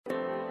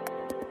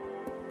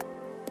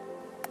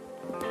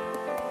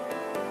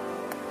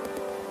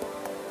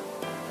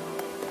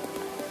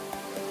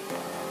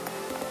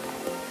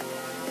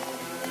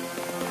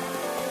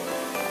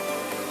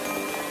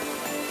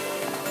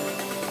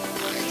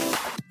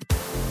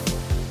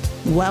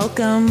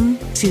Welcome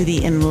to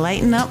the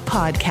Enlighten Up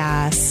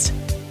podcast,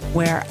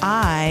 where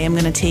I am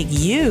going to take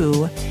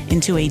you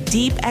into a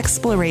deep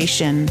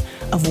exploration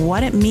of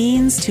what it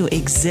means to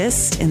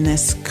exist in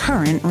this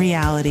current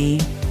reality.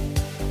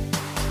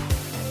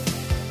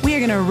 We are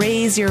going to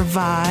raise your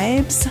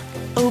vibes,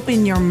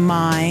 open your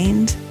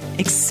mind,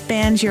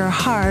 expand your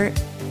heart,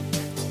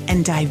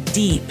 and dive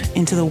deep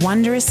into the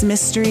wondrous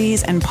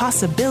mysteries and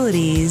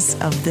possibilities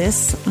of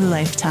this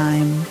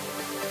lifetime.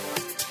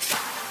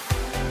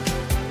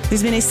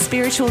 There's been a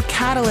spiritual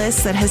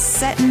catalyst that has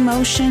set in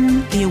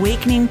motion the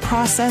awakening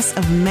process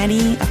of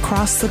many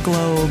across the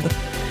globe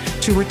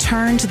to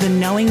return to the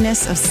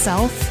knowingness of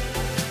self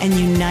and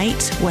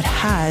unite what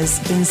has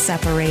been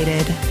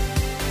separated.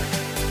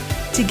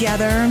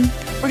 Together,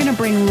 we're going to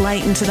bring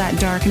light into that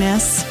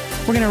darkness.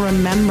 We're going to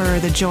remember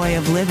the joy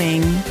of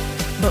living.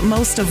 But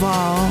most of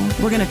all,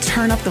 we're going to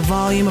turn up the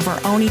volume of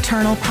our own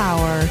eternal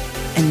power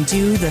and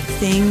do the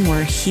thing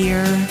we're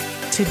here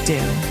to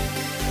do.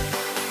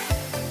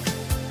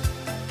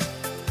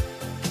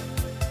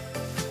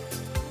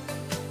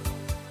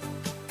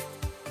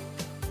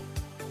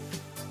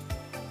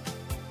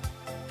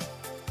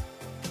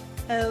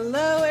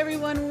 Hello,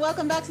 everyone.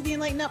 Welcome back to the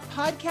Enlighten Up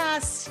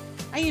podcast.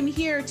 I am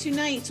here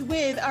tonight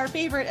with our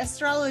favorite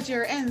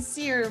astrologer and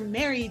seer,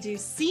 Mary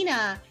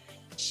Dusina.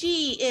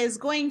 She is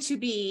going to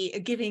be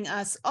giving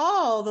us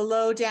all the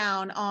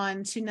lowdown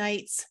on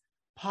tonight's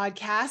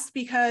podcast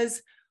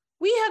because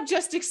we have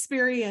just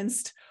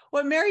experienced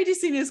what Mary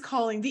Dusina is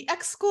calling the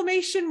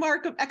exclamation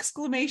mark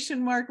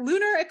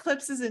lunar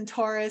eclipses in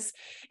Taurus.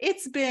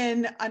 It's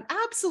been an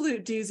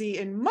absolute doozy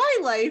in my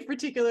life,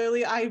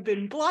 particularly. I've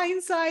been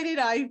blindsided.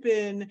 I've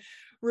been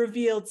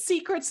revealed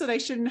secrets that I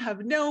shouldn't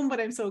have known, but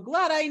I'm so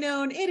glad I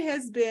known. It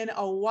has been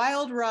a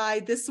wild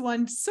ride. This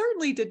one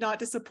certainly did not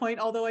disappoint,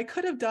 although I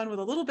could have done with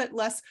a little bit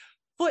less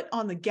foot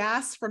on the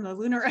gas from the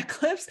lunar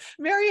eclipse.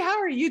 Mary, how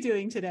are you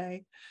doing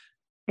today?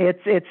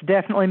 It's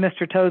definitely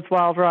Mr. Toad's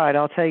wild ride,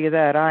 I'll tell you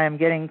that. I am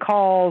getting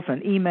calls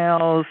and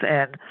emails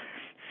and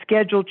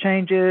schedule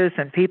changes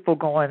and people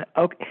going,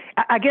 okay.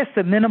 I guess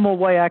the minimal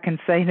way I can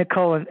say,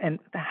 Nicole, and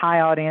hi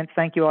audience,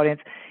 thank you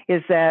audience,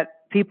 is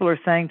that people are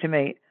saying to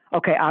me,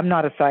 okay, I'm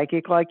not a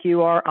psychic like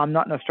you are. I'm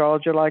not an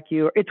astrologer like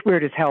you are. It's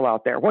weird as hell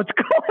out there. What's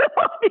going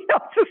on?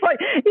 It's just like,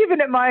 even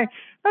I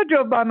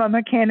drove by my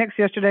mechanics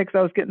yesterday because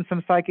I was getting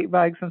some psychic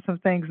bags and some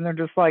things, and they're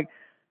just like,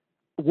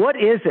 what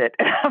is it?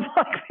 And I'm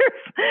like,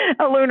 there's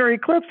a lunar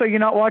eclipse. Are you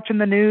not watching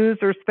the news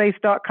or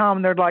space.com?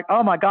 And they're like,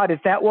 oh my God, is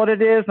that what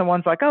it is? And the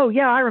one's like, oh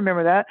yeah, I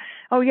remember that.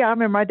 Oh yeah, I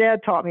remember my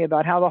dad taught me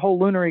about how the whole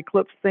lunar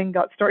eclipse thing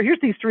got started.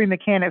 Here's these three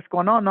mechanics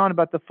going on and on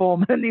about the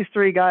full moon, these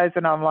three guys.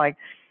 And I'm like,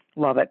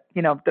 love it.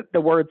 You know, the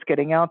word's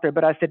getting out there.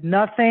 But I said,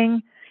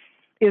 nothing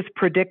is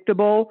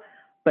predictable,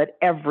 but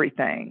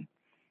everything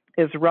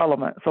is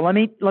relevant. So let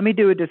me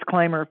do a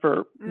disclaimer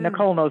for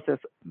Nicole knows this,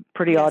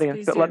 pretty yes,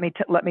 audience, but let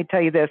me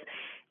tell you this.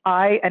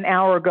 I, an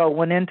hour ago,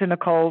 went into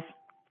Nicole's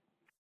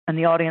and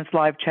the audience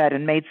live chat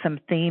and made some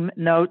theme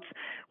notes.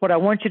 What I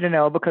want you to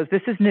know, because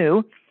this is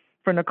new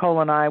for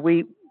Nicole and I,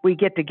 we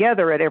get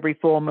together at every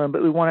full moon,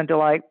 but we wanted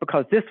to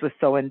because this was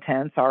so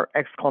intense, our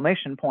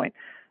exclamation point,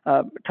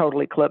 total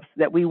eclipse,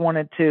 that we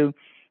wanted to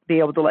be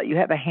able to let you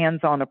have a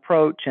hands-on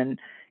approach, and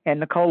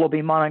Nicole will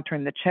be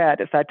monitoring the chat.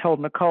 As I told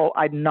Nicole,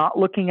 I'm not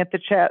looking at the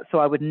chat, so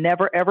I would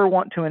never, ever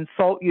want to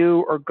insult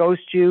you or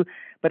ghost you,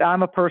 but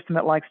I'm a person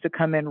that likes to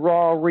come in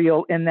raw,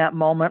 real, in that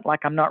moment, like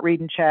I'm not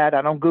reading chat.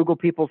 I don't Google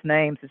people's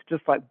names. It's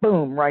just like,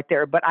 boom, right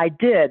there. But I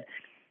did,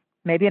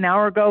 maybe an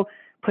hour ago,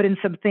 put in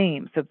some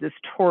themes of this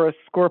Taurus,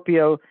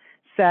 Scorpio,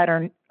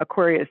 Saturn,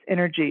 Aquarius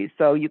energy,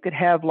 so you could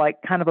have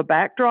kind of a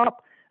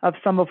backdrop of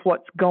some of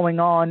what's going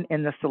on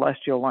in the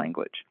celestial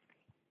language.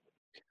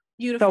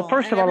 Beautiful. So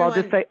first of all, I'll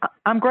just say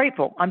I'm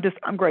grateful. I'm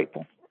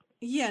grateful.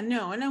 Yeah,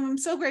 no, and I'm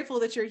so grateful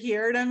that you're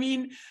here. And I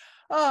mean,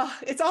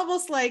 it's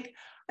almost like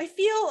I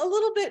feel a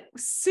little bit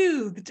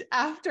soothed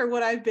after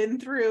what I've been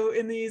through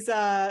in these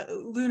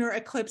lunar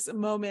eclipse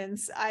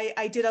moments.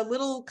 I did a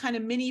little kind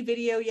of mini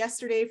video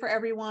yesterday for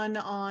everyone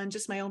on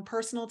just my own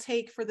personal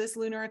take for this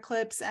lunar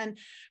eclipse. And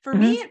for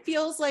me, it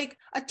feels like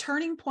a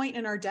turning point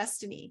in our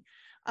destiny.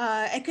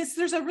 Because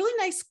there's a really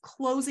nice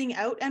closing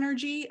out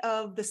energy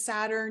of the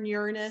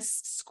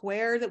Saturn-Uranus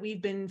square that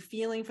we've been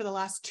feeling for the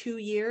last 2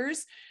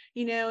 years,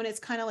 and it's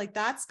kind of like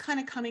that's kind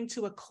of coming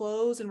to a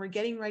close and we're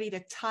getting ready to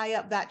tie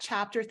up that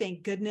chapter.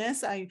 Thank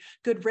goodness.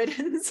 Good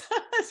riddance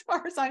as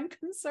far as I'm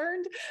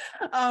concerned.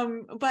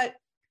 But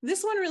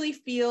this one really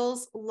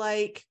feels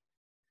like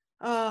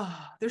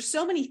there's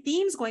so many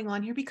themes going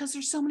on here because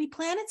there's so many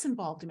planets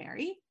involved,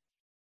 Mary.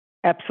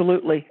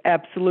 Absolutely.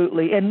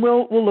 Absolutely. And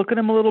we'll look at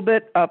them a little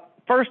bit.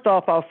 First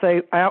off, I'll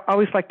say I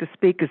always like to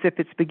speak as if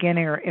it's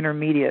beginning or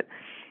intermediate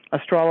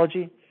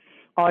astrology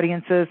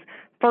audiences.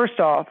 First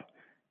off,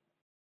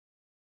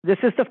 this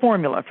is the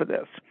formula for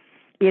this.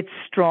 It's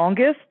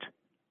strongest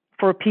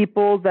for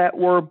people that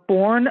were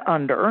born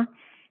under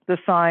the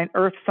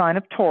earth sign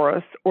of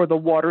Taurus or the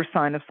water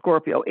sign of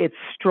Scorpio. It's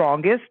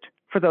strongest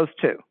for those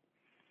two.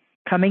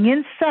 Coming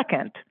in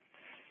second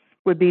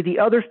would be the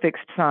other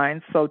fixed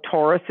signs. So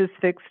Taurus is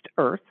fixed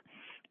earth,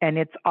 and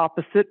its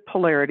opposite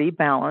polarity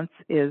balance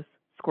is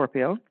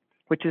Scorpio,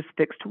 which is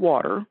fixed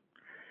water,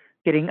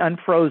 getting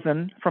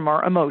unfrozen from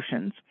our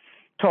emotions.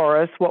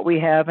 Taurus, what we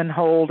have and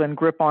hold and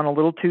grip on a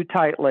little too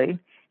tightly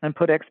and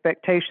put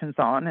expectations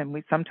on. And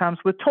we sometimes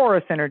with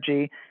Taurus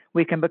energy,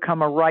 we can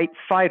become a right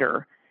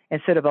fighter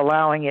instead of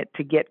allowing it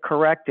to get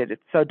corrected.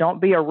 So don't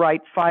be a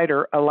right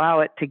fighter, allow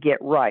it to get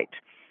right.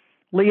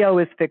 Leo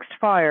is fixed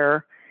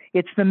fire.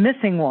 It's the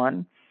missing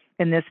one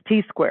in this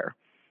T-square.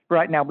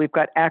 Right now, we've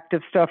got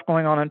active stuff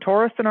going on in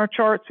Taurus in our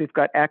charts. We've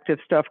got active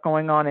stuff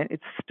going on, and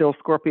it's still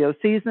Scorpio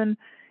season.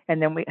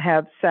 And then we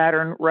have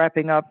Saturn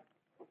wrapping up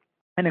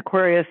an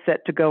Aquarius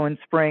set to go in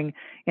spring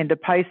into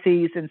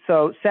Pisces. And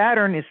so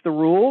Saturn is the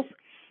rules.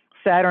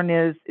 Saturn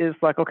is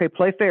like, okay,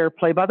 play fair,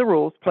 play by the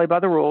rules,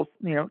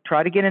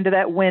 try to get into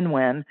that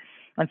win-win.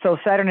 And so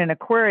Saturn in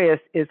Aquarius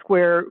is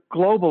where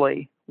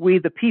globally we,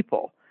 the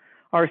people,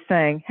 are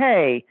saying,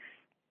 hey,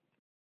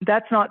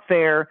 that's not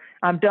fair.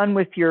 I'm done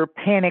with your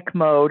panic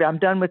mode. I'm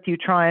done with you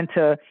trying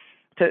to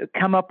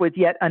come up with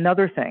yet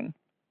another thing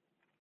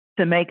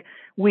to make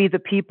we, the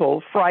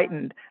people,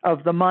 frightened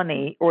of the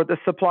money or the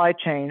supply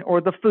chain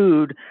or the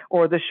food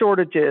or the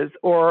shortages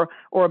or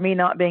me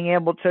not being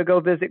able to go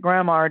visit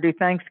grandma or do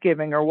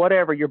Thanksgiving or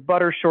whatever, your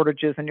butter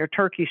shortages and your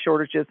turkey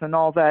shortages and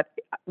all that.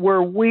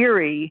 We're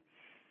weary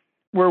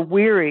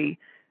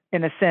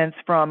in a sense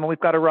from, and we've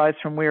got to rise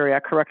from weary. I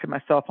corrected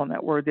myself on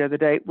that word the other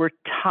day. We're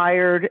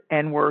tired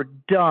and we're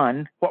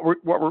done. What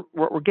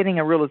we're getting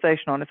a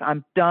realization on is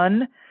I'm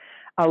done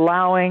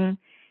allowing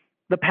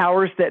the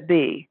powers that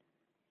be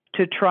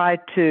to try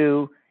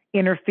to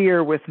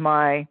interfere with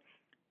my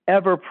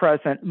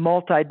ever-present,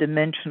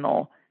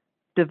 multidimensional,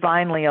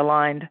 divinely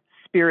aligned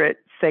spirit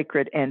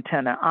sacred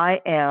antenna.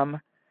 I am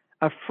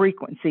a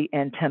frequency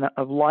antenna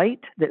of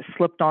light that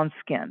slipped on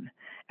skin,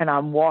 and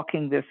I'm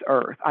walking this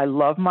earth. I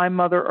love my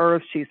Mother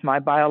Earth. She's my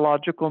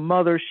biological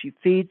mother. She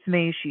feeds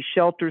me. She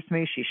shelters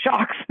me. She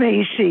shocks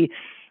me.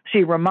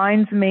 She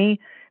reminds me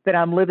that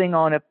I'm living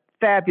on a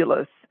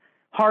fabulous,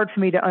 hard for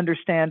me to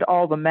understand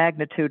all the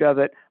magnitude of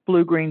it,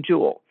 blue-green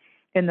jewel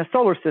in the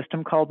solar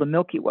system called the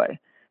Milky Way.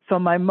 So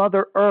my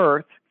Mother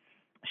Earth,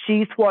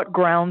 she's what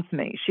grounds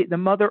me. The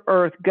Mother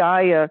Earth,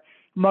 Gaia,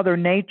 Mother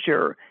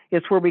Nature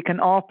is where we can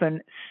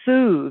often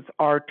soothe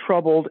our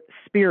troubled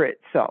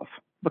spirit self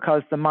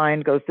because the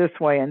mind goes this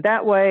way and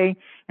that way,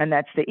 and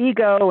that's the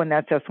ego, and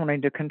that's us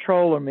wanting to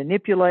control or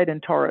manipulate,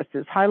 and Taurus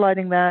is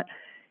highlighting that.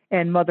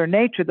 And Mother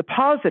Nature, the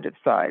positive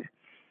side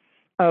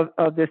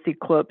of this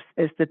eclipse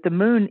is that the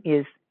moon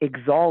is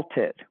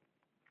exalted.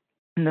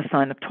 In the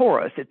sign of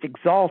Taurus, it's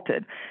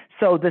exalted.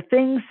 So the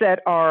things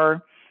that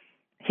are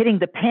hitting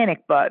the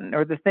panic button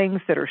or the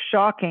things that are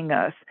shocking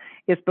us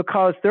is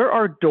because there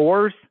are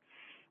doors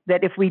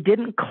that if we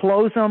didn't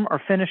close them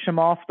or finish them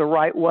off the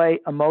right way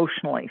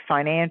emotionally,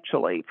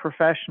 financially,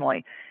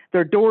 professionally,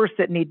 there are doors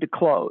that need to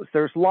close.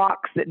 There's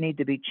locks that need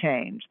to be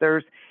changed.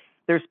 There's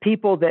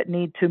people that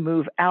need to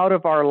move out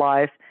of our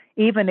life,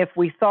 even if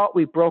we thought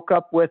we broke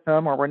up with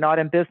them or we're not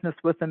in business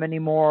with them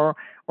anymore,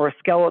 or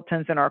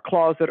skeletons in our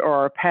closet or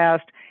our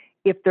past.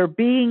 If they're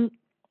being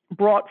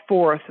brought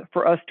forth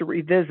for us to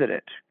revisit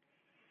it,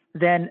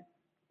 then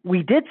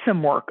we did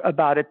some work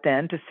about it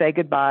then to say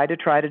goodbye, to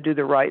try to do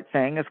the right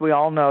thing. As we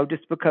all know,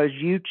 just because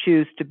you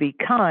choose to be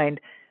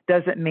kind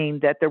doesn't mean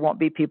that there won't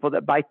be people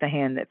that bite the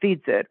hand that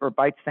feeds it or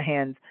bites the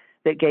hand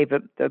that gave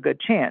it a good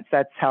chance.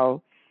 That's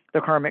how the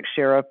karmic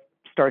sheriff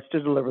starts to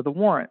deliver the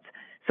warrants.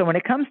 So when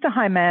it comes to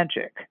high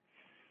magic,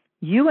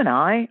 you and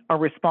I are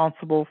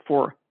responsible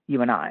for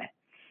you and I.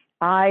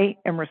 I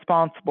am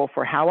responsible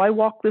for how I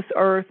walk this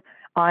earth.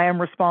 I am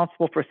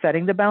responsible for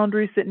setting the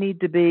boundaries that need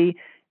to be.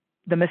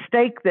 The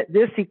mistake that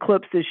this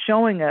eclipse is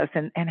showing us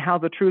and how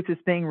the truth is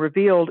being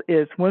revealed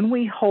is when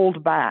we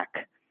hold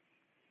back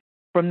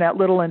from that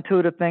little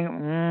intuitive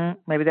thing,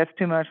 maybe that's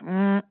too much,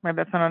 maybe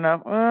that's not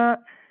enough,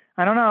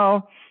 I don't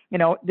know.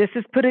 This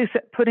is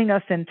putting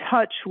us in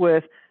touch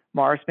with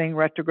Mars being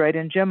retrograde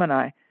in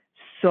Gemini.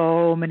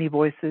 So many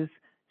voices,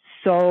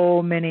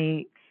 so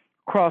many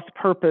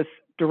cross-purpose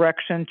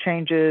direction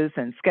changes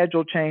and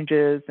schedule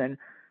changes, and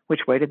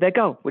which way did they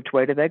go? Which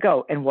way did they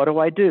go? And what do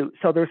I do?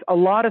 So there's a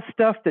lot of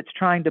stuff that's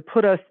trying to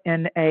put us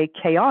in a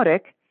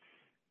chaotic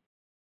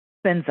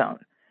spin zone.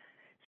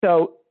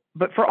 So,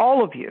 but for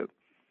all of you,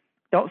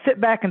 don't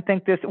sit back and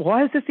think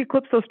why is this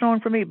eclipse so strong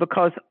for me?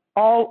 Because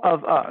all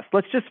of us,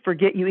 let's just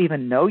forget you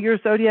even know your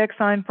zodiac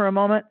sign for a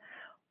moment.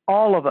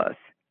 All of us,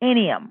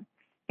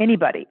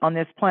 anybody on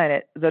this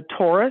planet, the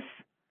Taurus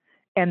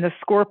and the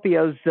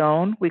Scorpio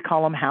zone, we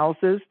call them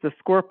houses, the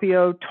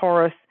Scorpio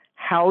Taurus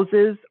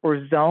houses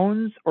or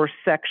zones or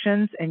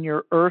sections in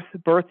your Earth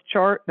birth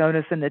chart known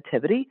as a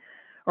nativity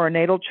or a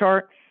natal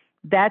chart,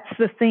 that's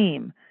the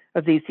theme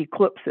of these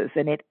eclipses.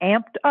 And it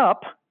amped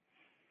up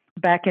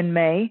back in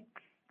May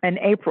and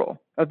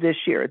April of this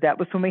year. That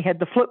was when we had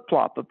the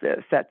flip-flop of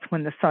this. That's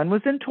when the sun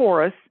was in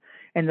Taurus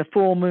and the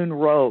full moon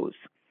rose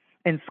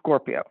in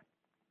Scorpio.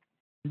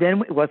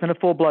 Then it wasn't a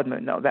full blood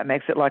moon, though. That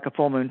makes it like a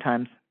full moon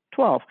times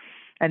 12.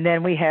 And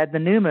then we had the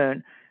new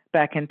moon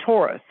back in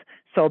Taurus.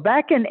 So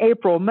back in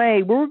April,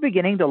 May, we were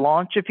beginning to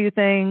launch a few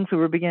things. We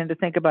were beginning to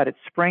think about it's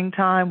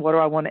springtime. What do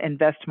I want to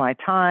invest my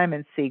time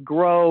and see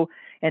grow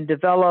and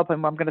develop?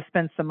 And I'm going to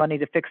spend some money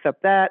to fix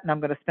up that, and I'm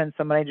going to spend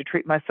some money to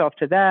treat myself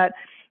to that.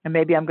 And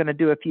maybe I'm going to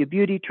do a few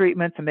beauty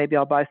treatments, and maybe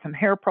I'll buy some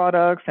hair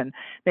products, and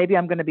maybe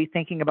I'm going to be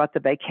thinking about the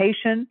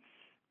vacation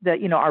that,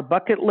 our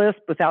bucket list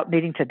without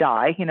needing to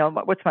die.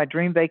 What's my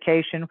dream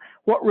vacation?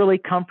 What really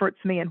comforts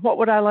me? And what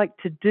would I like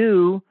to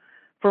do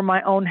for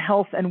my own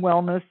health and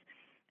wellness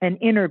and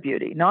inner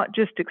beauty, not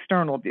just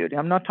external beauty?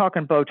 I'm not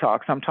talking Botox,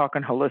 I'm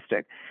talking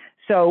holistic.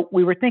 So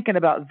we were thinking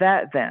about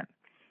that then.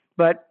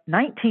 But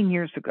 19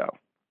 years ago,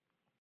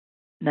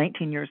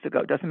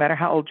 doesn't matter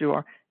how old you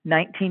are,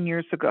 19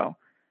 years ago,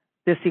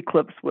 this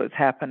eclipse was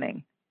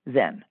happening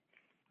then,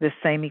 this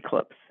same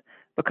eclipse,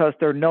 because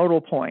they're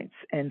nodal points.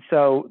 And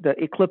so the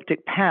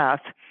ecliptic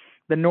path,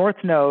 the north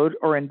node,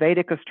 or in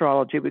Vedic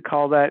astrology, we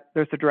call that,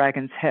 there's a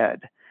dragon's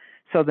head.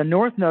 So the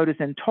north node is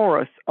in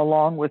Taurus,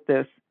 along with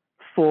this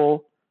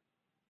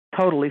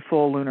totally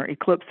full lunar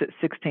eclipse at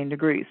 16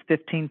 degrees,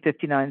 15,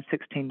 59,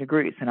 16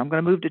 degrees. And I'm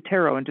going to move to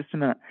tarot in just a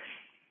minute.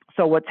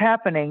 So what's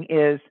happening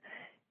is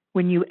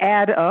when you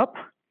add up,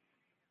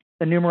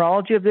 the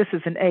numerology of this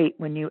is an 8.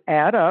 When you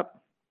add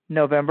up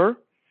November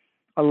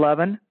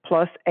 11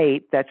 plus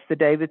 8, that's the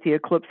day that the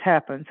eclipse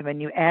happens. And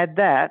when you add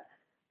that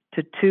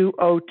to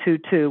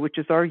 2022, which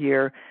is our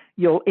year,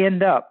 you'll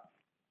end up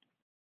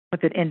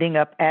with it ending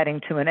up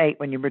adding to an 8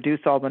 when you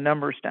reduce all the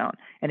numbers down.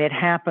 And it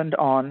happened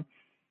on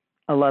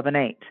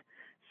 11/8.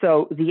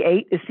 So the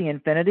 8 is the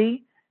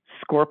infinity.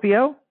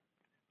 Scorpio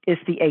is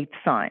the 8th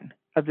sign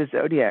of the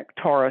zodiac.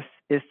 Taurus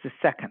is the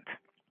 2nd.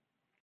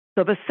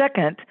 So the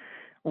 2nd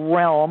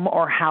realm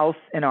or house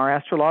in our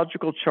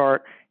astrological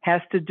chart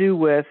has to do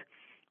with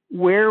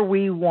where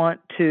we want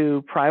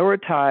to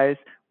prioritize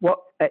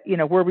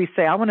where we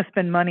say, I want to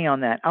spend money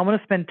on that. I want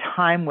to spend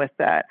time with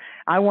that.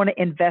 I want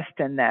to invest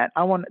in that.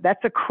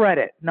 That's a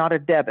credit, not a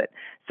debit.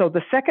 So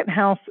the 2nd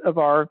house of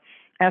our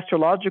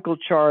astrological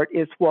chart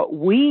is what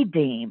we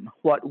deem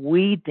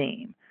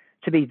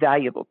to be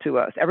valuable to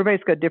us.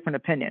 Everybody's got a different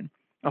opinion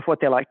of what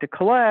they like to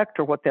collect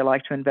or what they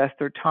like to invest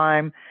their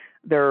time,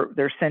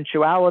 their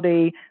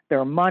sensuality,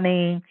 their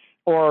money,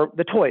 or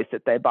the toys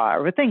that they buy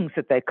or the things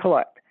that they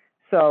collect.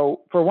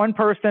 So for one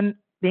person,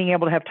 being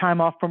able to have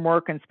time off from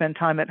work and spend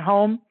time at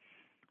home,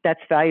 that's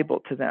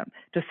valuable to them.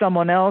 To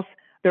someone else,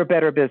 they're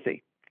better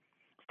busy.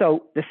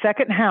 So the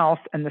 2nd house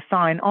and the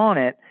sign on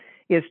it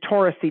is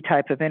Taurus-y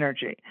type of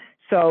energy.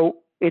 So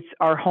it's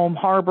our home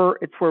harbor.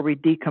 It's where we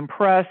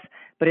decompress,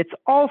 but it's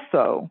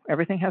also,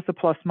 everything has a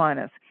plus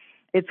minus.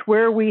 It's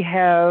where we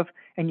have,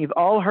 and you've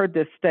all heard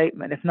this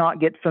statement, if not,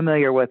 get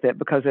familiar with it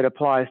because it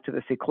applies to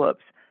this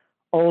eclipse.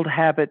 Old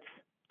habits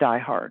die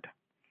hard.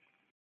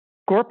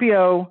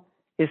 Scorpio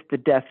is the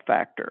death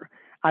factor.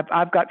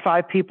 I've got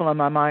 5 people in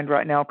my mind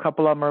right now. A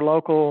couple of them are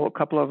local. A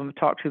couple of them I've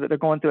talked to that they're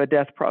going through a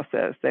death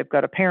process. They've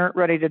got a parent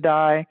ready to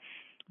die.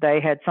 They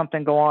had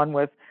something go on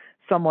with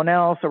someone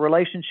else. A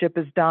relationship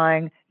is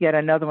dying. Yet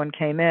another one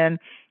came in.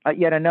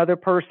 Yet another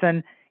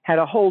person had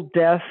a whole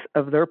death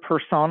of their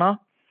persona.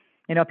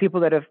 People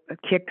that have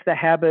kicked the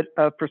habit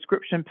of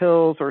prescription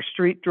pills or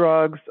street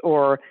drugs,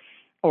 or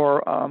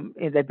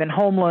they've been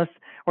homeless,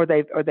 or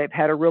they've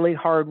had a really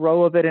hard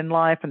row of it in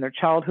life, and their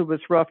childhood was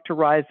rough to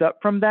rise up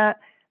from that.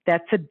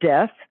 That's a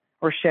death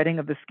or shedding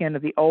of the skin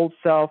of the old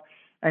self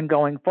and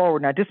going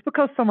forward. Now, just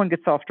because someone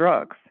gets off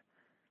drugs,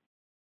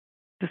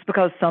 just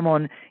because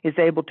someone is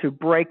able to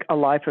break a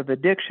life of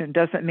addiction,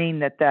 doesn't mean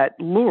that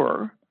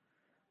lure,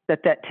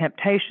 that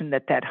temptation,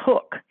 that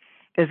hook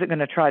isn't going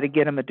to try to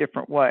get them a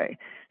different way.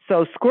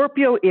 So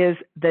Scorpio is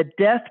the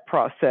death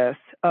process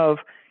of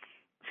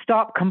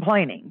stop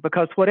complaining,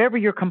 because whatever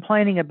you're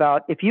complaining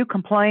about, if you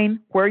complain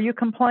where you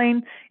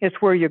complain, it's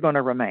where you're going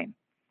to remain.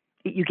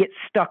 You get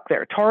stuck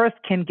there. Taurus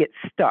can get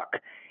stuck.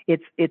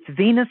 It's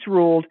Venus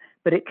ruled,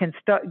 but it can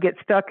get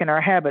stuck in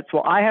our habits.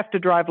 Well, I have to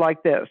drive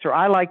like this, or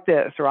I like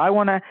this, or I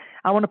want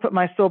to put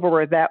my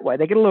silverware that way.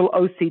 They get a little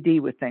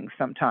OCD with things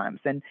sometimes,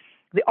 and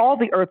all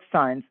the earth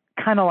signs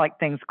kind of like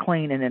things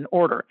clean and in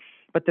order.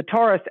 But the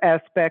Taurus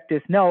aspect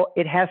is, no,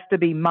 it has to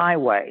be my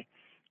way.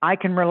 I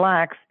can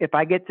relax if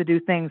I get to do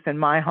things in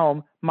my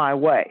home my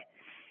way.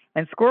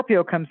 And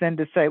Scorpio comes in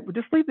to say, well,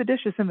 just leave the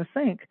dishes in the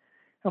sink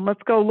and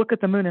let's go look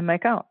at the moon and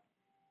make out.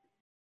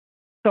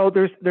 So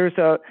there's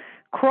a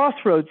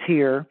crossroads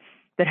here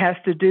that has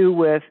to do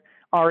with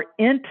our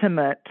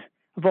intimate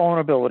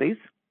vulnerabilities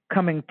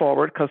coming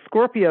forward, because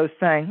Scorpio is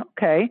saying,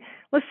 okay,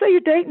 let's say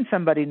you're dating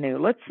somebody new.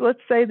 Let's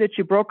say that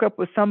you broke up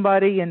with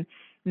somebody and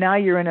now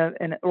you're in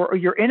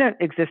an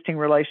existing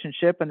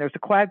relationship and there's a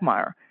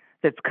quagmire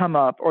that's come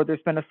up, or there's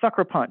been a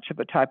sucker punch of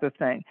a type of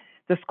thing.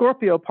 The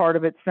Scorpio part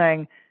of it's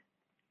saying,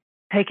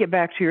 take it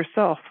back to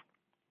yourself.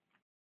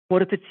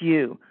 What if it's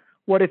you?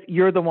 What if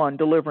you're the one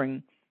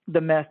delivering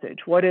the message?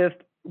 What if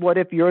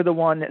you're the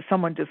one that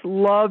someone just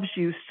loves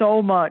you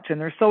so much and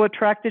they're so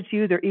attracted to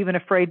you, they're even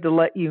afraid to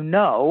let you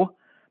know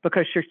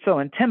because you're so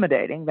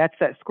intimidating? That's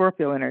that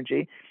Scorpio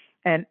energy.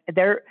 And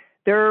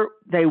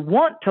They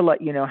want to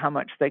let you know how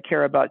much they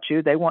care about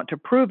you. They want to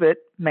prove it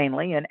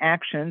mainly in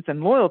actions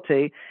and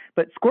loyalty.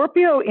 But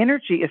Scorpio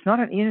energy is not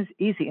an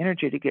easy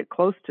energy to get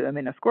close to. I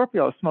mean, a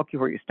Scorpio will smoke you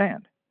where you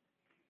stand.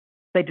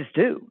 They just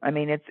do. I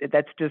mean,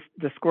 that's just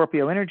the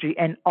Scorpio energy.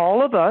 And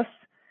all of us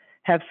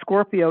have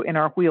Scorpio in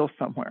our wheel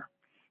somewhere.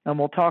 And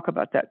we'll talk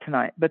about that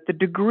tonight. But the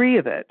degree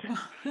of it.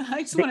 Well,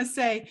 I just want to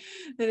say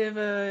that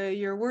if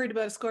you're worried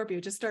about a Scorpio,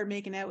 just start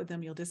making out with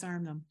them. You'll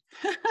disarm them.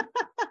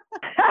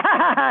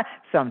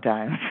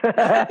 Sometimes.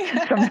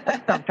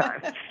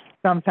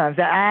 Sometimes.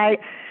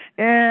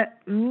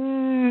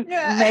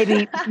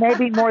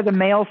 Maybe more the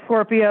male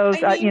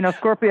Scorpios. I mean,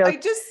 Scorpios. I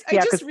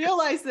just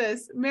realized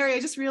this, Mary. I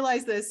just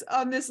realized this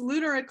on this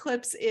lunar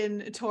eclipse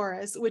in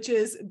Taurus, which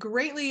is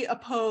greatly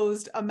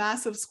opposed a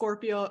massive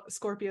Scorpio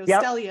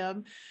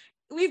stellium.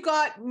 We've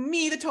got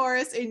me, the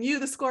Taurus, and you,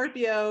 the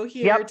Scorpio,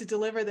 here to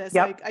deliver this.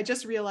 I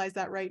just realized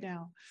that right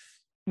now.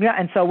 Yeah,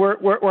 and so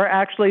we're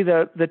actually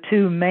the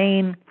two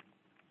main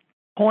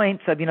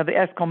points of, the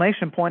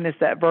exclamation point is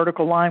that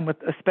vertical line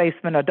with a space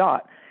and a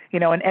dot.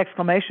 And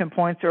exclamation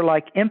points are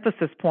like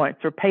emphasis points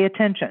or pay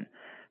attention.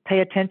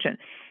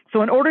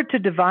 So in order to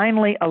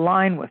divinely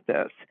align with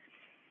this,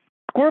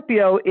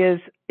 Scorpio is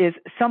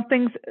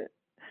something's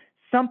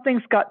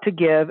got to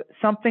give,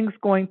 something's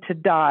going to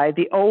die.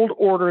 The old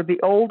order, the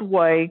old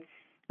way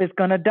is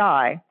going to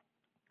die.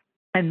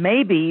 And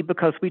maybe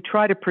because we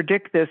try to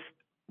predict this,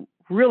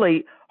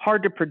 really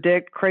hard to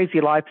predict,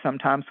 crazy life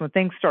sometimes, when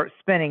things start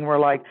spinning, we're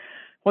like,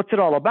 what's it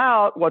all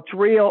about? What's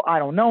real? I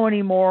don't know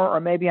anymore. Or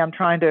maybe I'm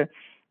trying to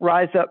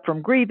rise up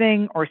from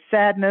grieving or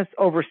sadness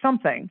over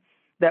something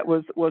that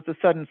was a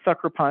sudden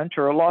sucker punch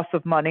or a loss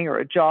of money or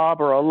a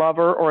job or a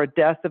lover or a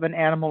death of an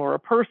animal or a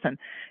person.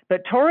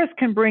 But Taurus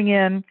can bring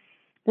in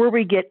where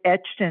we get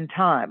etched in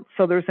time.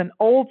 So there's an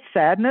old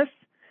sadness.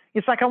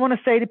 It's like I want to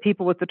say to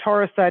people with the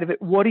Taurus side of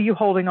it, what are you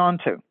holding on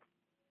to?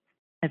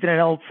 Is it an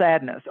old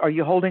sadness? Are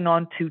you holding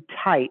on too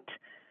tight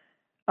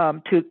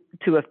to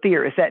a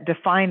fear? Is that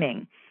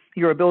defining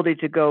your ability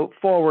to go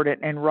forward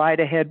and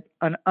ride ahead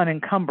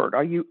unencumbered?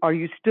 Are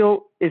you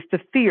still, is the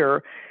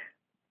fear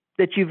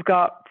that you've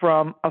got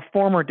from a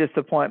former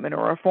disappointment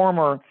or a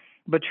former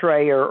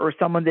betrayer or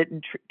someone that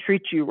didn't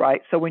treat you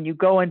right? So when you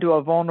go into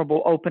a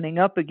vulnerable opening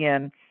up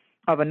again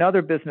of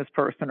another business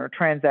person or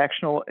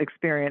transactional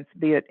experience,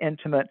 be it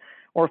intimate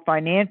or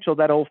financial,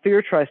 that old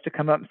fear tries to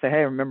come up and say,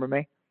 hey, remember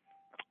me?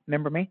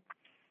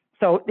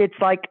 So it's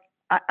like,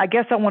 I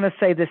guess I want to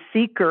say the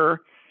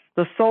seeker,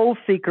 the soul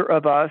seeker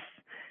of us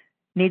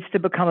needs to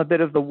become a bit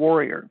of the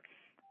warrior.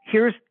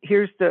 Here's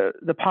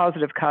the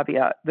positive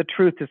caveat. The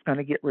truth is going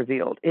to get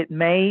revealed. It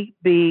may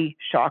be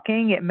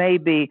shocking. It may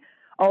be,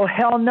 oh,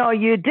 hell no,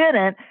 you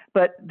didn't.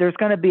 But there's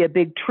going to be a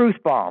big truth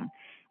bomb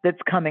that's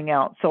coming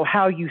out. So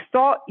how you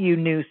thought you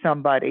knew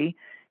somebody,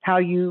 how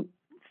you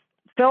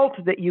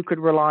felt that you could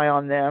rely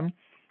on them,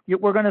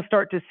 we're going to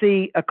start to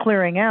see a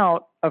clearing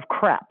out of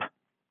crap,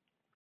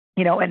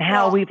 and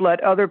how we've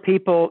let other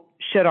people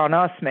shit on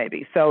us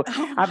maybe. So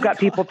I've got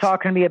people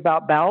talking to me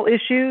about bowel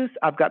issues.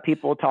 I've got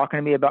people talking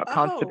to me about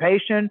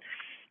constipation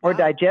or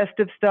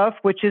digestive stuff,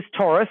 which is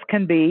Taurus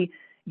can be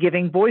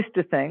giving voice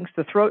to things,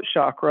 the throat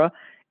chakra,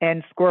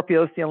 and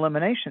Scorpio's the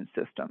elimination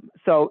system.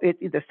 So it's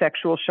the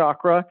sexual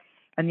chakra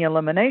and the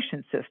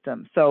elimination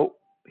system. So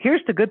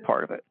here's the good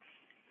part of it.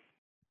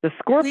 The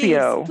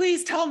Scorpio.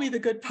 Please tell me the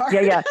good part.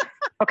 Yeah.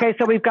 Okay,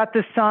 so we've got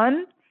the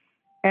Sun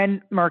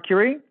and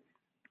Mercury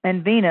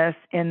and Venus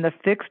in the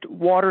fixed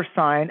water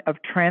sign of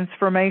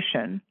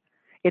transformation.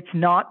 It's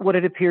not what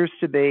it appears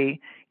to be.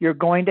 You're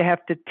going to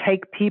have to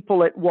take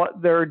people at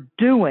what they're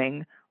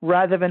doing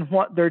rather than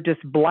what they're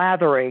just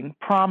blathering,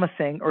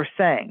 promising, or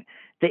saying.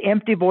 The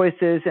empty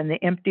voices and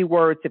the empty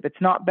words, if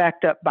it's not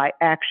backed up by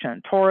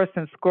action. Taurus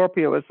and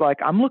Scorpio is like,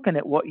 I'm looking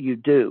at what you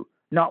do,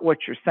 not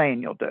what you're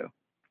saying you'll do.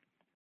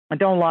 And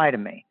don't lie to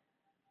me.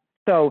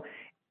 So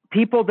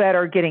people that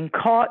are getting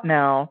caught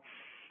now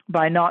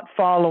by not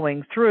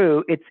following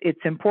through, it's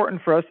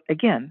important for us,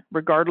 again,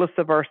 regardless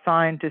of our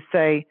sign, to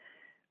say,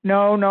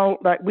 no,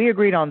 like we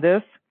agreed on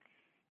this,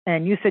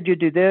 and you said you'd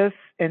do this,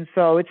 and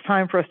so it's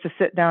time for us to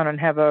sit down and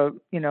have a,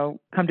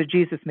 come to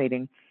Jesus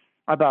meeting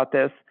about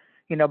this,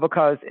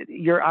 because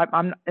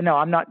I'm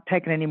not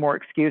taking any more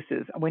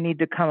excuses. We need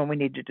to come and we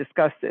need to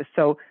discuss this.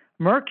 So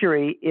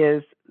Mercury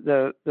is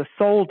the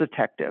soul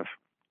detective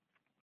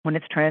when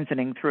it's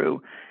transiting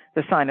through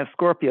the sign of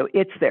Scorpio.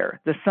 It's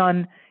there. The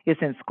Sun is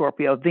in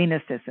Scorpio.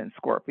 Venus is in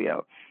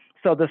Scorpio.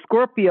 So the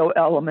Scorpio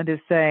element is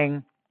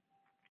saying,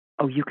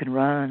 oh, you can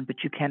run,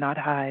 but you cannot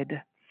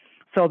hide.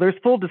 So there's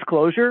full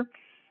disclosure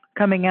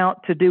coming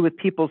out to do with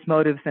people's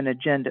motives and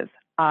agendas.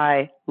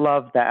 I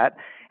love that.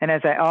 And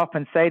as I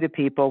often say to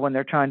people when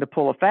they're trying to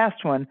pull a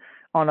fast one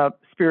on a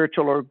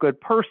spiritual or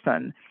good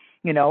person,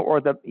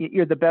 or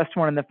you're the best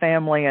one in the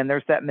family, and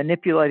there's that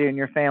manipulator in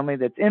your family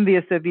that's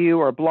envious of you,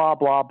 or blah,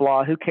 blah,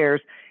 blah, who cares?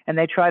 And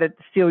they try to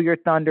steal your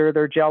thunder.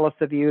 They're jealous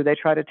of you. They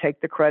try to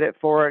take the credit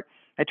for it.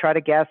 They try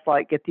to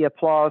gaslight, get the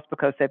applause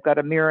because they've got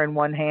a mirror in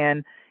one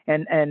hand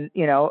and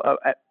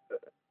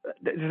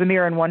there's a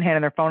mirror in one hand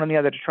and their phone in the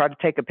other to try to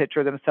take a picture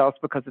of themselves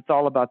because it's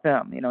all about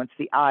them. It's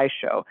the I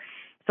show.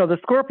 So the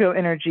Scorpio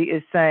energy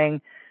is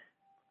saying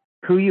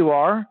who you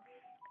are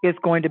is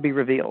going to be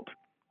revealed.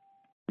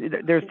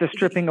 There's the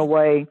stripping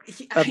away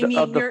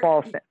of the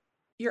false.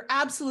 You're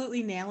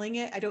absolutely nailing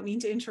it. I don't mean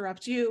to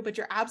interrupt you, but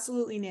you're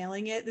absolutely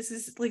nailing it. This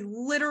is like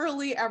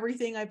literally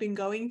everything I've been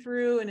going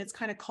through, and it's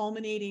kind of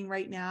culminating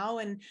right now.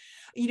 And,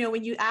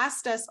 when you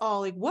asked us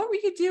all, like, what were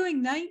you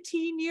doing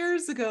 19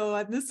 years ago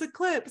on this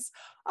eclipse?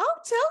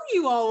 I'll tell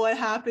you all what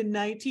happened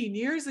 19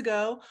 years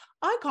ago.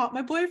 I caught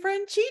my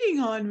boyfriend cheating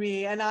on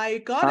me, and I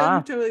got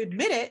him to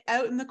admit it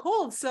out in the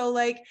cold. So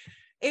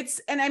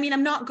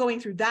I'm not going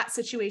through that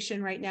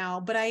situation right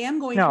now, but I am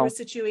going through a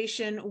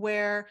situation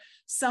where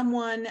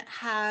someone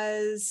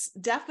has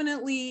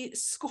definitely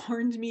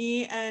scorned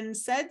me and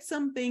said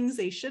some things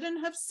they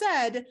shouldn't have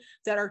said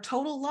that are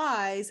total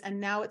lies.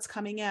 And now it's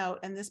coming out,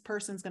 and this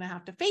person's going to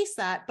have to face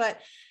that. But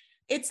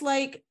it's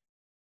like,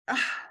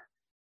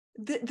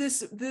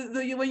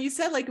 when you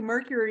said like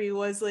Mercury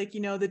was like,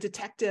 the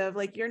detective,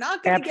 like you're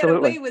not going to get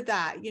away with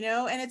that,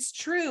 and it's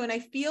true. And I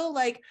feel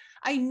like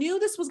I knew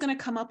this was going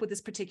to come up with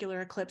this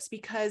particular eclipse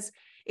because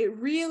it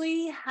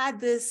really had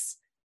this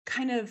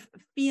kind of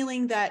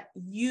feeling that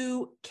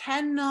you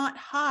cannot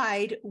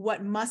hide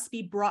what must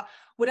be brought.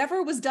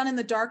 Whatever was done in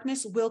the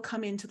darkness will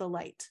come into the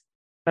light.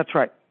 That's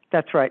right.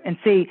 That's right. And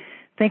see,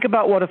 think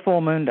about what a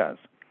full moon does.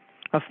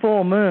 A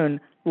full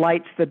moon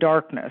lights the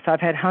darkness.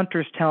 I've had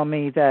hunters tell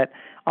me that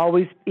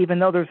even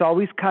though there's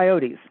always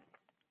coyotes,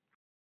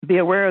 be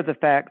aware of the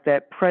fact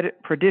that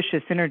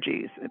prodigious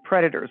energies,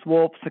 predators,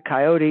 wolves, the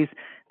coyotes,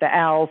 the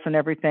owls and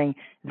everything,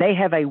 they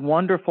have a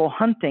wonderful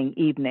hunting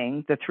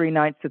evening the 3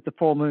 nights that the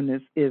full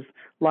moon is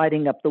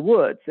lighting up the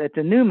woods. At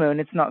the new moon,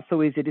 it's not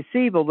so easy to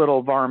see the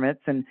little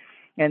varmints and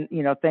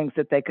things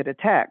that they could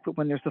attack. But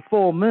when there's a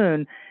full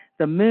moon,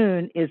 the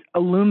moon is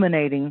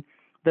illuminating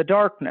the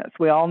darkness.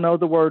 We all know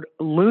the word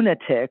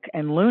lunatic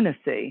and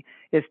lunacy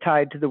is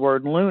tied to the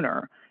word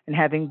lunar. And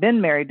having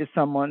been married to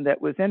someone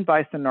that was in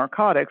vice and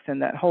narcotics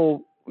and that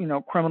whole,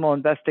 criminal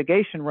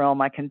investigation realm,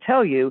 I can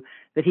tell you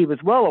that he was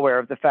well aware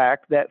of the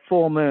fact that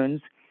full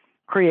moons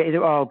create,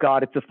 oh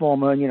God, it's a full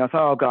moon,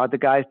 oh God, the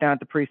guy's down at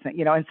the precinct,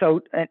 and so,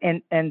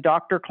 and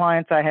doctor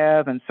clients I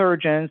have and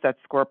surgeons, that's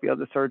Scorpio,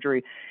 the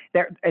surgery,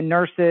 and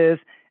nurses,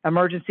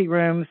 emergency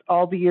rooms,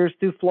 all the years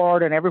through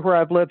Florida and everywhere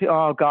I've lived,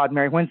 oh God,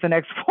 Mary, when's the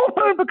next full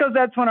moon? Because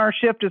that's when our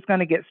shift is going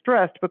to get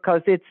stressed,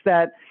 because it's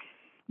that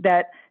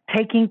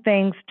taking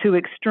things to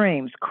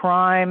extremes,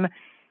 crime,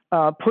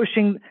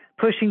 pushing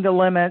the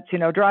limits,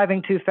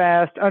 driving too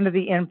fast, under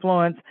the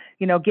influence,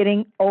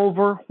 getting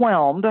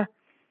overwhelmed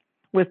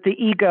with the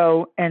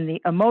ego and the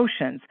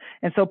emotions.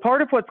 And so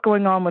part of what's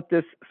going on with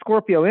this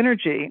Scorpio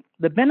energy,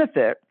 the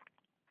benefit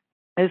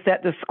is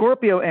that the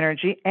Scorpio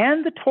energy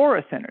and the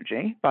Taurus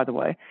energy, by the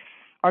way,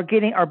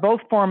 are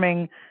both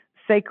forming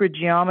sacred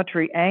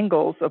geometry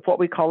angles of what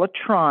we call a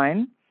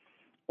trine,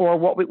 or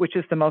which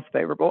is the most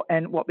favorable,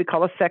 and what we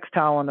call a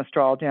sextile in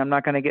astrology. I'm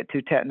not going to get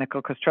too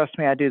technical because trust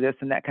me, I do this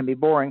and that can be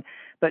boring.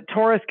 But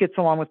Taurus gets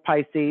along with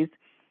Pisces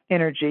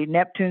energy.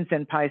 Neptune's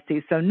in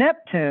Pisces. So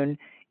Neptune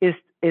is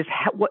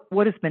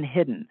what has been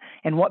hidden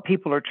and what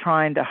people are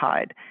trying to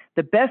hide.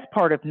 The best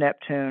part of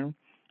Neptune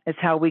is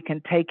how we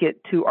can take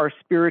it to our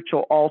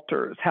spiritual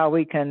altars, how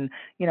we can,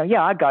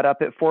 I got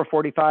up at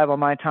 4:45 on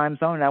my time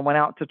zone and I went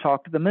out to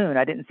talk to the moon.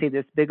 I didn't see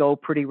this big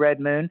old pretty red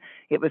moon.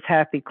 It was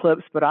half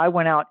eclipsed, but I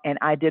went out and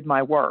I did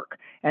my work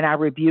and I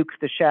rebuked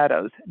the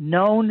shadows,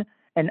 known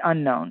and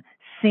unknown,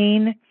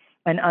 seen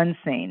and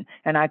unseen.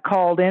 And I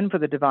called in for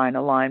the divine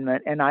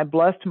alignment and I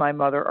blessed my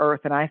Mother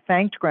Earth and I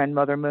thanked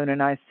Grandmother Moon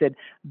and I said,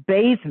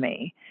 bathe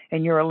me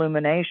in your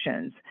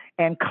illuminations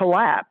and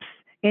collapse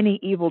any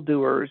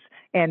evildoers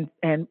and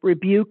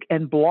rebuke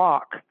and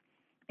block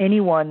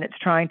anyone that's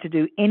trying to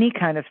do any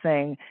kind of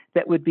thing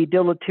that would be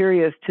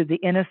deleterious to the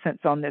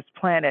innocence on this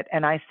planet.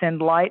 And I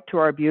send light to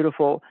our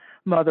beautiful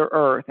Mother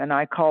Earth. And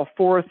I call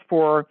forth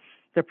for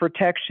the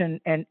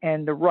protection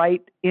and the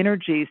right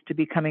energies to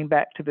be coming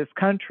back to this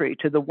country,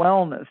 to the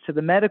wellness, to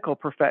the medical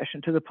profession,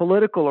 to the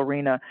political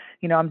arena.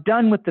 I'm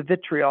done with the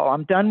vitriol.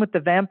 I'm done with the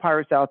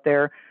vampires out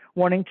there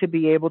wanting to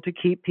be able to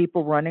keep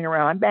people running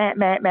around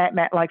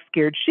like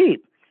scared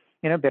sheep.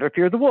 Better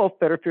fear the wolf,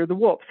 better fear the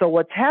wolf. So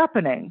what's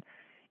happening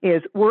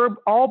is we're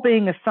all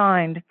being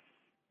assigned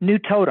new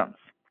totems.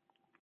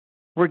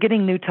 We're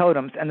getting new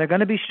totems, and they're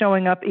going to be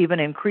showing up even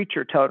in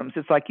creature totems.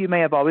 It's like you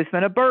may have always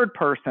been a bird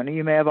person, or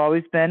you may have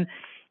always been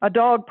a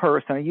dog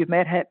person, or you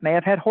may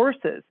have had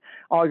horses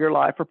all your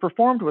life or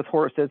performed with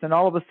horses, and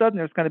all of a sudden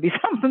there's going to be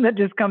something that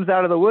just comes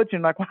out of the woods,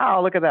 and you're like,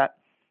 wow, look at that.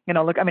 It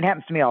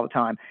happens to me all the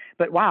time.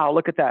 But wow,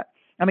 look at that.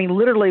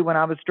 Literally when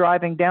I was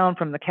driving down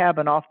from the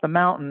cabin off the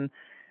mountain,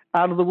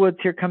 out of the woods,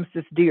 here comes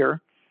this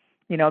deer,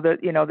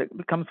 that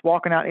comes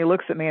walking out and he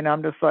looks at me and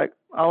I'm just like,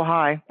 oh,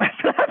 hi. I've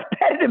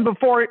petted him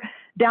before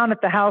down at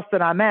the house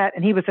that I'm at,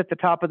 and he was at the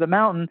top of the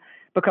mountain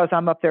because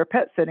I'm up there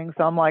pet sitting.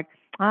 So I'm like,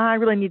 I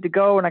really need to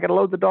go and I got to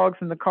load the dogs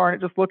in the car.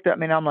 And it just looked at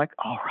me and I'm like,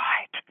 all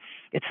right.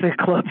 it's the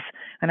eclipse.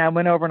 And I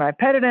went over and I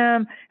petted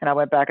him, and I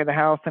went back in the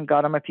house and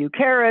got him a few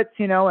carrots,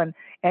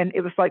 and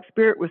it was like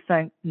Spirit was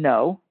saying,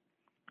 no,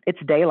 it's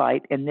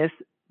daylight, and this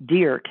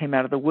deer came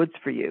out of the woods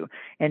for you.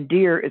 And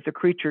deer is a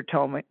creature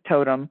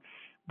totem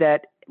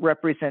that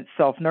represents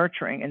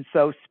self-nurturing. And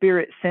so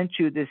Spirit sent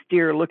you this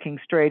deer looking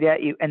straight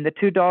at you, and the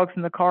two dogs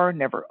in the car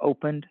never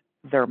opened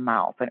their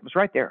mouth, and it was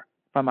right there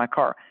by my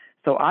car.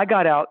 So I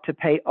got out to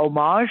pay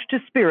homage to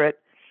Spirit,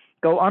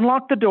 go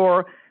unlock the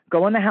door,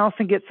 go in the house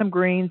and get some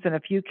greens and a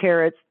few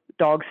carrots.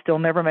 Dogs still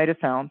never made a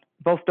sound.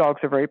 Both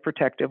dogs are very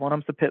protective. One of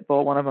them's a pit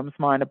bull, one of them's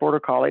mine, a border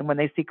collie. And when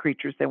they see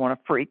creatures, they want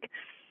to freak.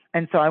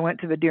 And so I went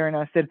to the deer and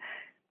I said,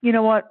 you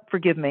know what?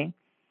 Forgive me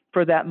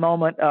for that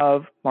moment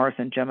of Mars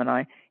and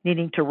Gemini,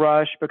 needing to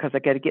rush because I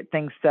got to get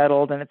things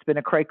settled, and it's been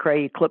a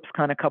cray-cray eclipse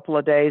kind of couple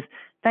of days.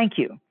 Thank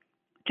you.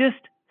 Just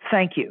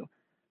thank you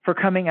for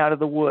coming out of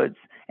the woods,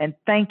 and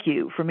thank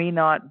you for me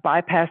not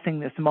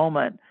bypassing this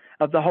moment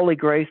of the holy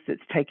grace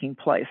that's taking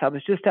place. I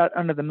was just out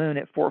under the moon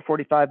at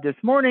 4:45 this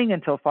morning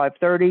until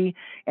 5:30,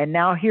 and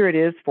now here it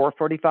is,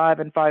 4:45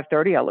 and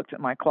 5:30. I looked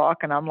at my clock,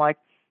 and I'm like,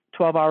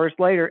 12 hours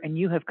later, and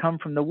you have come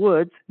from the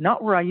woods,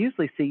 not where I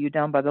usually see you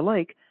down by the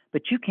lake,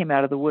 but you came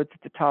out of the woods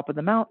at the top of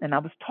the mountain, and I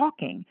was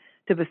talking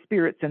to the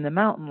spirits in the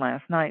mountain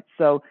last night.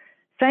 So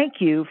thank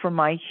you for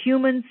my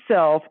human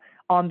self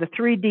on the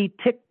 3D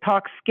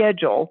TikTok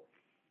schedule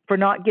for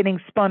not getting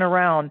spun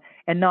around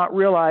and not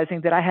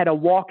realizing that I had a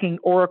walking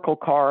oracle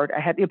card. I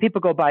had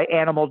people go buy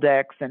animal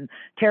decks and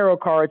tarot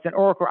cards and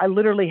oracle. I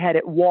literally had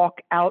it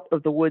walk out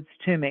of the woods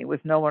to me with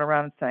no one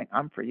around saying,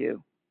 I'm for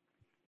you.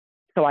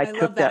 So I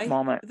took that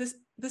moment.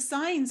 The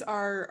signs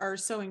are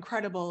so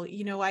incredible.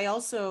 I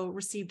also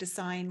received a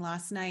sign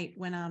last night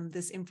when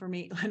this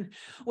information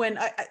when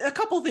a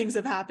couple things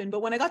have happened,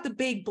 but when I got the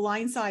big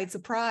blindside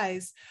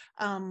surprise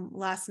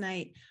last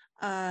night,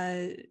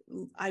 I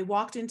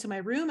walked into my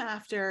room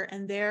after,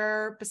 and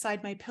there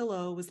beside my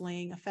pillow was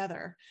laying a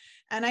feather.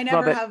 And I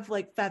never have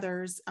like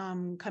feathers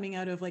coming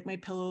out of like my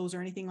pillows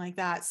or anything like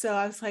that. So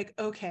I was like,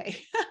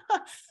 okay.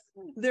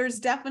 There's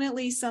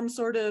definitely some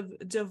sort of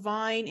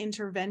divine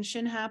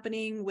intervention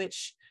happening,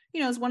 which,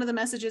 is one of the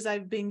messages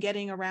I've been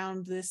getting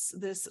around this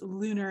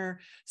lunar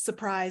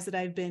surprise that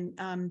I've been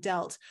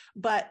dealt.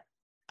 But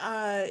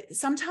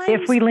sometimes,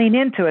 if we lean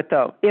into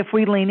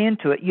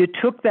it, you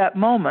took that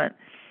moment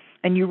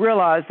and you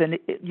realized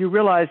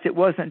it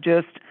wasn't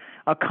just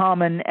a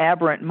common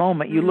aberrant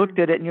moment. You looked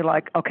at it and you're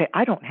like, okay,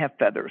 I don't have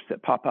feathers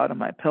that pop out of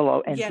my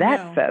pillow, and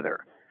feather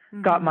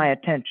got my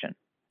attention.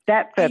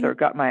 That feather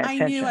got my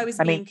attention. I knew I was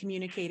being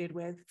communicated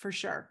with, for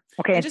sure.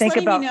 Okay, and think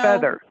about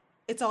feather.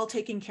 It's all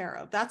taken care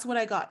of. That's what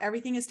I got.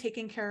 Everything is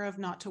taken care of,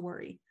 not to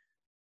worry.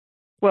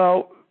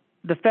 Well,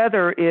 the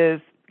feather is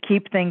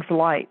keep things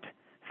light.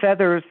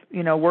 Feathers,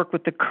 work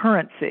with the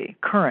currents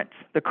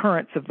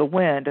of the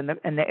wind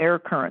and the air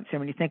currents.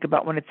 And when you think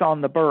about when it's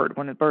on the bird,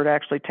 when the bird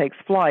actually takes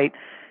flight,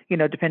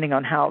 depending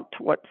on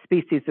what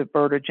species of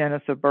bird or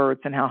genus of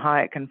birds and how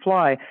high it can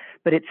fly,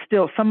 but it's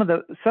still some of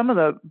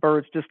the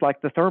birds, just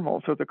like the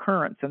thermals or the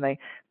currents, and they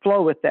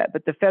flow with that.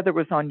 But the feather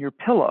was on your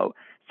pillow.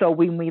 So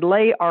when we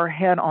lay our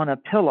head on a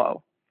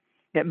pillow,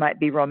 it might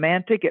be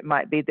romantic. It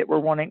might be that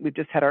we've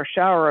just had our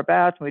shower or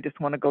bath and we just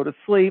want to go to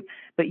sleep.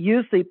 But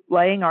usually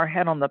laying our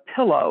head on the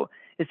pillow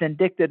is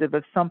indicative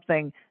of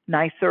something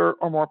nicer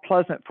or more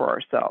pleasant for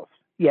ourselves.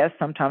 Yes,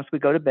 sometimes we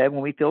go to bed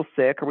when we feel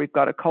sick or we've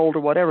got a cold or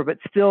whatever, but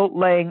still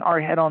laying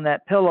our head on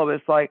that pillow is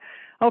like,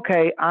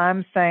 okay,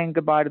 I'm saying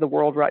goodbye to the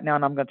world right now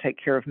and I'm going to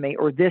take care of me,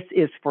 or this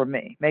is for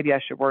me. Maybe I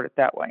should word it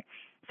that way.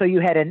 So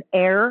you had an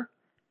air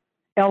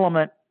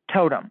element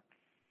totem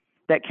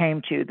that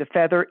came to you. The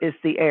feather is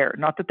the air.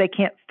 Not that they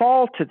can't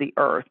fall to the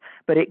earth,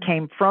 but it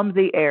came from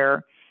the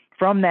air,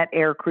 from that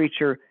air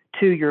creature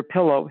to your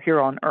pillow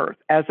here on earth.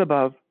 As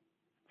above,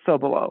 so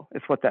below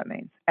is what that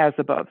means. As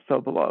above,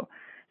 so below.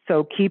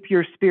 So keep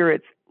your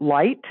spirits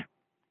light.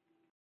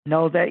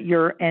 Know that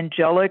your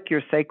angelic,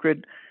 your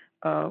sacred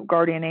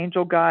guardian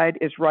angel guide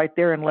is right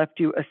there and left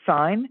you a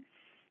sign.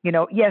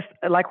 Yes,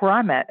 like where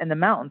I'm at in the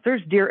mountains,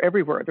 there's deer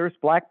everywhere. There's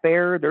black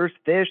bear, there's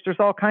fish, there's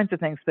all kinds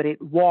of things, but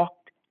it walked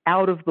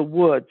out of the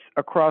woods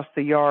across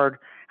the yard.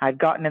 I'd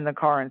gotten in the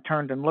car and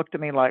turned and looked at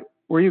me like,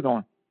 where are you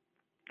going?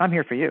 I'm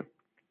here for you.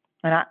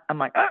 And I'm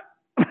like, ah.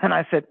 And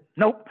I said,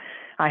 nope,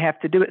 I have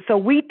to do it. So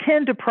we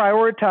tend to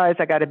prioritize,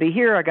 I got to be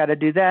here, I got to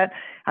do that,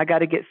 I got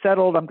to get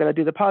settled, I'm going to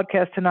do the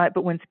podcast tonight.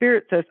 But when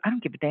Spirit says, I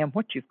don't give a damn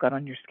what you've got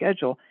on your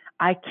schedule,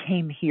 I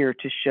came here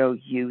to show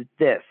you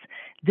this.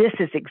 This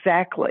is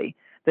exactly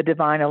the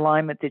divine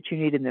alignment that you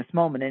need in this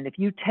moment. And if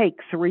you take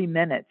 3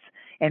 minutes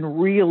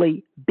and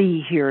really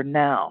be here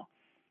now,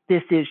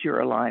 this is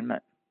your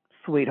alignment,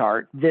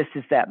 sweetheart. This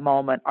is that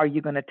moment. Are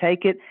you going to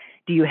take it?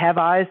 Do you have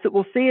eyes that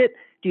will see it?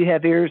 Do you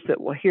have ears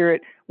that will hear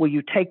it? Will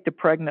you take the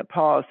pregnant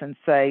pause and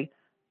say,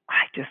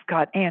 I just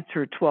got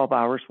answered 12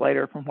 hours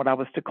later from what I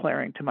was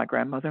declaring to my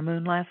grandmother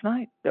moon last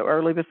night,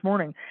 early this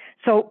morning.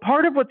 So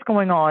part of what's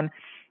going on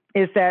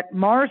is that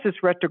Mars is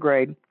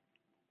retrograde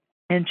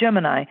in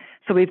Gemini.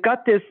 So we've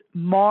got this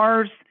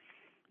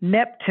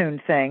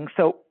Mars-Neptune thing.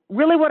 So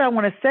really what I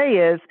want to say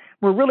is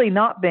we're really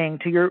not being,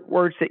 to your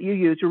words that you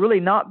use, we're really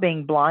not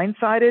being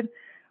blindsided.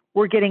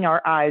 We're getting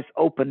our eyes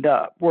opened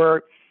up.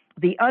 Where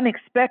the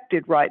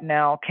unexpected right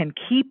now can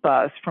keep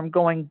us from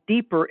going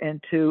deeper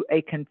into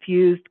a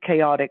confused,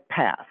 chaotic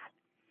path.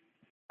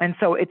 And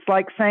so it's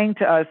like saying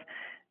to us,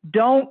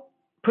 don't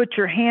put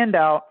your hand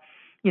out,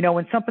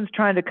 when something's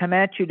trying to come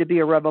at you to be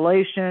a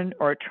revelation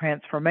or a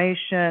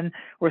transformation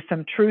or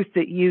some truth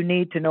that you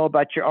need to know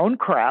about your own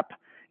crap,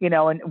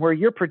 and where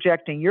you're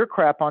projecting your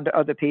crap onto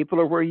other people,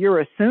 or where you're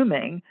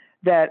assuming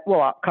that,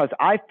 well, because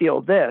I feel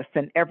this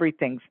and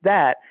everything's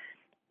that.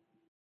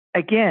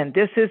 Again,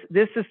 this is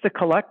the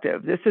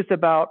collective. This is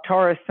about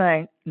Taurus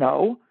saying,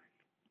 no,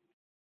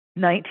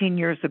 19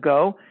 years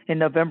ago in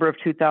November of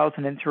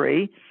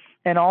 2003,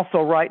 and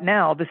also right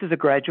now, this is a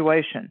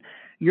graduation.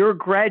 You're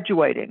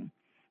graduating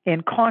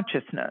in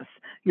consciousness.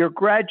 You're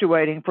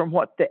graduating from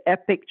what the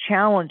epic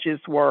challenges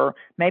were,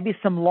 maybe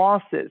some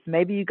losses.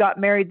 Maybe you got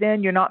married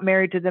then, you're not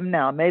married to them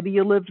now. Maybe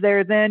you lived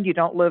there then, you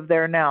don't live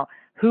there now.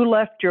 Who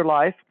left your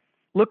life?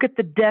 Look at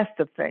the depth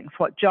of things.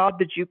 What job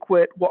did you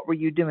quit? What were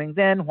you doing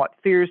then? What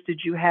fears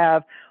did you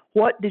have?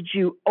 What did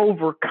you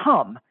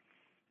overcome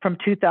from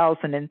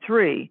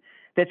 2003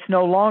 that's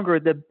no longer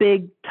the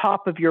big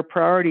top of your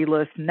priority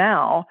list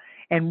now?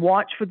 And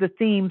watch for the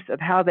themes of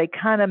how they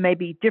kind of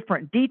maybe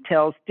different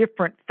details,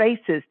 different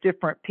faces,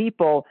 different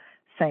people,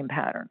 same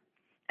pattern.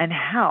 And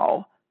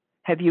how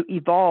have you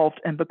evolved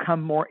and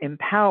become more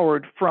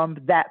empowered from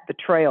that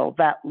betrayal,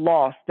 that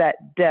loss,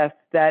 that death,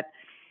 that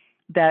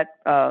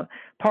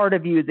part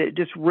of you that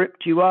just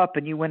ripped you up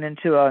and you went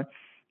into a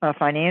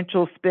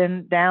financial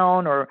spin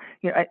down, or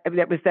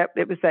it was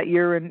that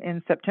year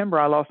in September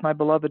I lost my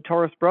beloved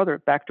Taurus brother.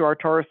 Back to our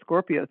Taurus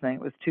Scorpio thing.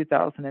 It was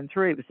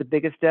 2003. It was the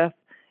biggest death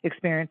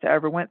experience I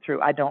ever went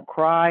through. I don't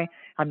cry.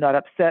 I'm not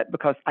upset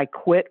because I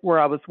quit where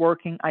I was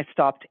working. I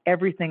stopped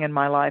everything in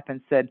my life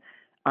and said,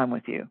 I'm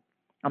with you.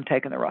 I'm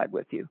taking the ride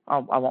with you. I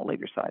won't leave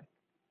your side.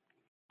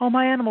 Oh,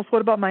 my animals.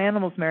 What about my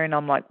animals, Mary? And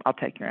I'm like, I'll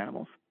take your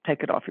animals.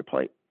 Take it off your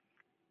plate.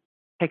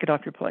 Take it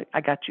off your plate.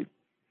 I got you.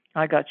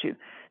 I got you.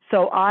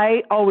 So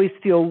I always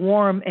feel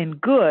warm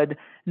and good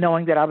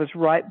knowing that I was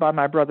right by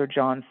my brother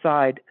John's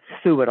side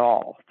through it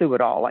all.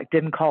 Like,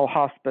 didn't call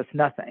hospice,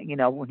 nothing.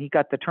 When he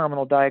got the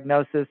terminal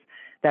diagnosis,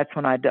 that's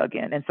when I dug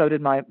in. And so did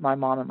my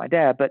mom and my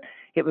dad. But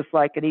it was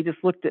like, and he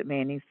just looked at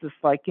me and he's just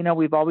like,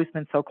 we've always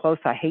been so close.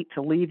 I hate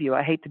to leave you.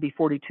 I hate to be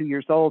 42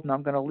 years old and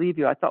I'm going to leave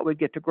you. I thought we'd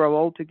get to grow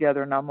old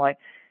together. And I'm like,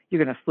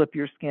 you're going to slip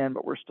your skin,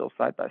 but we're still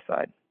side by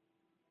side.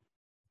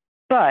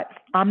 But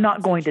I'm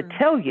not going to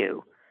tell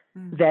you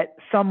that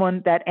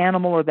someone, that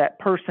animal or that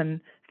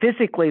person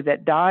physically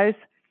that dies,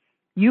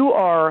 you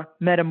are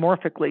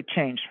metamorphically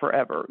changed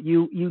forever.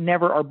 You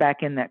never are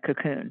back in that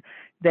cocoon.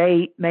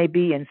 They may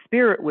be in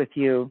spirit with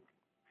you,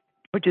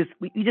 which is,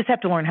 you just have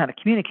to learn how to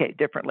communicate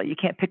differently. You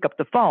can't pick up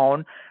the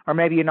phone, or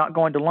maybe you're not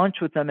going to lunch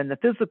with them in the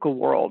physical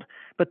world,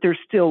 but they're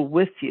still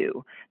with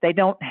you. They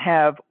don't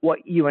have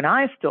what you and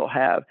I still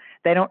have.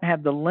 They don't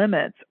have the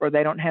limits, or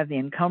they don't have the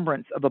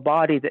encumbrance of a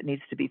body that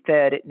needs to be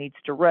fed. It needs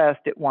to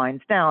rest. It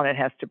winds down. It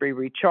has to be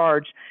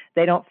recharged.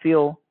 They don't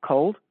feel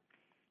cold.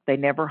 They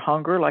never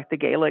hunger, like the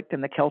Gaelic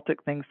and the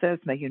Celtic thing says,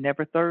 may you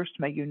never thirst,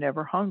 may you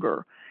never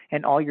hunger,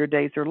 and all your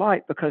days are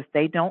light, because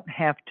they don't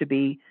have to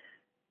be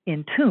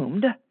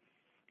entombed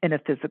in a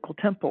physical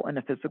temple, in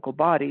a physical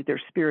body. Their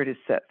spirit is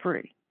set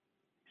free.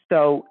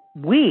 So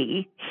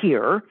we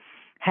here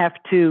have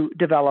to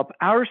develop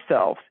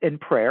ourselves in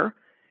prayer,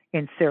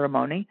 in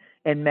ceremony,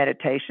 in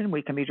meditation.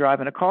 We can be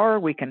driving a car.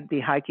 We can be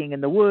hiking in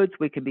the woods.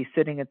 We can be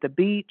sitting at the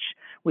beach.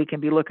 We can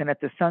be looking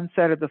at the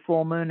sunset or the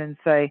full moon and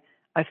say,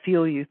 I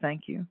feel you.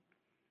 Thank you.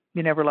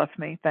 You never left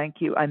me. Thank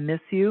you. I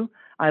miss you.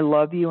 I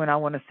love you. And I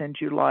want to send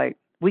you light.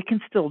 We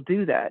can still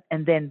do that.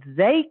 And then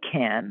they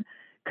can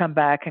come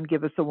back and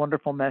give us a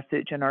wonderful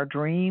message in our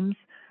dreams,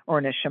 or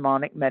in a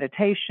shamanic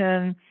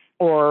meditation,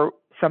 or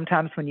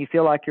sometimes when you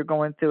feel like you're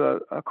going through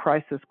a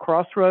crisis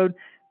crossroad,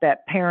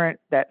 that parent,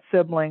 that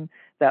sibling,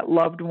 that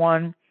loved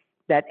one,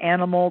 that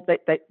animal,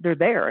 they're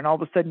there. And all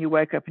of a sudden you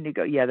wake up and you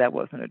go, yeah, that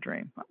wasn't a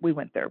dream. We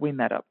went there. We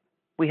met up.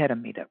 We had a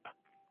meetup.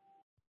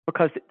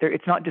 Because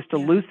it's not just a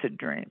lucid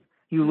dream.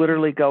 You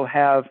literally go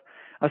have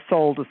a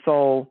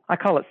soul-to-soul, I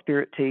call it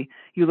spirit tea.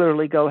 You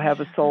literally go have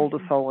a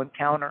soul-to-soul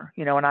encounter,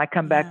 and I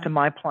come back to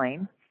my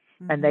plane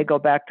and they go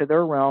back to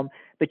their realm.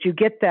 But you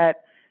get that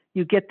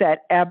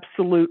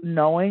absolute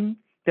knowing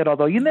that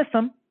although you miss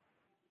them,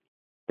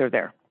 they're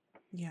there.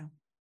 Yeah.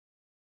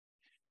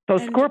 So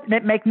Scorpio,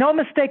 make no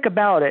mistake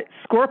about it,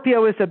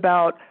 Scorpio is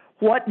about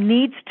what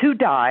needs to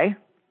die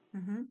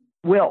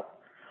will.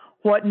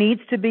 What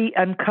needs to be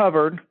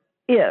uncovered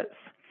is.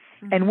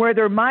 And where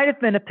there might have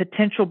been a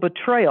potential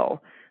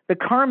betrayal, the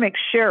karmic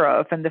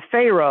sheriff and the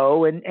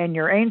pharaoh and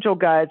your angel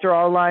guides are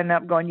all lined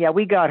up going, yeah,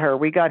 we got her,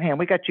 we got him,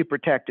 we got you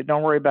protected.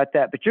 Don't worry about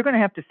that. But you're going to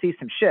have to see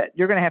some shit.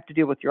 You're going to have to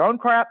deal with your own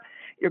crap.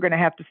 You're going to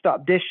have to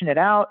stop dishing it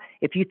out.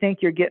 If you think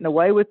you're getting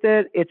away with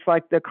it, it's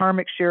like the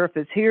karmic sheriff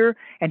is here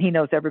and he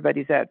knows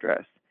everybody's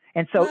address.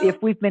 And so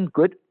if we've been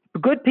good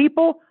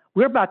people,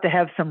 we're about to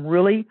have some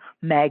really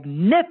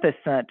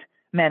magnificent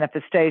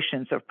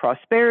manifestations of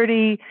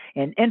prosperity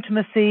and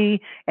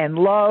intimacy and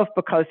love,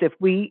 because if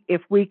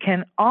we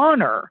can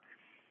honor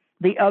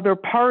the other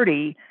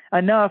party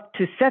enough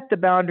to set the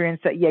boundary and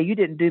say, yeah, you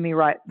didn't do me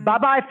right. Mm-hmm.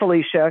 Bye-bye,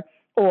 Felicia.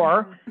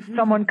 Or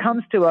someone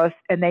comes to us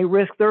and they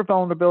risk their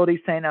vulnerability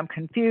saying, I'm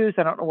confused.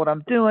 I don't know what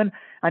I'm doing.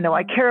 I know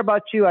I care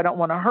about you. I don't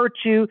want to hurt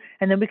you.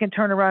 And then we can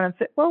turn around and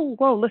say,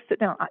 whoa, let's sit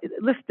down.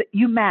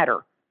 You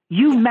matter.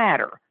 You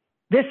matter.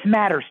 This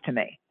matters to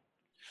me.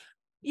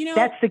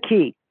 That's the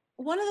key.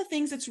 One of the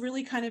things that's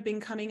really kind of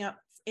been coming up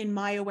in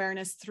my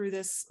awareness through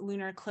this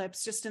lunar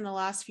eclipse, just in the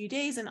last few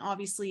days, and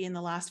obviously in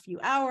the last few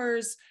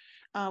hours,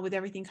 with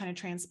everything kind of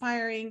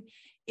transpiring,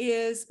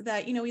 is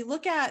that, we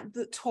look at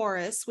the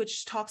Taurus,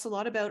 which talks a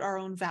lot about our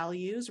own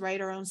values,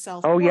 right? Our own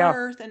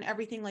self-worth and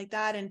everything like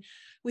that. And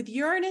with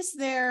Uranus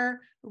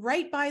there,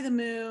 right by the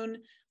moon,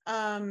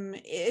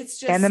 it's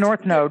just... And the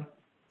North Node.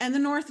 And the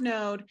North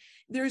Node,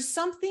 there's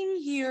something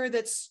here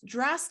that's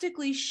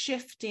drastically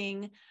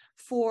shifting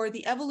for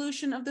the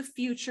evolution of the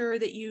future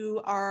that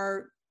you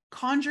are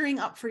conjuring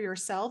up for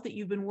yourself, that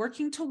you've been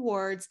working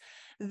towards,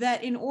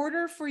 that in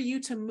order for you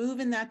to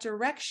move in that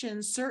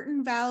direction,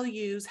 certain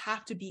values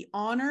have to be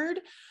honored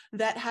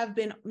that have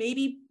been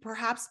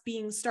perhaps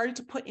being started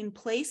to put in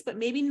place, but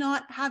maybe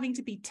not having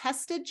to be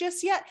tested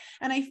just yet.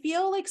 And I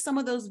feel like some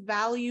of those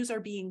values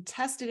are being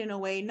tested in a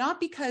way, not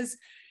because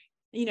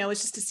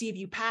it's just to see if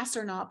you pass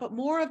or not, but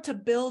more of to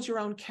build your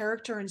own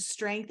character and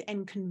strength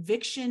and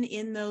conviction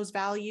in those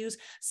values,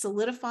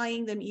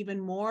 solidifying them even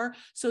more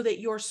so that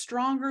you're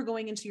stronger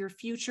going into your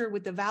future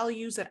with the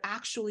values that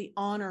actually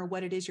honor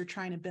what it is you're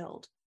trying to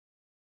build.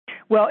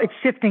 Well, it's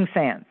shifting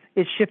sands.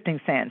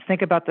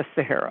 Think about the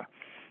Sahara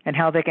and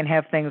how they can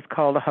have things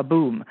called a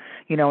haboom.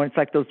 It's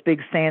like those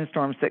big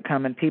sandstorms that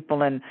come, and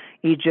people in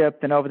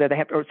Egypt and over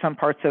there, or some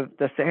parts of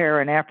the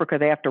Sahara in Africa,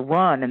 they have to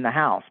run in the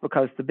house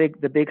because the big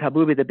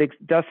haboobi, the big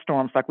dust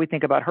storms, like we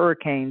think about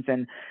hurricanes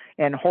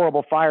and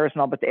horrible fires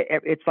and all, but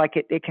it's like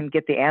it can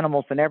get the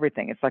animals and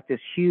everything. It's like this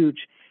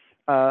huge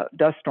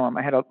dust storm.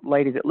 I had a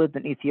lady that lived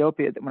in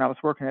Ethiopia when I was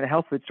working at a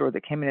health food store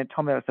that came in and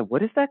told me, I said,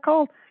 what is that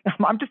called?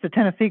 I'm just a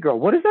Tennessee girl.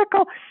 What is that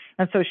called?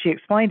 And so she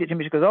explained it to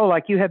me. She goes,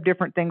 like you have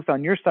different things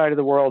on your side of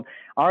the world.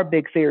 Our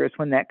big fear is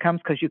when that comes,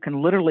 because you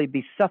can literally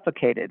be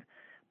suffocated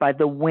by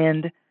the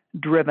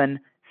wind-driven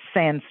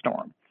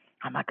sandstorm.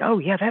 I'm like, oh,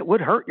 yeah, that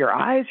would hurt your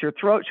eyes, your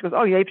throat. She goes,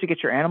 oh, yeah, you have to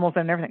get your animals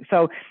and everything.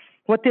 So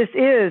what this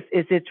is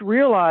it's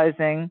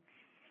realizing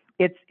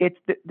it's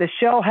the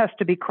shell has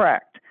to be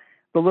cracked.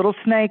 The little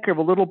snake or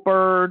the little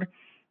bird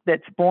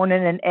that's born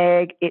in an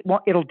egg,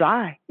 it'll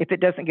die if it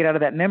doesn't get out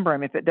of that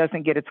membrane, if it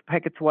doesn't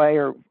pick its way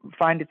or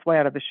find its way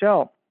out of the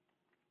shell.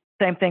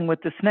 Same thing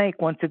with the snake.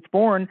 Once it's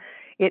born,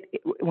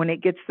 when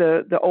it gets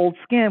the old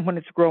skin, when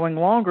it's growing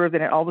longer,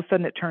 then all of a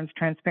sudden it turns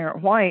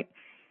transparent white.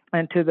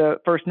 And to the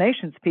First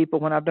Nations people,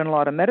 when I've done a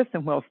lot of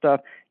medicine wheel stuff,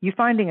 you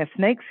finding a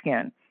snake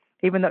skin,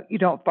 even though you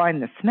don't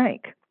find the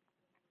snake,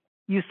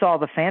 you saw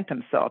the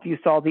phantom self. You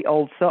saw the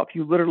old self.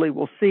 You literally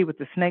will see with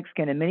the snake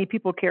skin, and many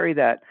people carry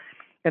that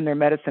in their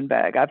medicine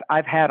bag.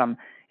 I've had them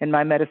in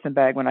my medicine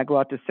bag when I go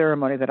out to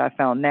ceremony that I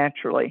found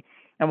naturally.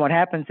 And what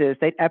happens is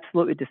they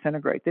absolutely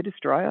disintegrate. They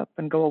just dry up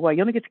and go away.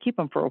 You only get to keep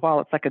them for a while.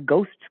 It's like a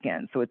ghost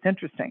skin, so it's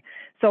interesting.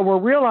 So we're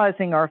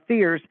realizing our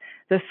fears.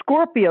 The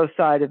Scorpio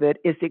side of it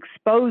is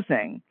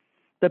exposing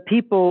the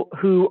people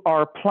who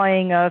are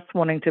playing us,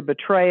 wanting to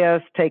betray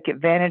us, take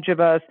advantage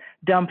of us,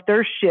 dump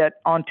their shit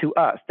onto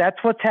us. That's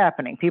what's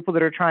happening. People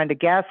that are trying to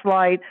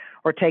gaslight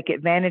or take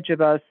advantage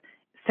of us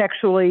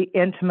sexually,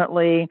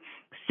 intimately,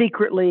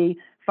 secretly,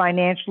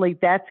 financially,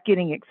 that's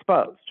getting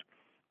exposed.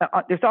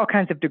 There's all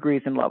kinds of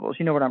degrees and levels.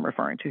 You know what I'm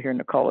referring to here,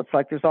 Nicole. It's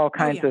like there's all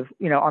kinds of,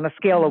 on a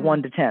scale of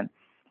 1 to 10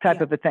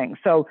 type of a thing.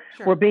 So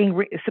we're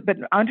being, but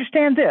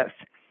understand this.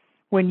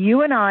 When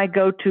you and I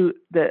go to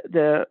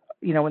the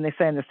when they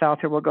say in the South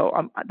here, we'll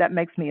go, that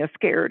makes me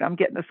scared. I'm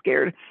getting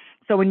scared.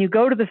 So when you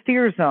go to the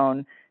fear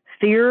zone,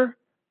 fear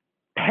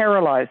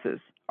paralyzes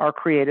our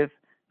creative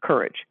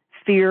courage.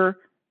 Fear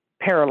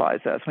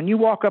paralyzes us. When you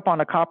walk up on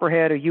a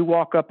copperhead or you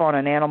walk up on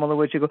an animal in the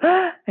woods, you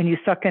go, and you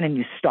suck in and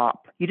you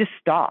stop. You just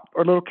stop.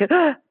 Or a little kid,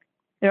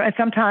 and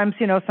sometimes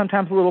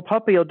a little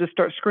puppy will just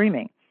start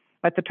screaming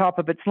at the top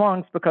of its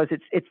lungs because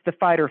it's the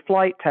fight or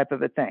flight type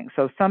of a thing.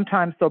 So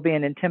sometimes there'll be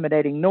an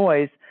intimidating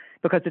noise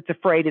because it's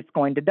afraid it's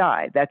going to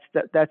die. That's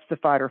the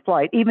fight or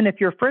flight, even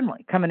if you're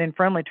friendly, coming in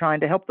friendly, trying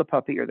to help the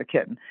puppy or the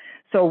kitten.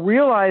 So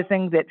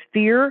realizing that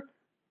fear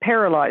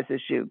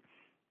paralyzes you.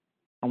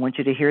 I want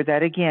you to hear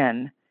that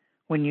again.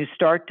 When you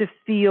start to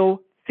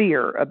feel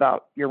fear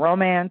about your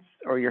romance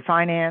or your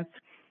finance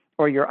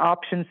or your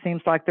options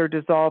seems like they're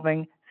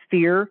dissolving,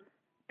 fear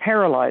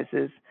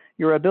paralyzes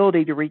your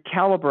ability to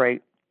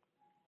recalibrate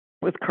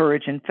with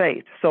courage and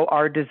faith. So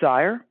our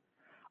desire,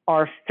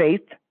 our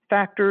faith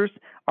factors,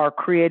 our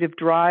creative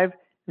drive,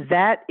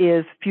 that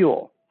is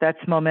fuel. That's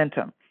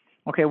momentum.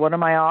 Okay, what are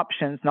my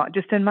options? Not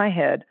just in my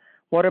head.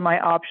 What are my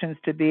options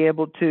to be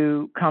able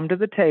to come to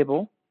the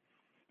table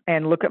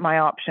and look at my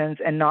options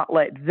and not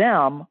let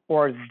them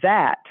or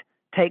that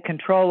take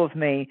control of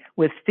me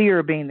with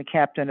fear being the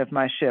captain of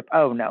my ship.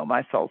 Oh no,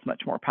 my soul's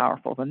much more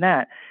powerful than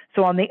that.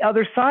 So on the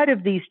other side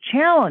of these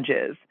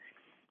challenges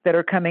that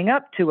are coming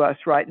up to us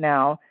right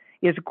now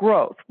is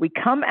growth. We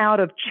come out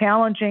of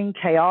challenging,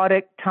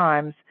 chaotic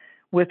times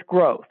with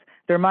growth.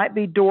 There might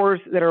be doors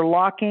that are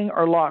locking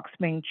or locks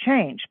being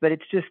changed, but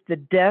it's just the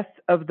death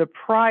of the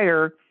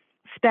prior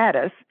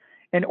status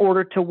in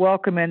order to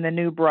welcome in the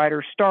new,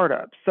 brighter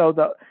startup. So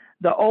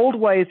the old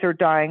ways are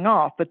dying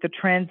off, but the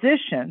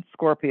transition,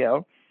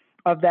 Scorpio,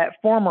 of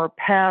that former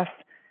path,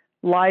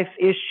 life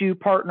issue,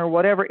 partner,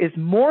 whatever, is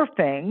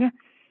morphing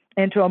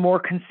into a more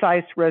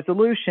concise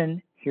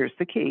resolution. Here's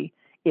the key: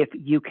 if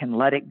you can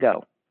let it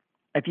go.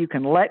 If you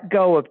can let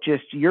go of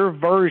just your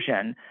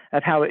version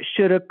of how it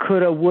shoulda,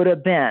 coulda, woulda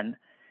been,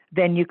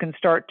 then you can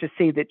start to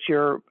see that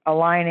you're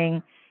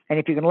aligning. And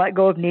if you can let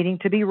go of needing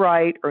to be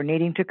right or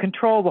needing to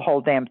control the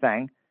whole damn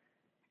thing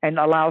and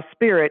allow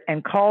spirit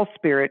and call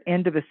spirit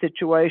into the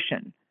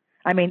situation.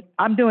 I mean,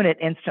 I'm doing it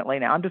instantly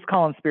now. I'm just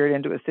calling spirit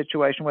into a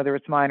situation, whether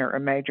it's minor or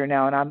major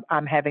now, and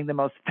I'm having the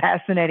most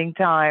fascinating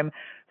time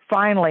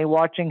finally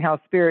watching how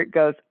spirit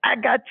goes, I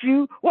got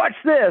you, watch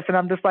this. And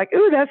I'm just like,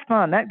 ooh, that's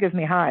fun. That gives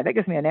me high. That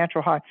gives me a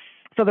natural high.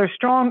 So there's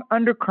strong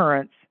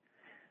undercurrents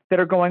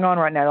that are going on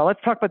right now. Now let's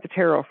talk about the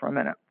tarot for a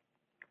minute.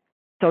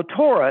 So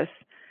Taurus,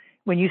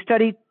 when you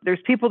study, there's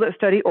people that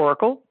study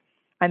oracle,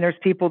 and there's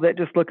people that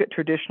just look at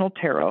traditional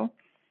tarot,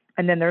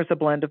 and then there's a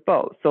blend of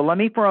both. So let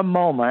me for a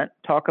moment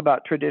talk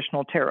about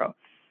traditional tarot.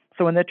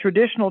 So in the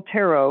traditional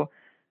tarot,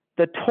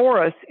 the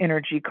Taurus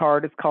energy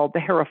card is called the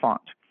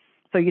Hierophant.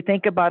 So you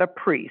think about a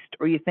priest,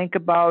 or you think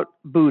about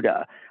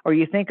Buddha, or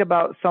you think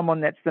about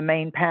someone that's the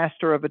main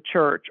pastor of a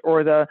church,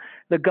 or the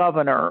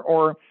governor,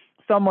 or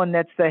someone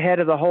that's the head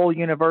of the whole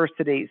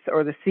universities,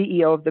 or the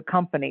CEO of the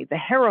company. The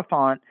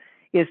Hierophant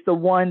is the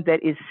one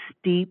that is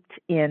steeped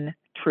in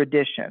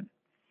tradition.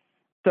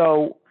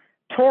 So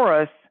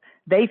Taurus,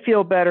 they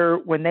feel better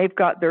when they've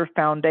got their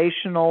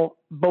foundational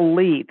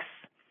beliefs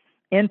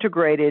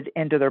integrated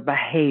into their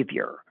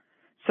behavior.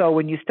 So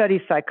when you study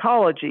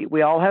psychology,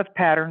 we all have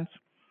patterns.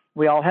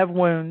 We all have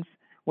wounds.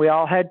 We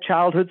all had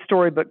childhood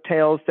storybook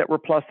tales that were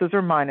pluses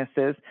or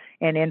minuses.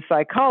 And in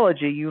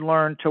psychology, you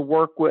learn to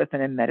work with,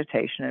 and in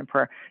meditation and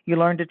prayer, you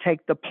learn to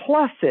take the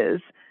pluses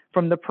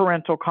from the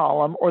parental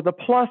column or the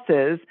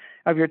pluses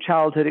of your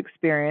childhood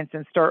experience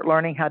and start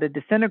learning how to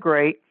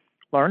disintegrate,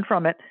 learn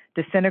from it,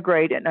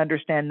 disintegrate, and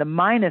understand the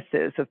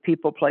minuses of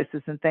people,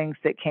 places, and things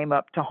that came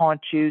up to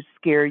haunt you,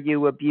 scare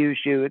you, abuse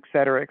you, et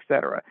cetera, et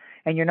cetera.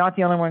 And you're not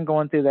the only one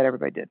going through that.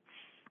 Everybody did.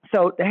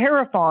 So the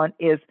Hierophant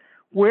is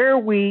where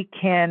we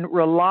can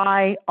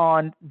rely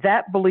on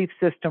that belief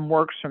system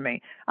works for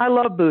me. I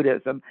love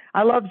Buddhism.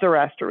 I love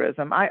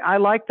Zoroastrianism. I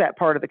like that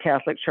part of the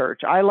Catholic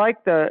Church. I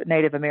like the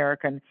Native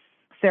American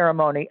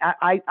ceremony.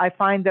 I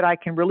find that I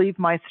can relieve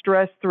my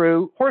stress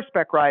through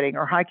horseback riding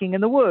or hiking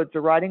in the woods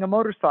or riding a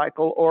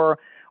motorcycle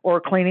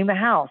or cleaning the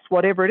house,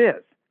 whatever it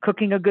is,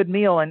 cooking a good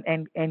meal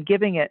and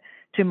giving it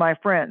to my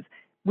friends.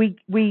 We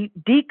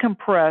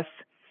decompress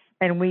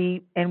and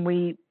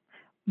we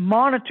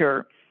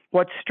monitor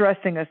what's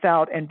stressing us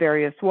out in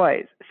various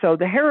ways. So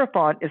the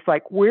Hierophant is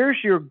like, where's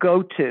your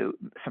go-to?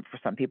 For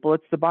some people,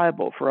 it's the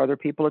Bible. For other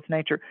people, it's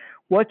nature.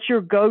 What's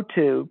your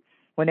go-to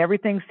when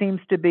everything seems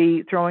to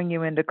be throwing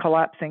you into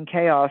collapsing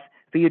chaos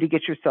for you to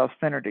get yourself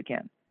centered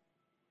again?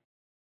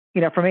 You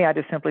know, for me, I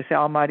just simply say,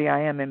 Almighty,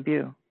 I am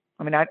imbue.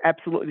 I mean, I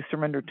absolutely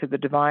surrender to the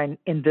divine,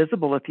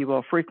 invisible, if you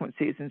will,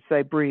 frequencies and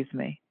say, breathe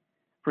me,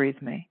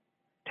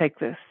 take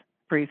this,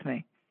 breathe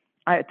me.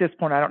 At this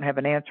point, I don't have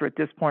an answer. At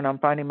this point, I'm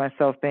finding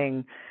myself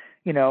being,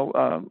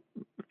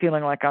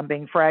 feeling like I'm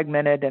being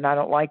fragmented and I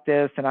don't like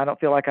this and I don't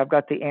feel like I've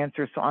got the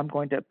answer. So I'm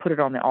going to put it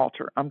on the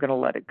altar. I'm going to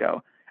let it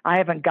go. I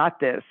haven't got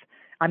this.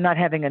 I'm not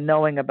having a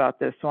knowing about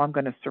this. So I'm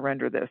going to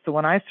surrender this. So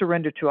when I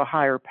surrender to a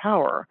higher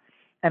power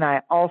and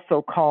I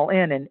also call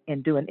in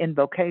and do an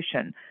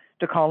invocation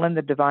to call in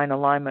the divine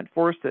alignment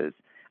forces,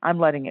 I'm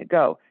letting it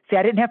go. See,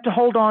 I didn't have to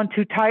hold on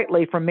too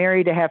tightly for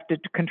Mary to have to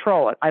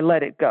control it. I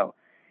let it go.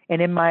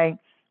 And in my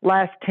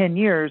last 10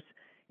 years,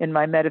 in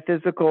my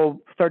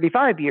metaphysical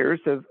 35 years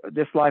of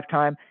this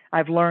lifetime,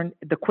 I've learned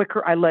the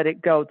quicker I let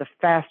it go, the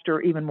faster,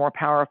 even more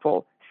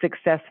powerful,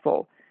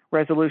 successful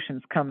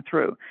resolutions come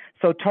through.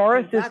 So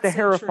Taurus is the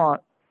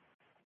Hierophant.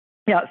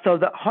 Yeah, so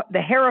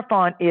the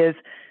Hierophant is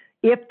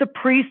if the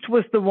priest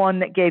was the one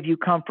that gave you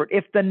comfort,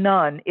 if the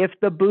nun, if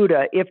the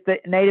Buddha, if the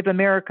Native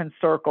American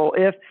circle,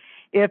 if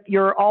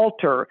your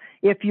altar,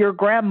 if your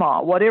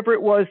grandma, whatever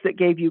it was that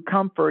gave you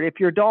comfort, if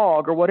your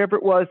dog or whatever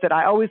it was that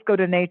I always go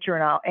to nature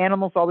and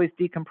animals always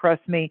decompress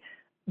me,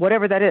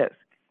 whatever that is,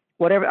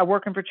 whatever I'm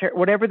working for charity,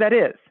 whatever that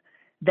is,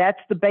 that's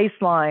the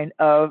baseline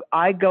of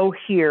I go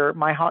here,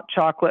 my hot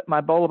chocolate,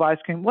 my bowl of ice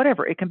cream,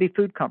 whatever. It can be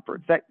food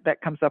comforts.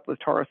 That comes up with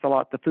Taurus a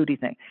lot, the foodie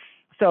thing.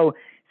 So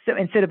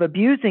instead of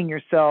abusing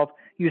yourself,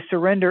 you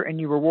surrender and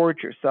you reward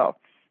yourself.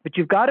 But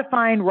you've got to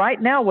find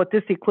right now what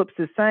this eclipse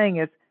is saying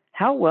is,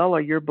 how well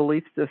are your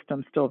belief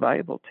systems still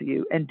valuable to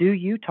you? And do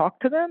you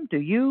talk to them? Do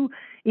you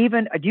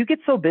get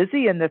so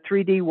busy in the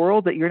 3D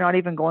world that you're not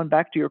even going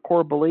back to your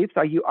core beliefs?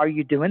 Are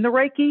you doing the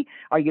Reiki?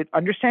 Are you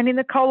understanding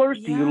the colors?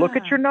 Do you look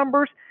at your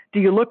numbers? Do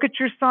you look at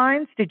your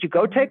signs? Did you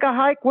go take a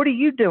hike? What are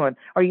you doing?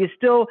 Are you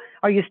still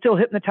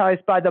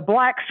hypnotized by the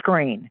black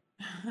screen?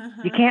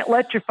 You can't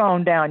let your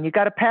phone down. You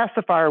got a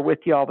pacifier with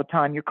you all the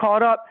time. You're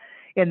caught up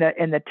in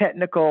the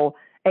technical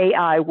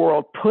AI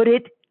world. Put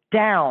it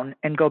down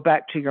and go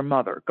back to your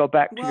mother. Go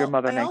back to your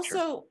mother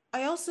nature.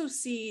 I also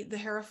see the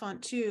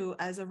Hierophant too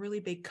as a really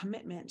big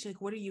commitment.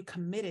 Like, what are you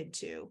committed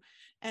to?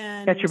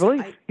 And that's your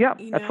belief.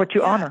 That's what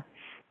you honor.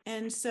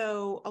 And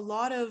so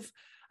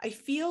I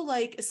feel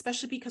like,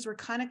 especially because we're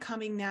kind of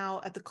coming now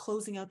at the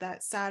closing out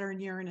that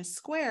Saturn-Uranus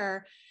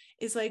square,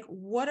 is like,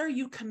 what are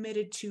you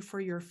committed to for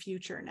your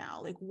future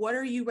now? Like, what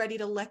are you ready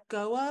to let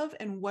go of?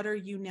 And what are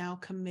you now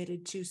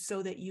committed to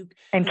so that you...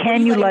 And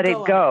can you let it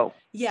go?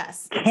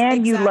 Yes.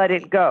 Can you let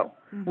it go?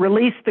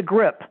 Release the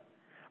grip.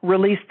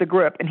 Release the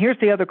grip. And here's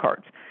the other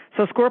cards.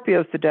 So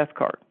Scorpio's the death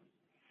card.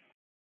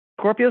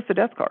 Scorpio's the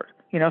death card.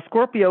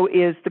 Scorpio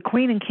is the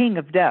queen and king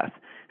of death.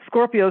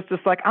 Scorpio's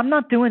just like, I'm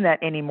not doing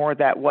that anymore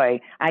that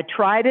way. I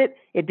tried it.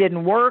 It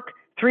didn't work.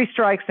 3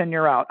 strikes and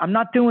you're out. I'm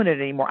not doing it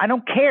anymore. I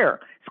don't care.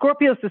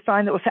 Scorpio's the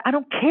sign that will say, I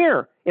don't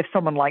care if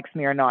someone likes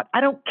me or not.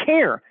 I don't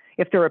care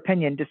if their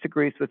opinion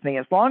disagrees with me.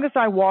 As long as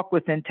I walk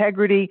with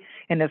integrity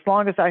and as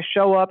long as I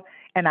show up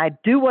and I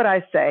do what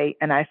I say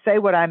and I say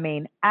what I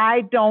mean,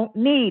 I don't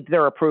need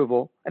their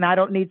approval and I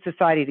don't need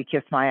society to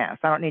kiss my ass.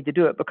 I don't need to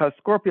do it, because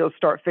Scorpios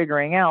start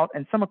figuring out,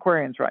 and some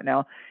Aquarians right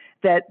now,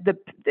 that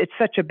it's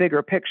such a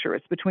bigger picture.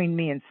 It's between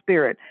me and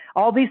spirit.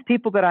 All these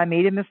people that I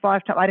meet in this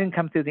lifetime, I didn't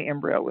come through the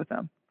embryo with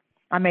them.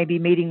 I may be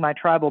meeting my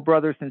tribal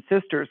brothers and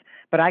sisters,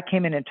 but I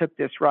came in and took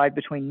this ride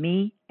between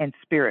me and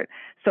spirit.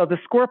 So the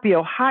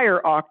Scorpio higher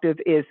octave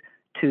is,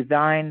 to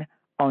thine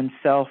own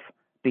self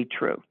be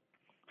true.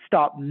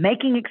 Stop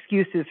making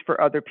excuses for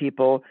other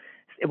people.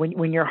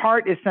 When your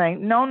heart is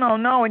saying, no, no,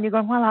 no, and you're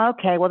going, well,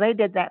 okay, well, they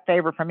did that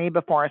favor for me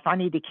before, so I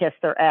need to kiss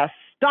their ass.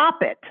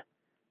 Stop it.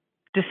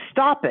 Just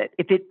stop it.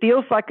 If it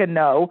feels like a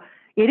no,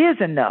 it is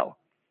a no.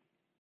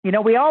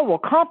 We all will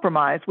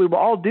compromise. We will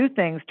all do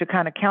things to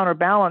kind of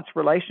counterbalance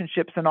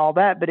relationships and all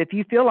that. But if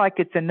you feel like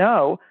it's a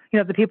no,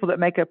 the people that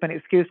make up an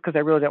excuse because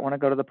they really don't want to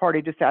go to the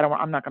party, just say,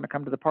 I'm not going to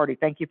come to the party.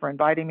 Thank you for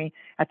inviting me.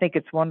 I think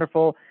it's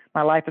wonderful.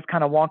 My life is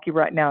kind of wonky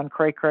right now and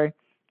cray-cray,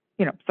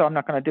 so I'm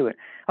not going to do it.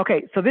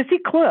 Okay, so this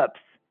eclipse,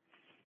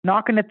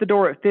 knocking at the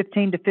door at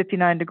 15 to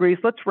 59 degrees,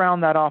 let's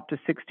round that off to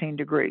 16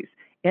 degrees.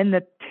 In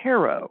the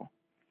tarot,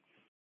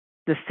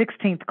 the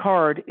 16th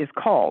card is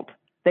called,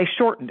 they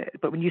shortened it,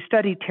 but when you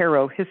study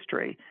tarot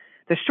history,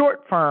 the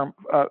short form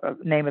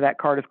name of that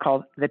card is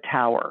called the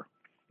Tower.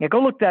 Yeah,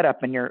 go look that up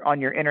on your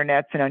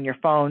internets and on your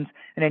phones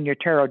and in your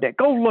tarot deck.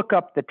 Go look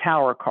up the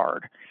Tower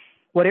card.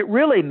 What it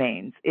really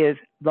means is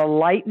the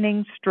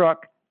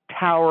lightning-struck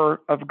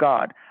Tower of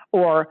God,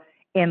 or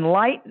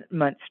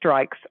enlightenment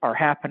strikes are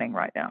happening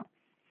right now.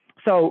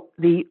 So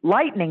the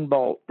lightning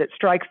bolt that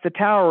strikes the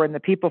tower and the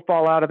people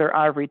fall out of their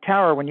ivory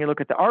tower, when you look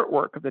at the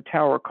artwork of the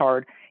Tower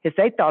card, is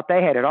they thought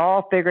they had it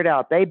all figured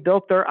out. They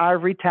built their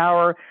ivory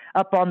tower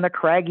up on the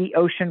craggy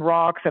ocean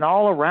rocks, and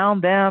all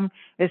around them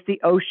is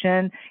the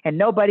ocean, and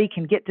nobody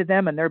can get to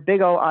them and their big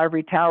old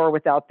ivory tower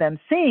without them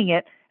seeing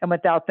it and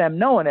without them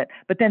knowing it.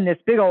 But then this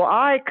big old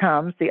eye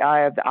comes, the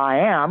eye of the I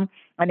am,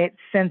 and it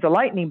sends a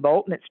lightning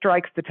bolt and it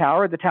strikes the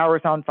tower. The tower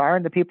is on fire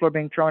and the people are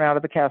being thrown out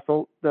of the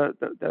castle,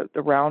 the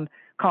round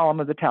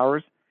column of the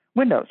tower's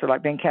windows are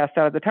like being cast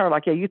out of the tower.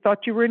 Like, yeah, you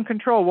thought you were in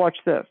control. Watch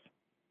this.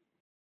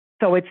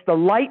 So it's the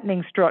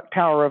lightning struck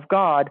Tower of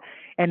God.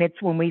 And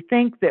it's when we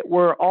think that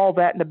we're all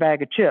that in a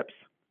bag of chips,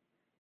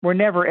 we're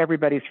never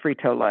everybody's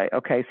Frito-Lay.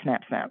 Okay,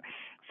 snap, snap.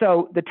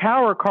 So the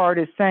Tower card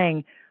is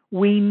saying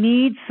we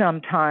need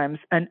sometimes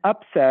an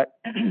upset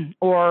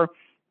or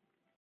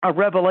a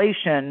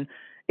revelation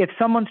if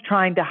someone's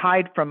trying to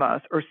hide from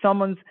us, or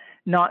someone's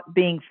not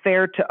being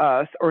fair to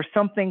us, or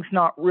something's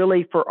not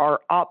really for our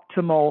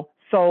optimal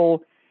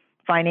soul,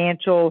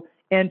 financial,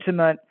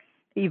 intimate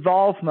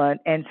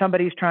evolvement, and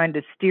somebody's trying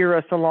to steer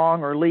us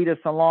along or lead us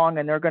along,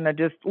 and they're going to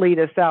just lead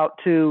us out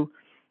to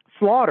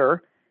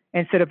slaughter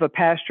instead of a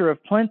pasture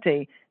of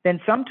plenty, then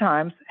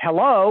sometimes,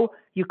 hello,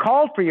 you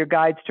called for your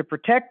guides to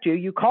protect you.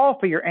 You call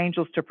for your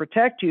angels to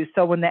protect you.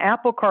 So when the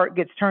apple cart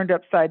gets turned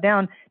upside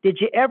down, did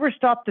you ever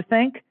stop to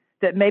think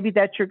that maybe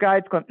that's your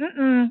guides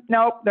going,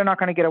 nope, they're not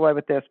going to get away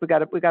with this. We got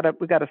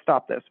to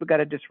stop this. We got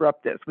to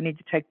disrupt this. We need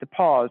to take the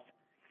pause.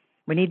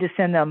 We need to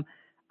send them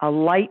a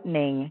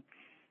lightning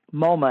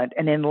moment,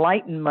 an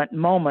enlightenment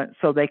moment,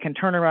 so they can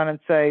turn around and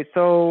say,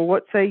 so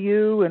what say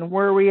you, and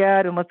where are we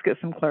at, and let's get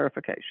some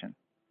clarification.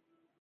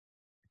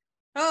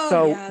 Oh,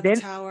 so yeah, the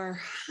Tower.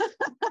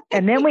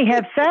 And then we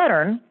have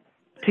Saturn,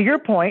 to your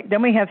point,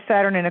 then we have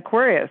Saturn in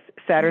Aquarius.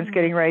 Saturn's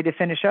getting ready to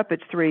finish up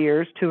its 3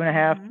 years,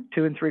 2.5,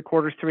 2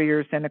 3/4, 3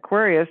 years in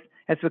Aquarius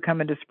as we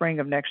come into spring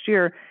of next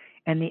year.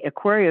 And the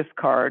Aquarius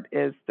card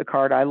is the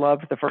card I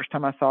loved the first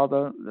time I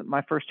saw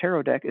my first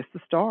tarot deck, is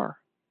the Star.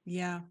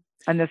 Yeah.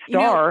 And the You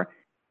know, star,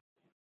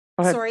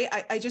 sorry,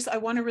 I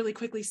want to really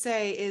quickly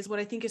say is what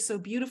I think is so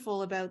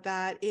beautiful about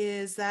that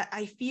is that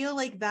I feel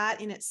like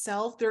that in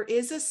itself, there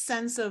is a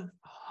sense of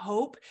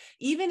hope,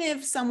 even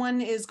if someone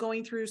is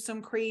going through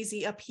some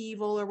crazy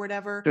upheaval or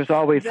whatever, there's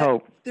always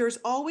hope. There's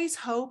always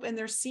hope. And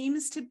there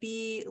seems to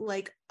be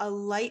like a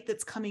light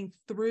that's coming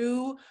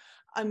through,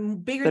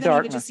 bigger than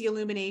even just the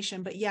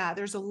illumination, but yeah,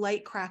 there's a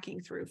light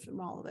cracking through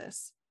from all of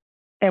this.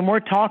 And we're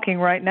talking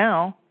right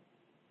now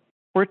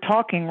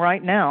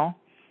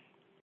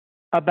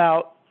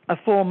about a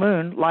full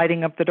moon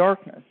lighting up the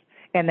darkness.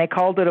 And they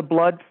called it a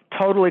blood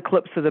total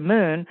eclipse of the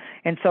moon.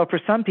 And so for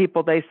some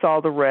people, they saw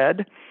the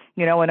red,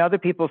 you know, and other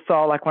people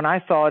saw, like when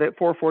I saw it at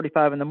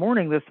 4:45 in the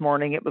morning this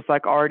morning, it was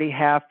like already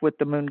half with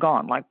the moon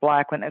gone, like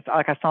black. When it's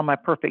like I saw my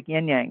perfect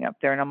yin yang up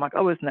there, and I'm like,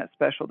 oh, isn't that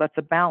special? That's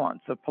a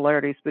balance of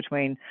polarities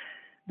between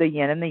the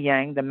yin and the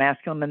yang, the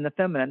masculine and the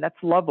feminine.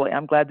 That's lovely.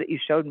 I'm glad that you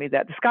showed me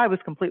that. The sky was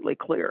completely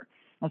clear.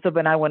 And so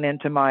then I went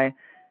into my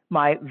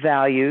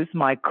values,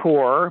 my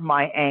core,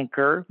 my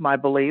anchor, my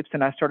beliefs,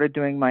 and I started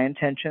doing my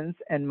intentions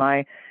and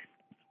my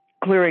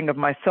clearing of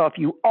myself.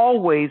 You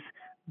always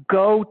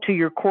go to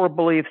your core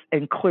beliefs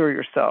and clear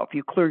yourself.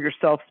 You clear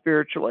yourself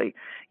spiritually.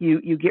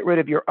 You get rid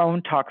of your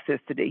own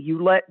toxicity.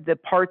 You let the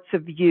parts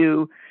of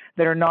you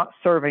that are not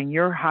serving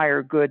your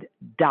higher good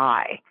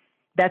die.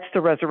 That's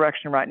the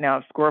resurrection right now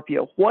of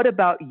Scorpio. What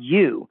about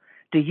you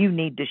do you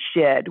need to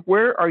shed?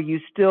 Where are you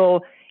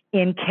still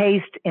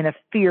encased in a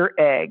fear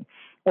egg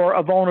or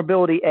a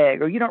vulnerability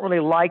egg, or you don't really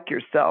like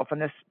yourself,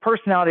 and this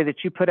personality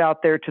that you put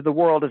out there to the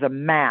world is a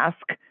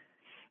mask,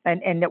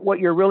 and that what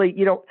you're really,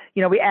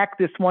 we act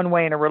this one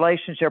way in a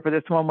relationship or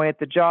this one way at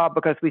the job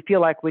because we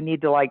feel like we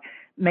need to like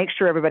make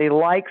sure everybody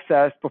likes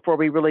us before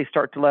we really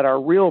start to let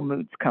our real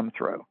moods come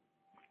through.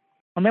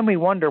 And then we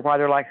wonder why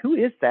they're like, who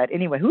is that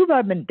anyway? Who have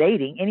I been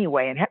dating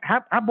anyway? And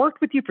I've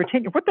worked with you for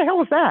 10 years. What the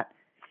hell is that?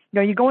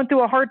 You're going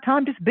through a hard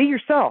time, just be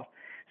yourself.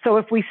 So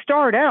if we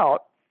start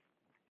out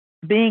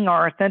being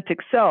our authentic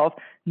self,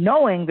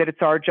 knowing that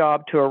it's our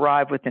job to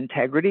arrive with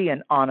integrity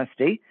and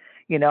honesty,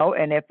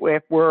 and if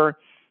we're,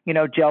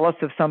 jealous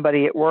of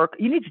somebody at work,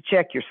 you need to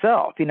check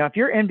yourself. If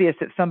you're envious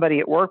at somebody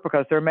at work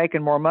because they're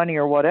making more money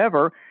or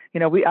whatever,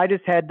 I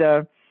just had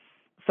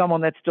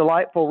someone that's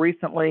delightful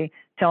recently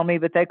tell me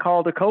that they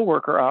called a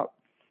coworker out,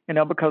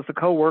 because the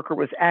coworker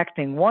was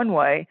acting one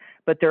way,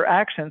 but their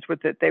actions were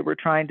that they were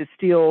trying to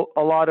steal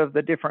a lot of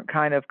the different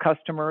kind of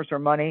customers or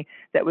money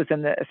that was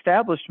in the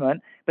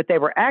establishment, but they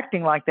were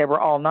acting like they were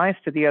all nice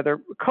to the other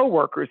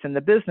coworkers in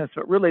the business,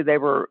 but really they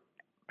were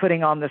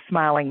putting on the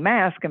smiling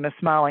mask and the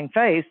smiling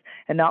face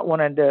and not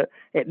wanting to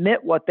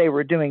admit what they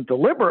were doing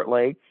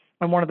deliberately.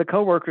 And one of the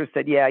coworkers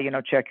said, yeah,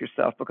 check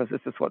yourself because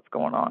this is what's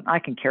going on. I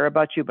can care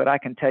about you, but I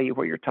can tell you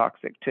where you're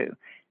toxic too.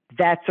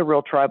 That's a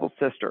real tribal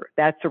sister.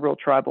 That's a real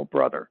tribal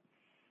brother.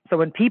 So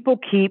when people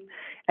keep,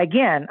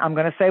 again, I'm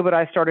going to say what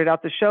I started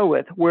out the show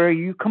with, where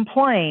you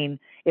complain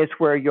is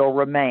where you'll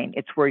remain.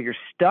 It's where you're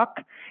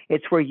stuck.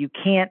 It's where you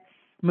can't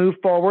move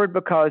forward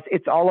because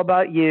it's all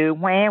about you.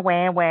 Wah,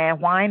 wah, wah,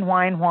 whine,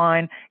 whine,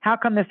 whine. How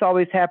come this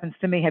always happens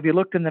to me? Have you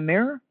looked in the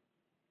mirror?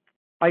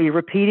 Are you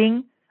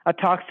repeating a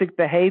toxic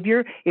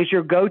behavior? Is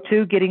your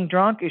go-to getting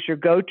drunk? Is your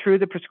go-to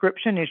the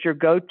prescription? Is your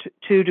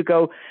go-to to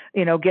go,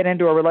 get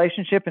into a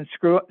relationship and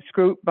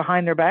screw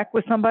behind their back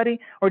with somebody?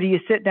 Or do you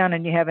sit down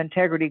and you have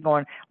integrity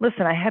going,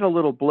 listen, I had a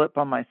little blip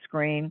on my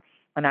screen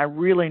and I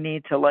really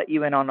need to let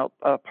you in on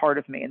a part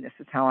of me, and this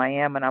is how I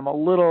am, and I've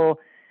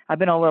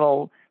been a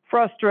little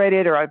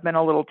frustrated, or I've been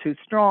a little too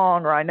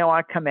strong, or I know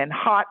I come in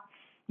hot,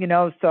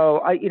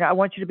 so I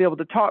want you to be able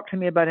to talk to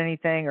me about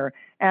anything or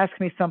ask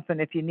me something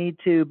if you need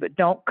to, but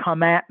don't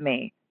come at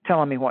me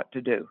telling me what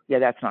to do. Yeah,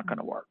 that's not going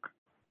to work.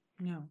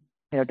 No.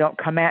 Don't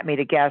come at me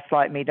to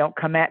gaslight me. Don't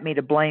come at me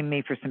to blame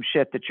me for some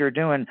shit that you're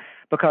doing,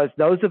 because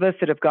those of us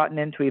that have gotten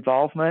into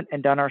evolvement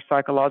and done our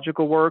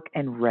psychological work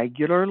and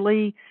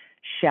regularly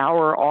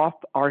shower off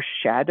our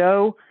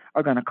shadow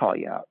are going to call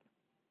you out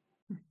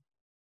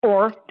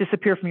or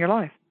disappear from your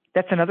life.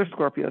 That's another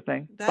Scorpio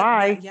thing.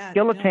 Bye,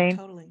 guillotine.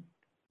 No, totally.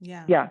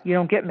 Yeah. Yeah, you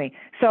don't get me.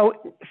 So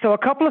a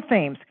couple of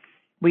themes.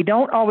 We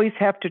don't always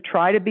have to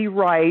try to be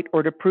right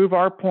or to prove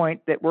our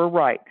point that we're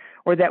right,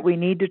 or that we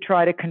need to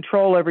try to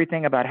control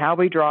everything about how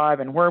we drive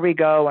and where we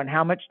go and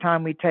how much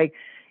time we take.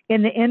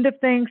 In the end of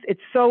things,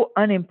 it's so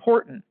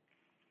unimportant.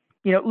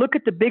 Look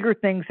at the bigger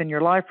things in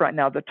your life right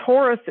now. The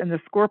Taurus and the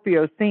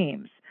Scorpio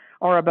themes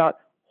are about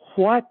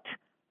what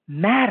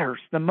matters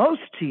the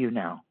most to you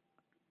now.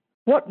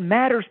 What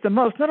matters the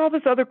most? Not all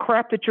this other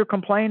crap that you're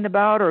complaining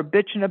about or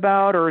bitching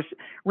about or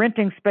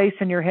renting space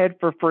in your head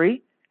for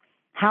free.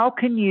 How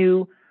can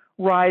you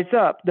rise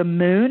up? The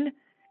moon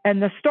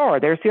and the star.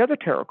 There's the other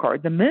tarot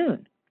card, the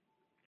moon.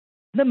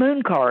 The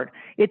moon card.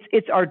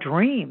 It's our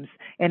dreams,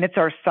 and it's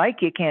our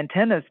psychic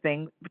antennas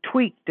being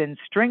tweaked and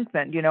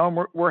strengthened, and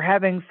we're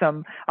having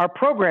our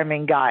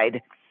programming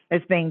guide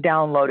is being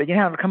downloaded.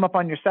 It'll come up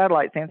on your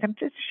satellite saying,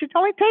 it should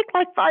only take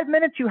like 5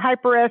 minutes, you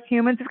hyper-ass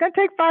humans. It's going to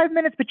take 5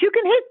 minutes, but you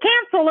can hit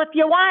cancel if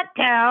you want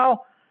to.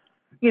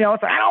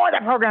 It's like, I don't want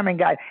that programming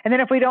guide. And then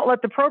if we don't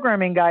let the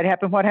programming guide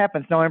happen, what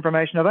happens? No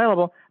information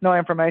available. No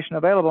information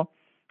available.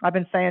 I've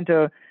been saying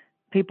to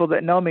people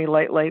that know me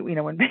lately,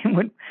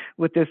 when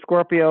with this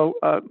Scorpio,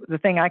 the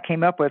thing I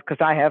came up with,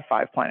 because I have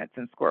 5 planets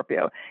in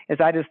Scorpio, is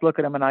I just look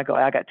at them and I go,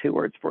 I got 2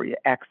 words for you: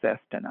 access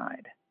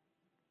denied.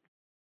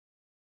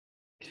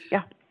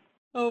 Yeah.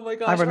 Oh my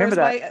gosh. I remember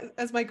that.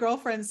 As my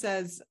girlfriend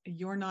says,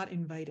 you're not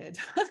invited.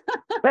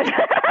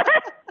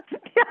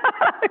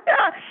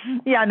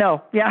 Yeah,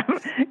 no, yeah.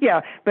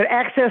 But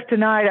access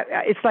denied,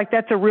 it's like,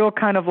 that's a real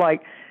kind of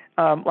like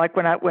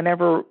when I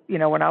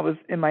was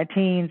in my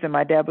teens and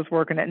my dad was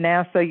working at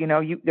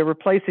NASA, there were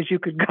places you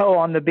could go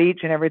on the beach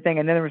and everything.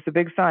 And then there was a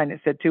big sign that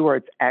said 2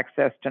 words: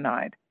 access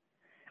denied,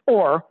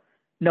 or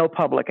no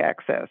public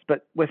access.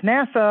 But with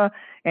NASA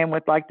and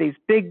with like these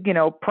big,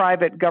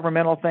 private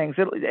governmental things,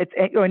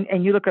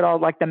 and you look at all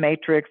like The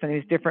Matrix and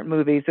these different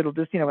movies, it'll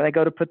just, when they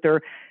go to put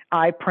their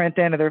eye print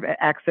in, or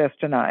their access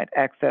denied,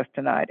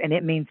 and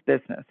it means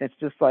business. It's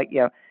just like,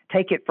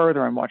 take it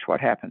further and watch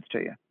what happens to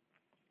you.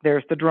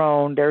 There's the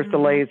drone, there's the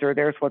laser,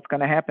 there's what's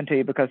going to happen to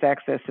you because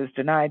access is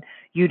denied.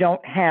 You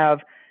don't have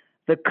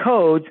the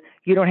codes,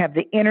 you don't have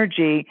the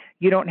energy,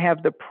 you don't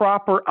have the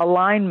proper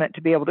alignment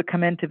to be able to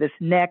come into this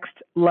next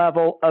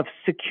level of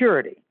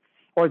security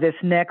or this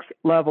next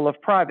level of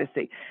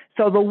privacy.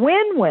 So the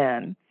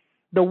win-win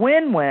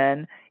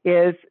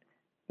is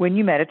when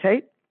you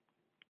meditate,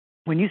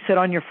 when you sit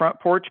on your front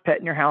porch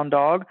petting your hound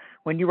dog,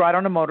 when you ride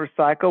on a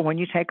motorcycle, when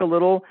you take a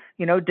little,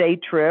 day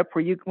trip,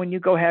 when you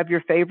go have your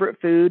favorite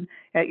food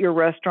at your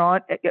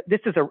restaurant.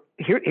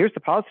 Here's the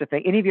positive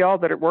thing. Any of y'all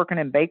that are working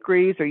in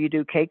bakeries, or you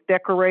do cake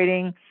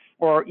decorating,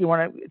 or you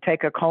want to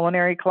take a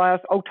culinary class,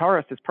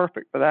 Taurus is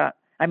perfect for that.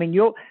 I mean,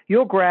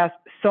 you'll grasp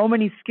so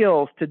many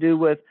skills to do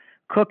with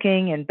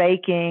cooking and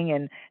baking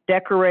and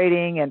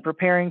decorating and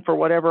preparing for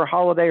whatever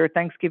holiday or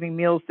Thanksgiving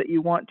meals that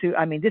you want to.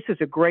 I mean, this is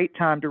a great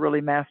time to really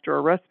master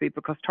a recipe,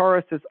 because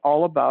Taurus is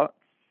all about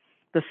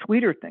the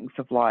sweeter things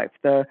of life,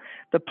 the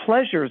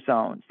pleasure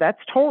zones. That's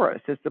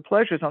Taurus, is the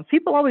pleasure zones.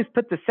 People always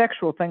put the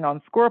sexual thing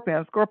on Scorpio,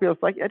 and Scorpio's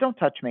like, don't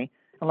touch me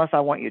unless I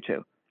want you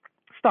to.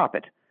 Stop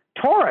it.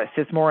 Taurus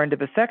is more into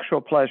the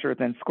sexual pleasure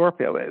than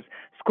Scorpio is.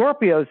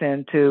 Scorpio's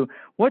into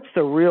what's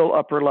the real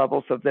upper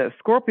levels of this.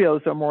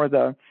 Scorpios are more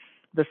the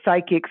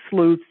psychic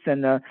sleuths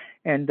and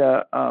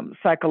the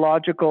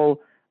psychological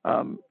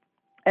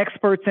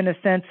experts, in a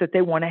sense that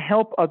they want to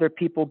help other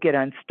people get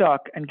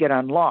unstuck and get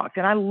unlocked.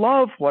 And I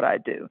love what I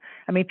do.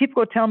 I mean,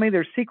 people will tell me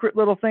there's secret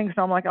little things,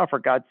 and I'm like, for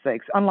God's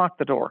sakes, unlock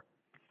the door.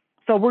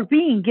 So we're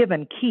being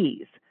given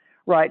keys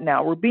right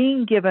now. We're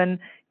being given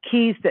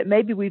keys that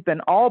maybe we've been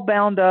all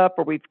bound up,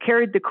 or we've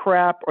carried the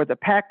crap or the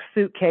packed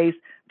suitcase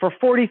for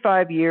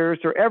 45 years,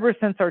 or ever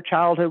since our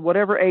childhood,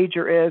 whatever age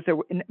there is, it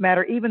doesn't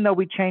matter. Even though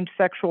we change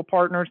sexual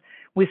partners,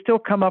 we still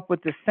come up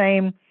with the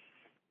same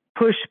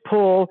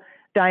push-pull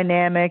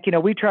dynamic.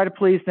 We try to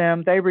please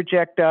them, they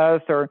reject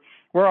us, or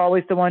we're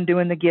always the one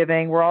doing the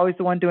giving, we're always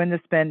the one doing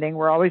the spending,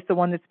 we're always the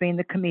one that's being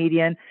the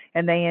comedian,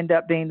 and they end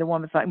up being the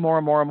one that's like more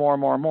and more and more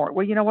and more and more.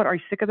 Well, you know what? Are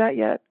you sick of that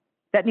yet?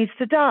 That needs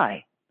to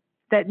die.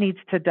 That needs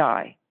to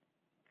die.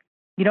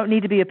 You don't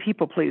need to be a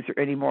people pleaser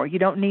anymore. You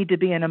don't need to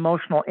be an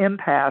emotional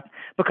empath,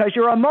 because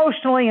you're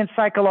emotionally and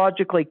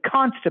psychologically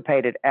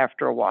constipated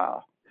after a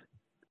while.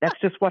 That's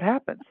just what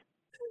happens.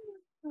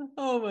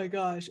 Oh my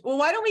gosh. Well,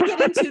 why don't we get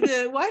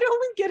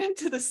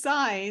into the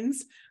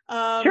signs,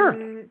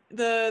 Sure.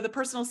 The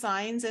personal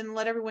signs, and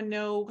let everyone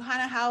know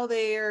kind of how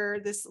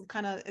this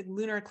kind of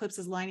lunar eclipse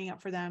is lining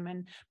up for them.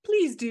 And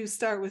please do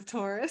start with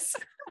Taurus.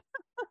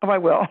 I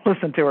will.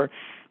 Listen to her.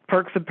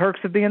 Perks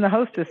of being the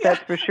hostess,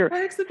 that's for sure.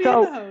 Perks of being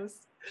the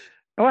host.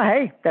 Well,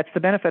 hey, that's the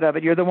benefit of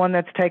it. You're the one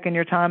that's taken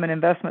your time and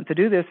investment to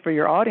do this for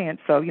your audience.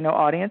 So,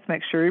 audience,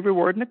 make sure you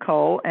reward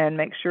Nicole, and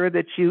make sure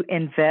that you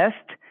invest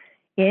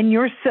in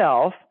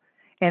yourself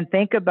and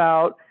think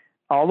about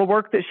all the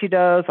work that she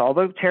does, all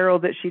the tarot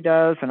that she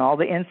does, and all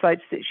the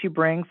insights that she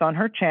brings on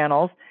her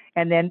channels,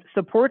 and then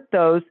support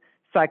those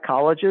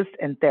psychologists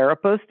and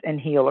therapists and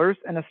healers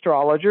and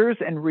astrologers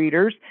and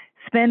readers.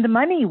 Spend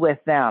money with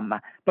them,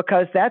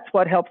 because that's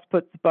what helps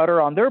put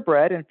butter on their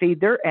bread and feed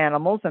their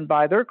animals and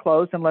buy their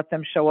clothes and let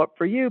them show up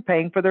for you,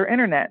 paying for their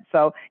internet.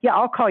 So, yeah,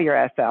 I'll call your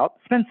ass out.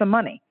 Spend some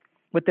money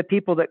with the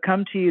people that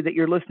come to you that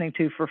you're listening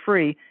to for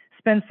free.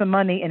 Spend some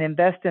money and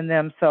invest in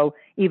them, so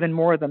even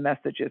more of the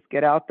messages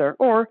get out there.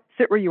 Or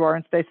sit where you are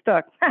and stay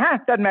stuck.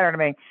 Doesn't matter to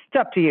me. It's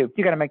up to you.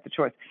 You got to make the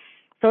choice.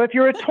 So if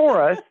you're a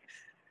Taurus,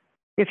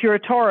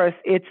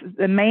 it's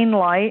the main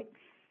light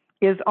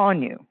is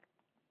on you.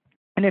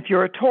 And if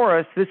you're a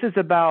Taurus, this is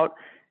about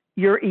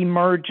your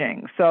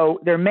emerging.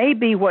 So there may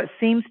be what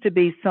seems to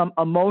be some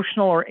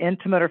emotional or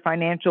intimate or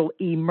financial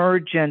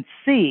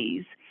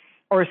emergencies,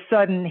 or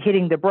sudden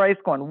hitting the brakes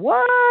going,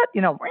 what?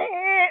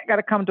 Got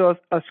to come to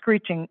a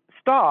screeching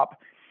stop.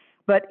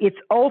 But it's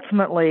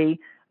ultimately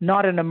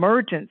not an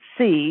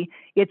emergency.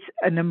 It's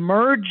an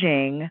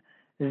emerging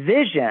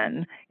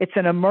vision. It's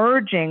an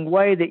emerging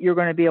way that you're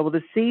going to be able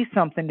to see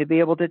something, to be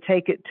able to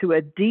take it to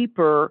a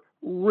deeper,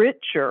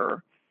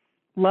 richer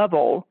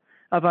level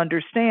of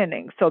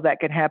understanding. So that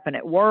can happen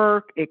at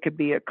work. It could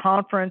be a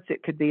conference.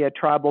 It could be a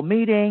tribal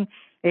meeting.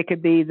 It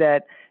could be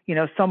that,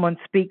 someone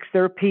speaks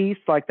their piece,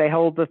 like they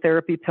hold the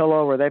therapy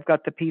pillow or they've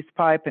got the peace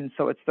pipe, and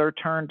so it's their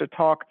turn to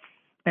talk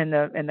in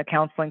the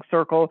counseling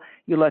circle.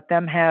 You let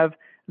them have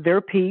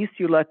their piece.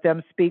 You let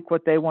them speak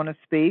what they want to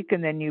speak,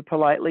 and then you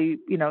politely,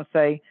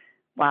 say,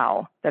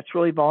 wow, that's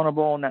really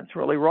vulnerable and that's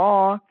really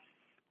raw.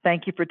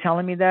 Thank you for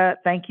telling me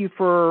that. Thank you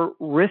for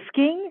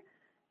risking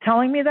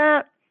telling me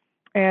that.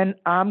 And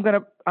I'm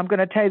gonna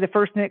tell you, the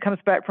first thing that comes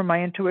back from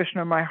my intuition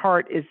or my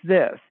heart is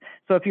this.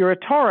 So if you're a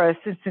Taurus,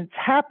 since it's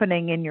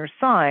happening in your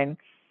sign,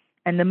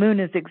 and the moon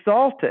is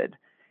exalted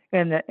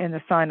in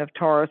the sign of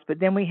Taurus, but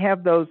then we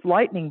have those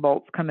lightning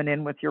bolts coming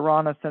in with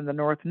Uranus and the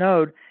North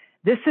Node.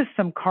 This is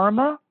some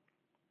karma.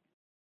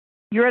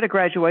 You're at a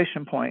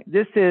graduation point.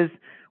 This is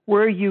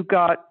where you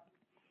got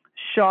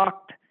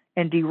shocked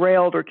and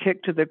derailed or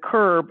kicked to the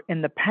curb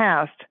in the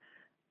past,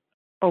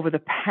 over the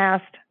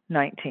past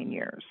 19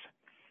 years.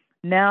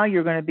 Now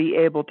you're going to be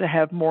able to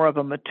have more of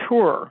a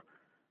mature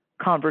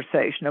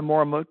conversation, a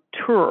more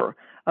mature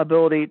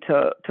ability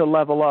to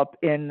level up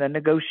in the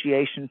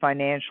negotiation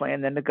financially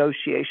and the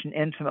negotiation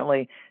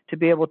intimately, to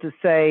be able to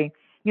say,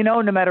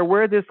 no matter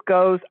where this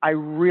goes, I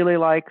really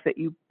like that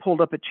you pulled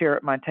up a chair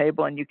at my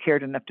table and you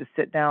cared enough to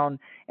sit down,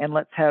 and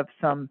let's have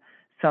some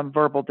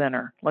verbal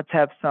dinner. Let's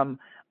have an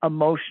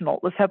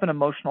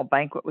emotional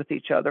banquet with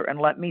each other, and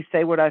let me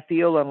say what I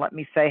feel and let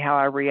me say how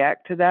I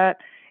react to that.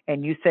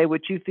 And you say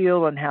what you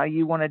feel and how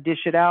you want to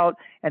dish it out.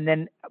 And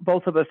then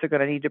both of us are going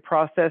to need to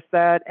process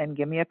that, and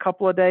give me a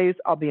couple of days.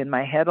 I'll be in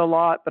my head a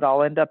lot, but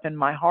I'll end up in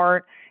my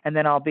heart. And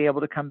then I'll be able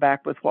to come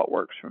back with what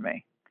works for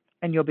me.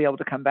 And you'll be able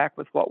to come back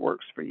with what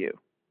works for you.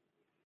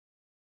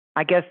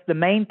 I guess the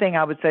main thing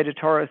I would say to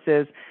Taurus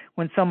is,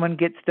 when someone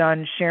gets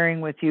done sharing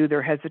with you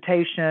their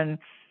hesitation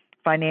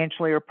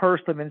financially or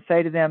personally, then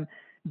say to them,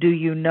 do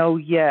you know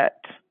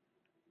yet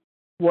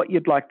what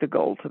you'd like the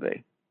goal to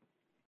be?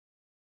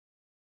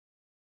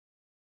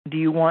 Do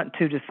you want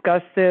to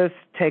discuss this,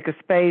 take a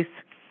space,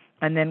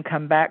 and then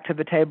come back to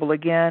the table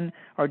again?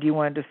 Or do you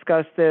want to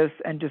discuss this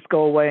and just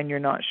go away and you're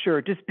not sure?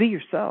 Just be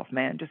yourself,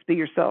 man. Just be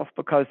yourself,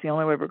 because the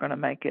only way we're going to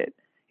make it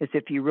is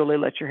if you really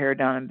let your hair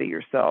down and be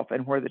yourself.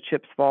 And where the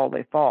chips fall,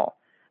 they fall.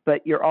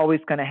 But you're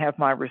always going to have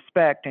my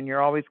respect, and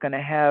you're always going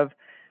to have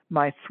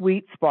my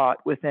sweet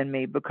spot within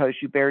me, because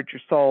you bared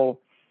your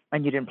soul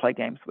and you didn't play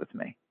games with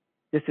me.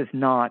 This is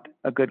not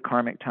a good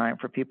karmic time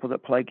for people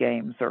that play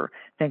games or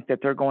think that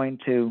they're going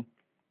to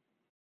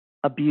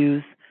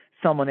abuse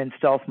someone in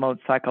stealth mode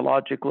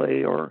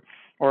psychologically, or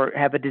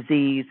have a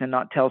disease and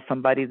not tell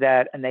somebody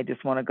that, and they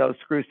just want to go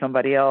screw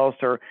somebody else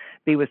or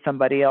be with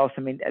somebody else.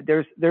 I mean,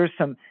 there's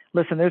going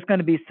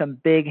to be some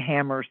big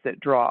hammers that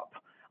drop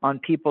on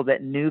people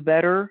that knew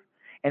better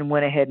and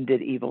went ahead and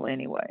did evil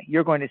anyway.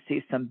 You're going to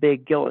see some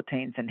big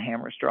guillotines and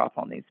hammers drop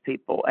on these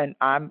people. And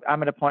I'm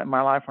at a point in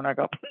my life when I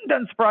go,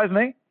 doesn't surprise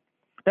me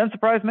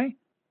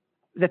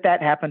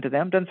that happened to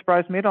them. Doesn't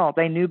surprise me at all.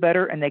 They knew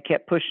better, and they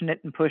kept pushing it.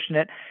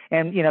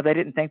 And, they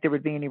didn't think there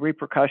would be any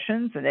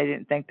repercussions, and they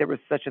didn't think there was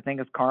such a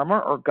thing as karma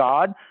or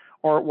God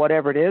or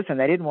whatever it is. And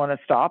they didn't want to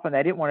stop, and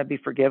they didn't want to be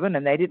forgiven,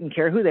 and they didn't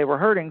care who they were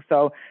hurting.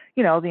 So,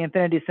 the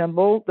infinity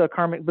symbol, the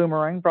karmic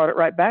boomerang, brought it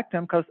right back to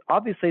them, because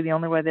obviously the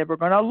only way they were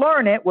going to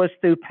learn it was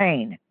through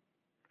pain.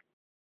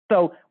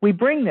 So we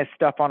bring this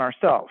stuff on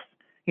ourselves.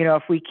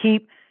 If we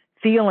keep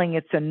feeling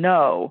it's a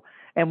no,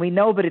 and we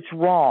know that it's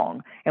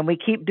wrong, and we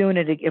keep doing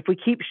it, if we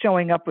keep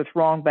showing up with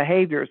wrong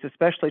behaviors,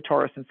 especially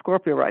Taurus and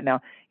Scorpio right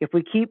now, if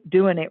we keep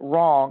doing it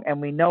wrong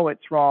and we know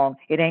it's wrong,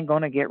 it ain't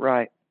going to get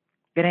right.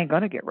 It ain't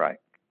going to get right,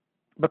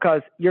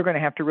 because you're going to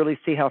have to really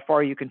see how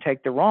far you can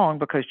take the wrong,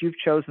 because you've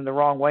chosen the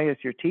wrong way as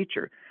your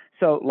teacher.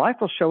 So life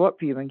will show up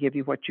for you and give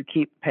you what you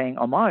keep paying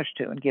homage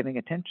to and giving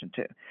attention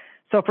to.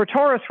 So for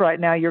Taurus right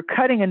now, you're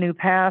cutting a new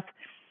path,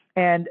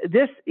 and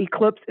this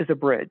eclipse is a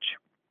bridge.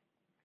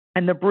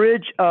 And the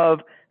bridge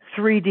of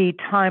 3D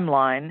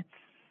timeline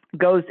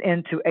goes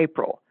into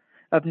April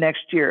of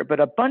next year. But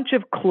a bunch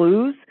of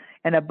clues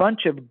and a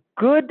bunch of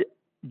good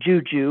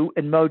juju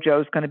and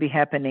mojo is going to be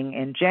happening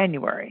in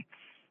January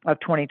of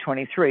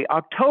 2023.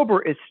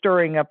 October is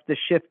stirring up the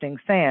shifting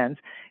sands,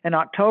 and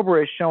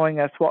October is showing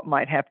us what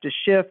might have to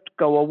shift,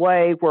 go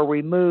away, where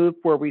we move,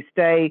 where we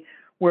stay,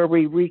 where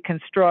we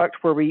reconstruct,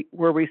 where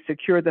we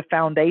secure the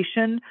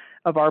foundation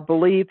of our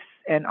beliefs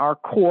and our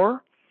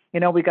core.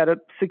 We got to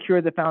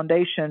secure the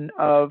foundation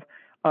of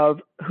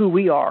who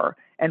we are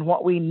and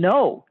what we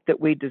know that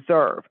we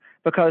deserve.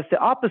 Because the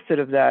opposite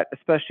of that,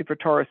 especially for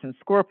Taurus and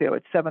Scorpio,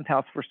 it's 7th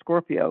house for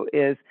Scorpio,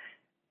 is,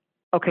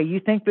 okay, you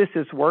think this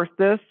is worth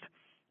this?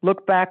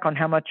 Look back on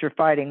how much you're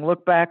fighting.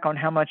 Look back on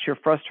how much you're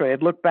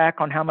frustrated. Look back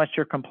on how much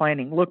you're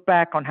complaining. Look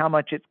back on how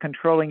much it's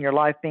controlling your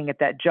life, being at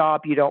that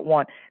job you don't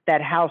want,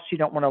 that house you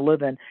don't want to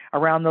live in,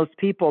 around those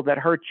people that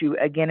hurt you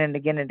again and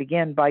again and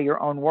again by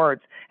your own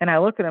words. And I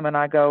look at them and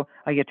I go,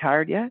 are you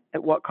tired yet?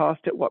 At what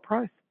cost? At what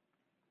price?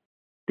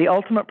 The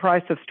ultimate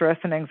price of stress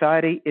and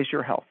anxiety is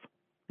your health,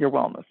 your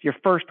wellness. Your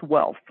first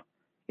wealth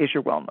is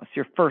your wellness.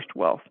 Your first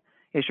wealth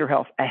is your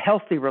health. A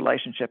healthy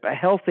relationship, a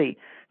healthy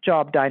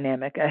job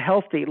dynamic, a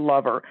healthy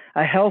lover,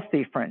 a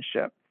healthy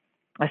friendship,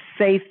 a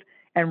safe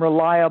and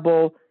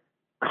reliable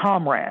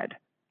comrade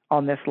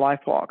on this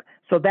life walk.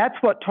 So that's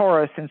what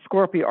Taurus and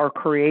Scorpio are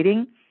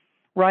creating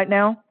right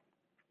now.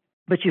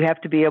 But you have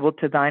to be able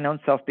to thine own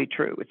self be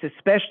true. It's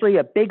especially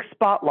a big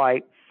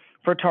spotlight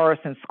for Taurus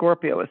and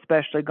Scorpio,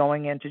 especially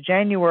going into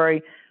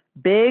January.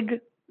 Big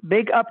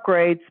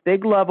upgrades,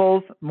 big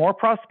levels, more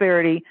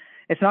prosperity.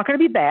 It's not going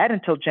to be bad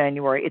until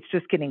January. It's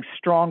just getting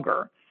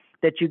stronger.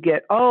 That you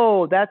get,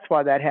 oh, that's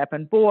why that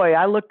happened. Boy,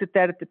 I looked at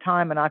that at the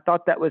time and I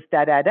thought that was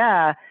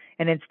da-da-da.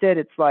 And instead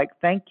it's like,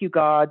 thank you,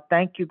 God.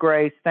 Thank you,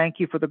 grace. Thank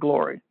you for the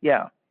glory.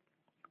 Yeah.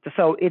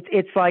 So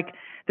it's like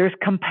there's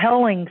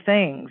compelling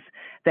things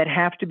that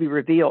have to be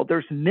revealed.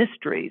 There's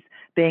mysteries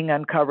being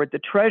uncovered. The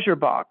treasure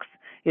box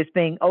is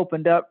being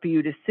opened up for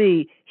you to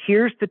see.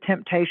 Here's the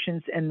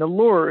temptations and the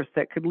lures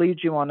that could lead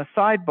you on a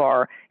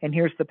sidebar, and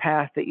here's the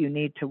path that you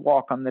need to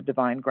walk on the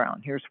divine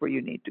ground. Here's where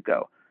you need to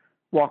go.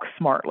 Walk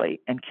smartly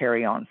and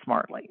carry on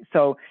smartly.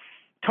 So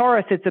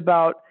Taurus, it's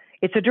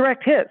a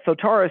direct hit. So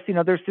Taurus,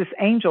 there's this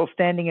angel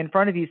standing in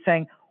front of you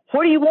saying,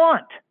 what do you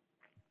want?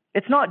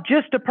 It's not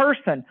just a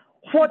person.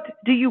 What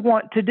do you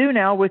want to do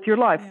now with your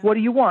life? Yeah. What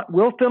do you want?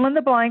 We'll fill in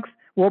the blanks.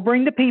 We'll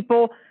bring the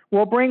people.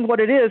 We'll bring what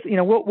it is.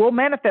 We'll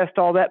manifest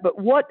all that. But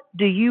what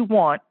do you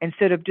want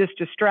instead of just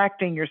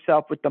distracting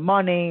yourself with the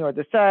money or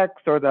the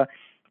sex or the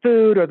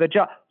food or the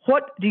job?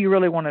 What do you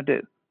really want to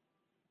do?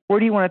 Where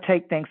do you want to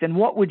take things? And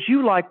what would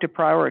you like to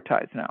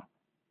prioritize now?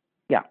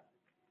 Yeah.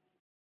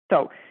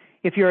 So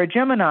if you're a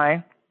Gemini,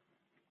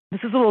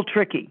 this is a little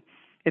tricky.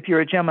 If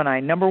you're a Gemini,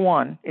 number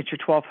one, it's your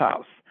 12th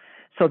house.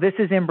 So this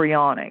is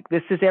embryonic.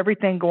 This is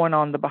everything going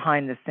on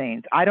behind the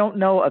scenes. I don't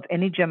know of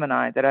any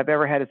Gemini that I've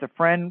ever had as a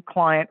friend,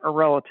 client, or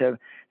relative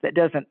that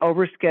doesn't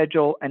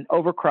overschedule and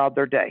overcrowd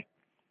their day.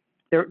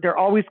 They're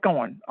always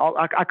going.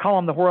 I call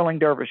them the whirling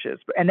dervishes,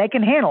 and they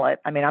can handle it.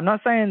 I mean, I'm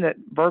not saying that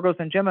Virgos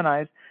and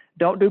Geminis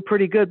don't do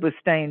pretty good with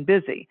staying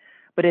busy,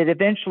 but it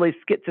eventually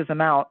skitzes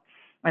them out,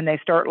 and they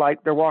start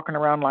like they're walking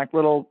around like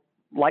little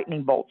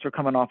lightning bolts are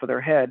coming off of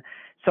their head.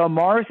 So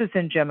Mars is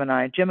in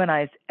Gemini.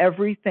 Gemini is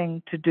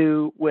everything to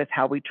do with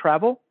how we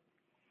travel,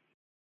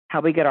 how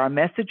we get our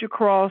message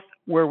across,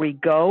 where we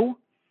go,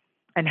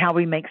 and how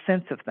we make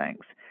sense of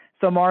things.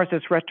 So Mars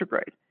is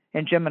retrograde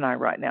in Gemini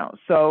right now.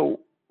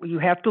 So you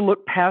have to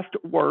look past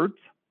words.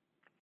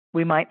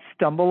 We might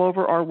stumble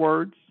over our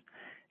words.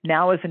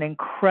 Now is an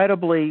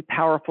incredibly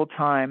powerful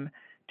time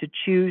to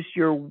choose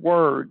your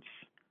words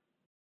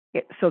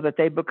so that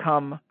they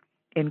become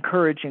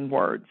encouraging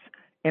words,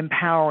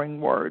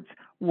 empowering words,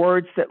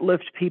 words that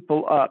lift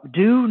people up.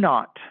 Do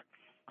not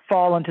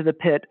fall into the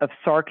pit of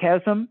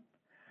sarcasm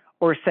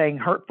or saying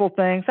hurtful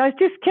things. I was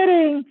just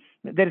kidding.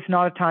 That it's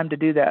not a time to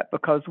do that,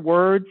 because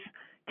words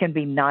can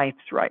be knives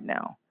right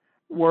now.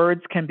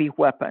 Words can be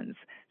weapons.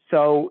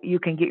 So you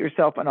can get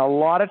yourself in a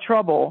lot of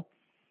trouble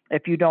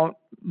if you don't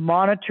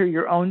monitor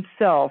your own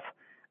self.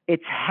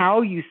 It's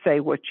how you say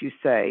what you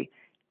say,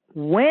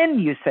 when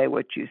you say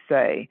what you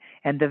say,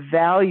 and the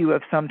value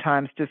of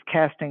sometimes just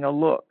casting a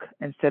look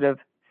instead of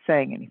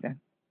saying anything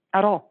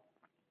at all.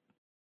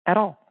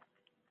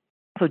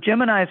 So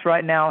Geminis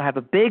right now have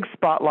a big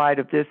spotlight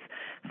of this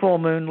full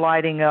moon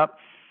lighting up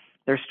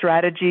their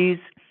strategies,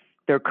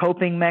 their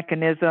coping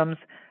mechanisms.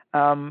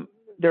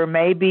 There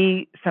may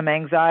be some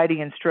anxiety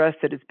and stress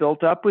that is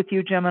built up with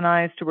you,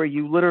 Geminis, to where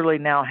you literally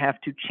now have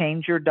to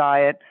change your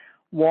diet,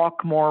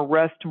 walk more,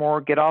 rest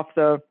more, get off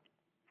the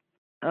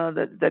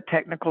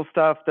technical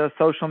stuff, the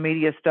social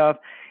media stuff.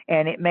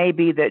 And it may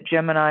be that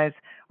Geminis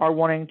are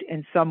wanting to,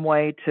 in some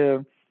way,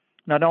 to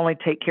not only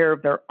take care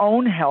of their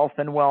own health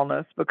and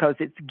wellness, because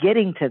it's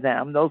getting to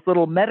them. Those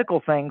little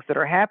medical things that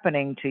are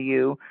happening to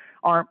you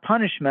aren't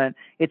punishment.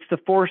 It's the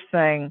force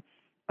saying,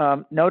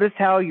 notice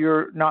how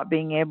you're not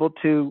being able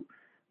to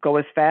go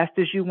as fast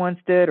as you once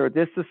did, or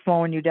this is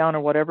slowing you down,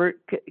 or whatever.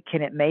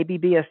 Can it maybe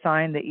be a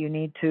sign that you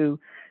need to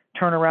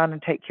turn around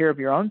and take care of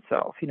your own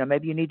self?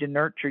 Maybe you need to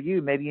nurture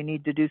you. Maybe you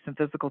need to do some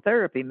physical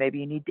therapy. Maybe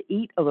you need to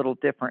eat a little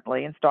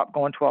differently and stop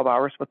going 12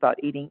 hours without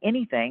eating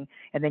anything,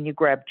 and then you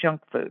grab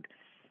junk food.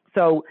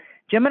 So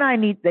Gemini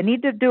need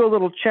to do a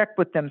little check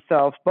with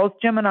themselves, both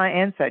Gemini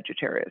and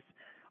Sagittarius,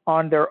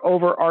 on their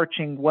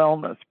overarching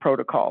wellness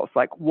protocols.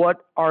 Like,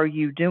 what are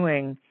you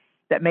doing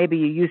that maybe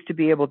you used to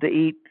be able to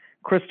eat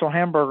crystal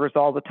hamburgers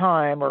all the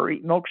time, or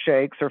eat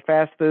milkshakes, or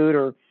fast food,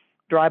 or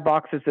dry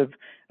boxes of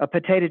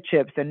potato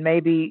chips, and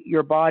maybe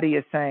your body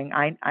is saying,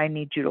 I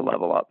need you to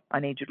level up. I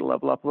need you to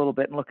level up a little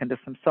bit and look into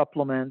some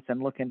supplements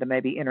and look into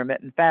maybe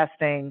intermittent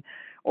fasting,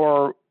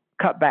 or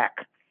cut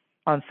back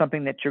on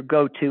something that you're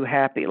go-to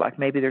happy, like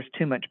maybe there's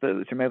too much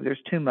booze, or maybe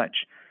there's too much,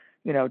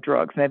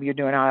 drugs. Maybe you're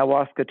doing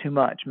ayahuasca too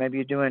much. Maybe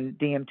you're doing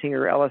DMT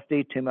or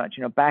LSD too much.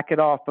 Back it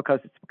off, because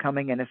it's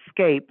becoming an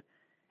escape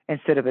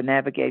instead of a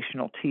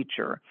navigational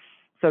teacher.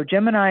 So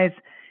Geminis,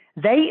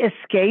 they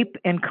escape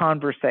in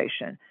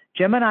conversation.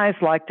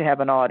 Geminis like to have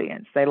an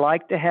audience. They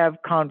like to have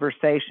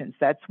conversations.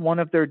 That's one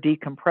of their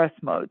decompress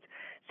modes.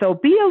 So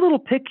be a little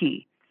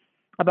picky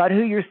about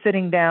who you're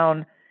sitting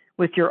down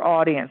with your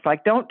audience.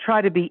 Like, don't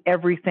try to be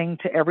everything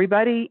to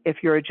everybody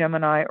if you're a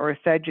Gemini or a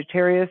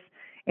Sagittarius.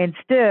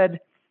 Instead,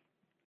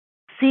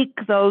 seek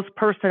those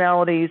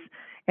personalities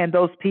and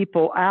those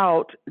people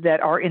out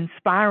that are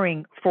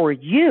inspiring for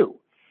you.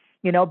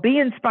 You know, be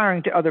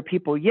inspiring to other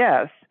people,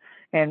 yes,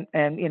 and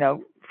you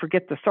know,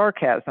 forget the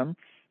sarcasm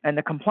and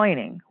the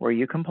complaining. Where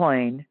you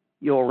complain,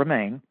 you'll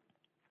remain.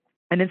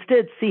 And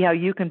instead, see how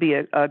you can be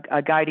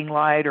a guiding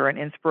light or an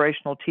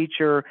inspirational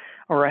teacher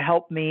or a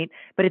helpmeet.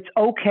 But it's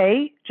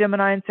okay,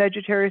 Gemini and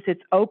Sagittarius,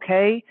 it's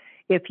okay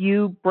if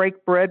you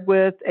break bread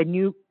with and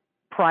you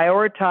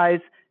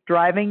prioritize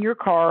driving your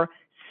car,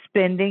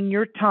 spending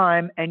your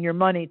time and your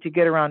money to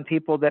get around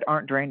people that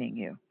aren't draining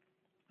you,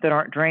 that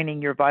aren't draining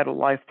your vital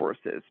life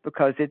forces,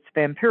 because it's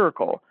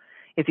vampirical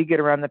if you get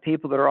around the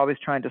people that are always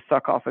trying to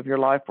suck off of your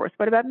life force.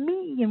 What about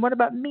me? And what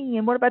about me?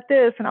 And what about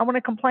this? And I want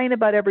to complain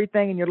about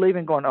everything. And you're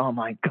leaving going, oh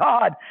my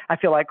God, I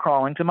feel like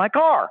crawling to my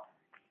car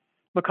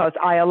because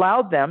I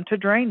allowed them to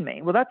drain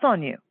me. Well, that's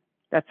on you.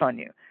 That's on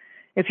you.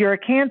 If you're a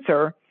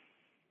Cancer,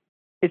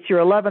 it's your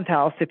 11th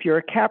house. If you're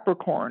a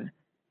Capricorn,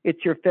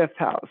 it's your 5th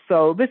house.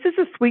 So this is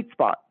a sweet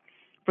spot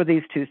for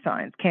these two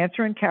signs.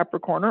 Cancer and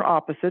Capricorn are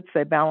opposites.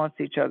 They balance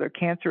each other.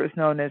 Cancer is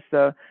known as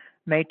the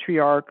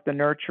matriarch, the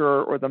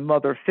nurturer, or the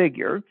mother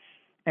figure,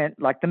 and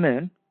like the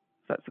moon.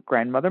 So it's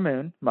grandmother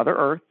moon, mother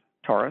earth,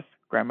 Taurus,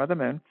 grandmother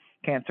moon,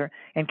 Cancer.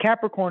 And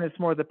Capricorn is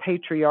more the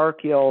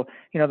patriarchal,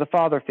 you know, the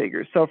father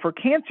figure. So for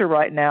Cancer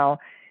right now,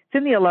 it's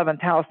in the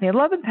 11th house. And the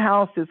 11th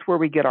house is where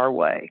we get our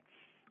way.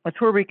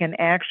 It's where we can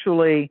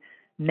actually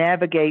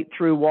navigate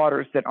through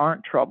waters that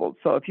aren't troubled.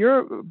 So if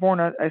you're born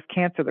as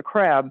Cancer the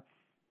crab,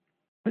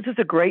 this is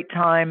a great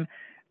time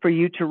for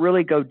you to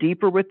really go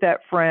deeper with that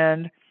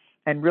friend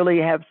and really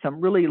have some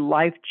really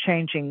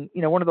life-changing,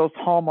 you know, one of those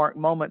hallmark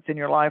moments in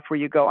your life where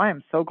you go, I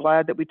am so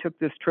glad that we took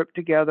this trip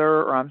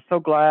together, or I'm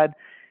so glad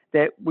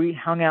that we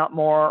hung out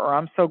more, or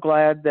I'm so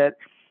glad that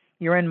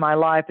you're in my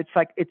life. It's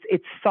like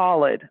it's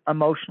solid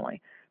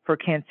emotionally for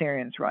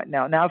Cancerians right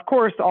now. Now, of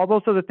course, all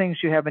those other things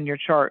you have in your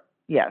chart,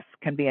 yes,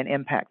 can be an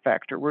impact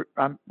factor.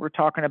 We're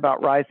talking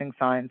about rising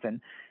signs and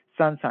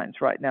sun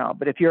signs right now.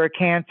 But if you're a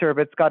Cancer, if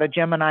it's got a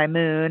Gemini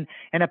moon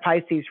and a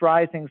Pisces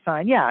rising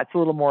sign, yeah, it's a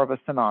little more of a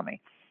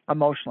tsunami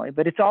emotionally.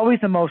 But it's always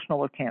emotional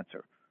with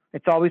Cancer.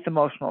 It's always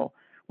emotional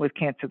with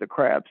Cancer the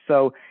crab.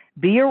 So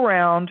be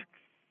around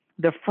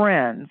the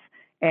friends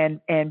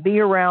and be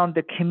around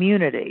the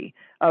community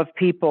of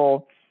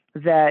people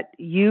that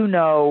you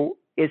know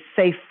is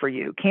safe for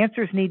you.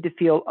 Cancers need to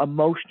feel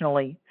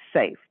emotionally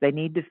safe. They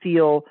need to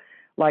feel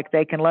like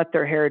they can let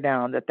their hair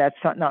down, that that's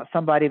not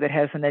somebody that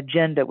has an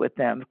agenda with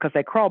them, because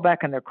they crawl back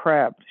in their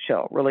crab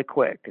shell really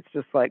quick. It's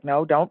just like,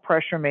 no, don't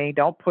pressure me,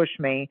 don't push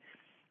me.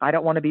 I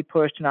don't want to be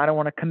pushed, and I don't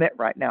want to commit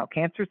right now.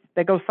 Cancers,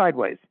 they go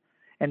sideways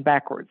and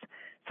backwards.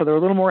 So they're a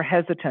little more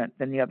hesitant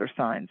than the other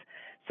signs.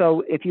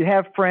 So if you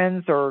have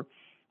friends or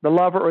the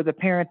lover or the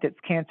parent that's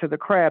Cancer the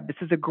crab, this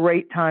is a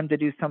great time to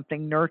do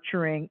something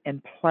nurturing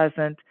and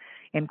pleasant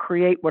and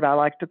create what I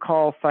like to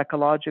call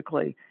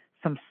psychologically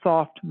some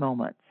soft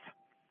moments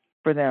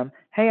for them.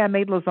 Hey, I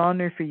made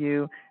lasagna for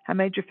you. I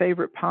made your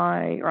favorite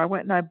pie, or I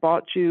went and I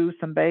bought you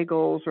some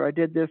bagels, or I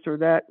did this or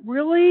that.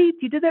 Really?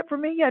 You did that for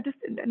me? Yeah, just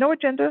no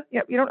agenda.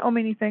 Yeah, you don't owe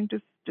me anything.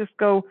 Just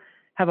go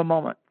have a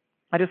moment.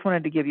 I just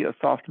wanted to give you a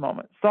soft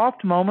moment.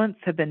 Soft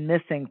moments have been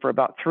missing for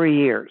about 3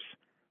 years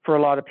for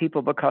a lot of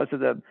people because of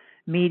the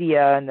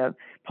media and the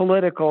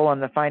political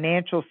and the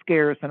financial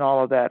scares and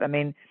all of that. I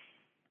mean,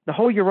 the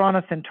whole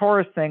Uranus and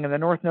Taurus thing and the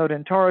North Node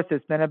in Taurus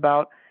has been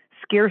about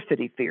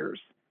scarcity fears.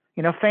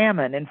 You know,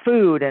 famine and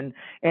food and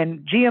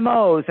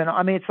GMOs. And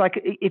I mean, it's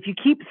like if you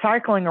keep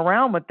cycling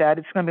around with that,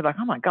 it's going to be like,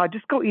 oh my God,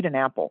 just go eat an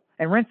apple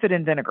and rinse it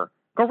in vinegar.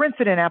 Go rinse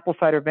it in apple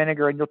cider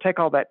vinegar and you'll take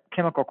all that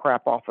chemical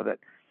crap off of it.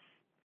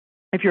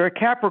 If you're a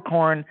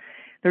Capricorn,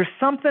 there's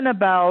something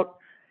about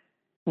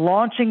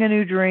launching a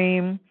new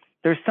dream.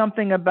 There's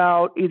something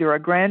about either a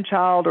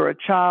grandchild or a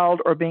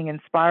child or being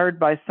inspired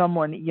by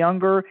someone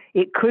younger.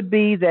 It could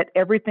be that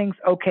everything's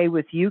okay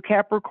with you,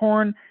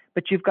 Capricorn,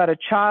 but you've got a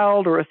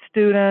child or a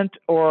student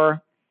or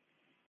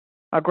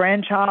a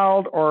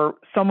grandchild or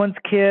someone's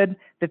kid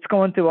that's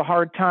going through a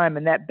hard time,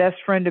 and that best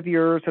friend of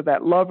yours or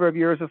that lover of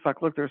yours is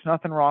like, look, there's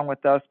nothing wrong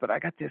with us, but I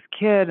got this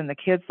kid, and the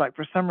kid's like,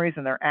 for some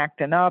reason, they're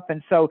acting up.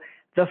 And so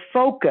the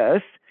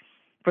focus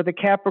for the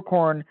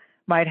Capricorn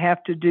might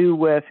have to do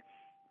with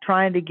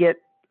trying to get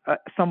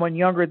someone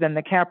younger than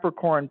the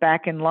Capricorn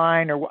back in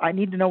line, or I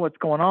need to know what's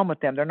going on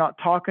with them. They're not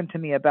talking to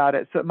me about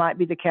it. So it might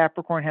be the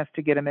Capricorn has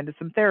to get them into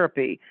some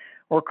therapy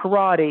or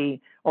karate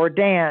or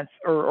dance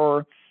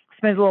or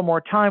spend a little more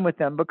time with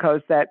them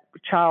because that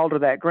child or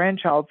that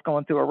grandchild's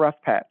going through a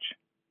rough patch.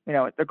 You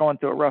know, they're going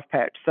through a rough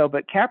patch. So,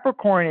 but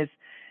Capricorn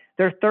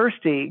they're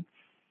thirsty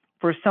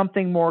for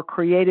something more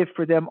creative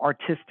for them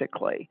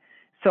artistically.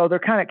 So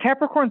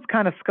Capricorn's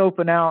kind of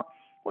scoping out,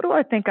 what do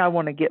I think I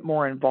want to get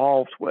more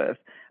involved with?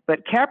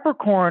 But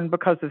Capricorn,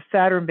 because of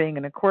Saturn being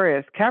in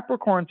Aquarius,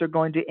 Capricorns are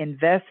going to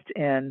invest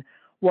in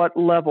what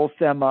levels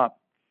them up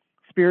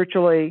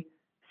spiritually,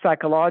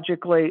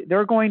 psychologically.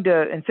 They're going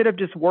to, instead of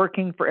just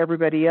working for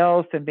everybody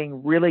else and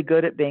being really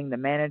good at being the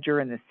manager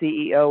and the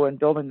CEO and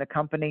building the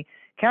company,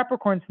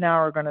 Capricorns now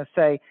are going to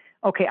say,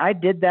 okay, I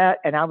did that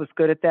and I was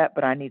good at that,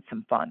 but I need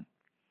some fun.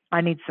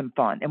 I need some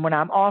fun. And when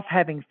I'm off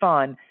having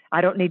fun,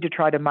 I don't need to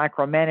try to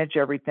micromanage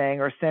everything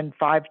or send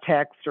 5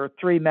 texts or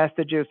 3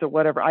 messages or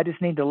whatever. I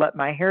just need to let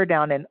my hair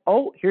down. And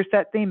oh, here's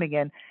that theme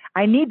again.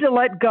 I need to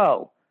let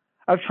go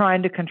of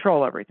trying to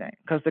control everything,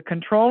 because the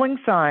controlling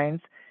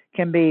signs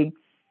can be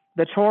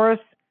the Taurus,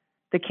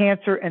 the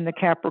Cancer, and the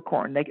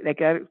Capricorn. They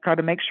got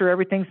to make sure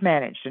everything's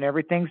managed and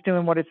everything's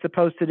doing what it's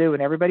supposed to do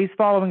and everybody's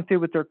following through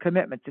with their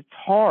commitments. It's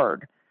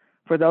hard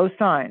for those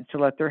signs to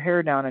let their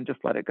hair down and just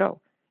let it go.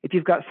 If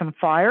you've got some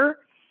fire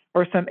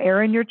or some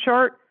air in your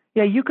chart,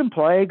 yeah, you can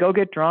play, go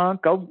get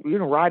drunk, go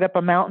ride up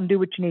a mountain, do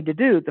what you need to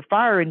do. The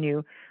fire in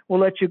you will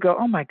let you go,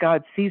 oh my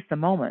God, seize the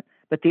moment.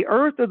 But the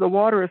earth or the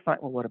water is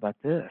like, well, what about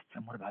this?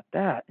 And what about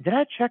that? Did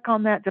I check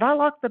on that? Did I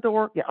lock the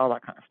door? Yeah, all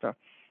that kind of stuff.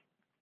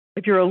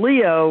 If you're a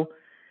Leo,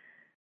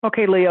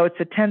 okay, Leo, it's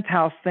a 10th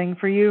house thing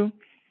for you.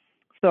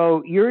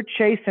 So you're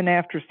chasing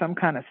after some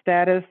kind of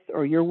status,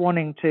 or you're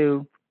wanting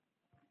to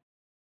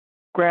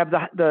grab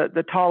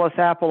the tallest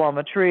apple on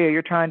the tree, or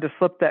you're trying to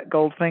slip that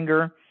gold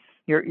finger,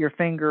 your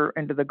finger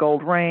into the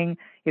gold ring.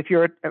 If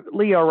you're a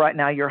Leo right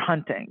now, you're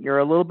hunting. You're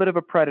a little bit of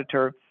a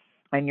predator,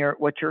 and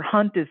what your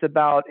hunt is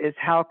about is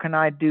how can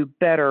I do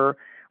better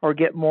or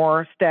get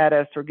more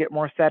status or get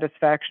more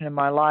satisfaction in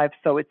my life.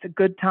 So it's a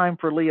good time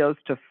for Leos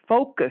to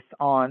focus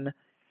on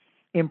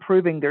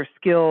improving their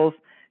skills.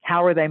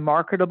 How are they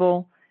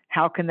marketable?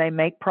 How can they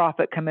make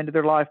profit come into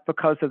their life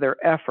because of their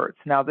efforts?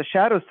 Now, the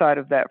shadow side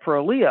of that for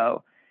a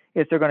Leo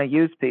is they're going to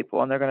use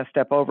people, and they're going to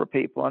step over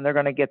people, and they're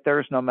going to get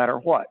theirs no matter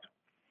what.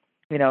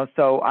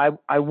 So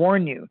I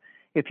warn you,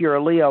 if you're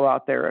a Leo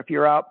out there, if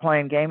you're out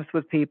playing games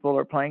with people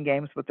or playing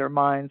games with their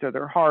minds or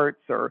their hearts,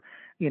 or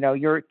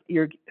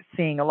you're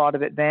seeing a lot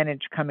of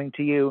advantage coming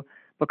to you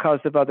because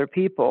of other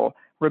people.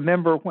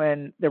 Remember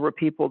when there were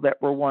people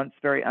that were once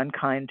very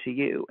unkind to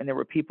you, and there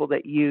were people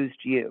that used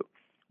you.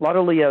 A lot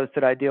of Leos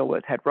that I deal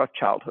with had rough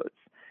childhoods.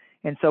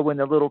 And so when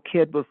the little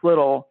kid was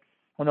little,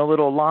 when the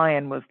little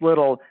lion was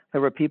little, there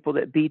were people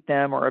that beat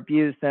them or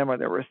abused them, or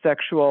there were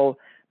sexual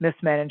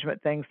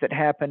mismanagement things that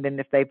happened. And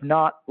if they've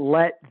not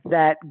let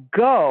that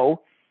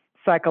go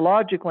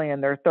psychologically in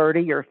their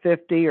 30 or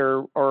 50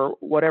 or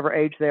whatever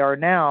age they are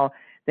now,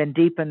 then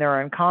deep in their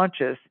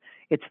unconscious,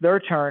 it's their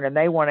turn and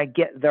they want to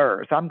get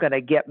theirs. I'm going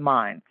to get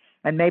mine.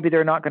 And maybe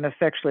they're not going to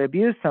sexually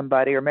abuse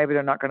somebody, or maybe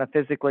they're not going to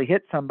physically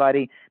hit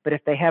somebody, but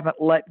if they haven't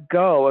let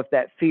go of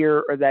that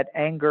fear or that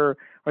anger,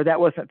 or that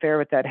wasn't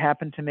fair if that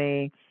happened to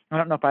me, I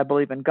don't know if I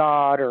believe in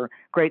God or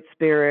great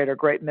spirit or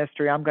great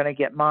mystery, I'm going to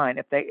get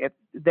mine.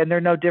 Then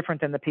they're no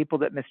different than the people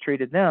that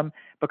mistreated them,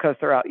 because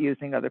they're out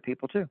using other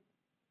people too.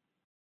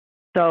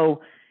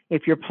 So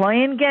if you're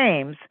playing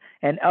games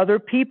and other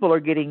people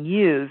are getting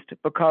used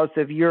because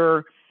of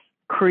your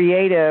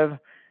creative,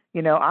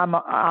 I'm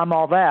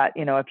all that.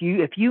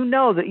 If you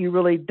know that you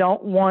really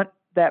don't want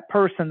that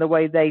person the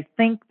way they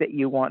think that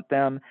you want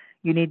them,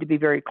 you need to be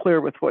very clear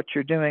with what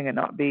you're doing and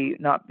not be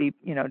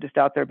just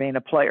out there being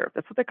a player.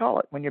 That's what they call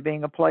it, when you're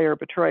being a player,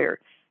 betrayer,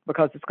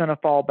 because it's going to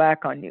fall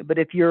back on you. But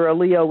if you're a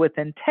Leo with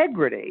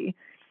integrity,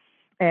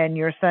 and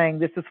you're saying,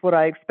 this is what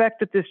I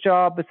expect at this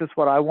job, this is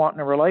what I want in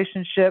a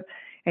relationship,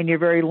 and you're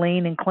very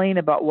lean and clean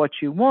about what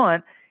you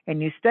want,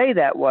 and you stay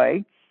that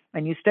way,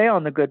 and you stay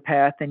on the good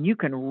path, then you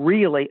can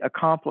really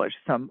accomplish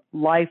some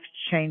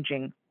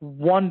life-changing,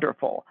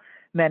 wonderful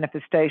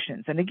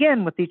manifestations. And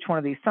again, with each one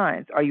of these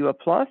signs, are you a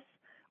plus?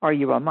 Are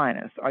you a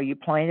minus? Are you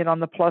playing it on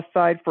the plus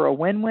side for a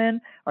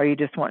win-win? Or are you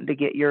just wanting to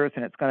get yours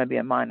and it's going to be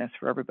a minus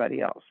for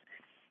everybody else?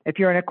 If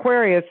you're an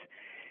Aquarius,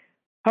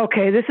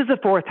 okay, this is a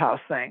 4th house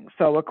thing.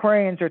 So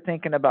Aquarians are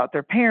thinking about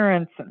their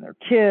parents and their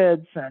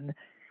kids and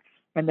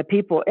the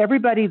people,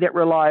 everybody that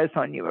relies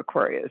on you,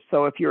 Aquarius.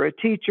 So if you're a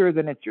teacher,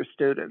 then it's your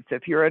students.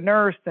 If you're a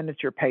nurse, then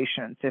it's your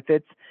patients. If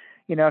it's,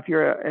 if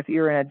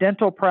you're in a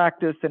dental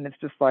practice, then it's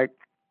just like,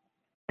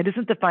 it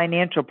isn't the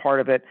financial part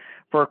of it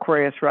for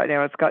Aquarius right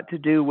now. It's got to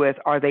do with,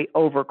 are they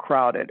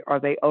overcrowded? Are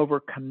they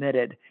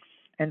overcommitted?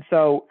 And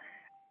so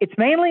it's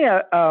mainly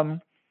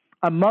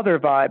a mother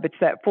vibe. It's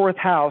that 4th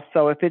house.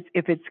 So if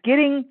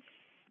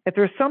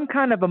there's some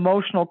kind of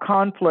emotional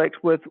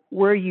conflict with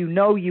where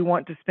you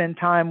want to spend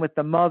time with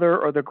the mother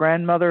or the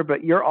grandmother,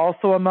 but you're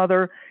also a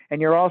mother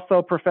and you're also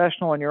a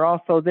professional and you're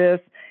also this,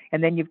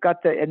 and then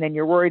and then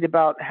you're worried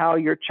about how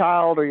your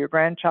child or your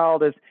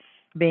grandchild is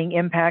being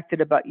impacted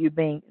about you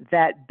being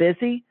that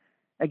busy.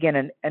 Again,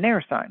 an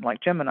air sign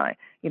like Gemini.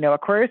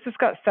 Aquarius has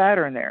got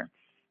Saturn there.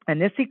 And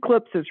this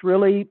eclipse is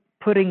really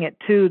putting it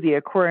to the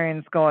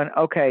Aquarians going,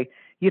 okay,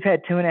 you've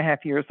had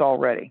 2.5 years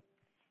already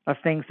of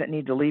things that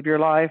need to leave your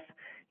life.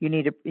 You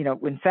need to,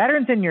 when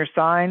Saturn's in your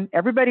sign,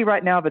 everybody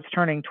right now that's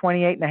turning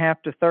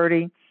 28.5 to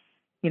 30,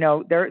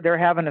 they're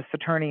having a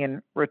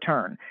Saturnian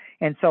return.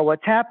 And so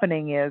what's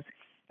happening is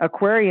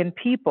Aquarian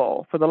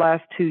people for the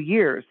last 2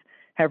 years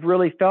have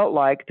really felt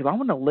like, do I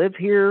want to live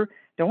here?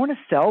 Do I want to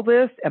sell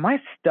this? Am I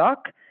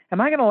stuck?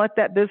 am I going to let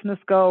that business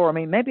go? Or I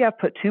mean, maybe I've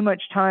put too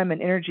much time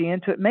and energy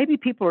into it. Maybe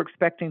people are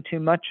expecting too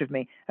much of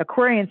me.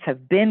 Aquarians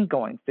have been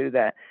going through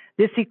that.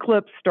 This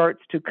eclipse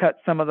starts to cut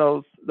some of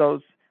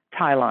those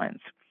tie lines.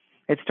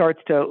 It starts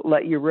to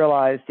let you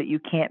realize that you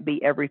can't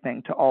be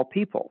everything to all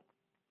people.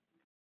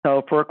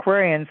 So for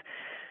Aquarians,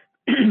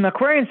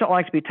 Aquarians don't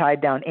like to be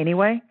tied down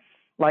anyway,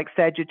 like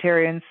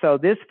Sagittarians. So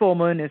this full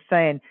moon is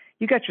saying,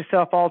 you got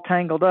yourself all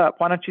tangled up.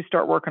 Why don't you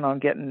start working on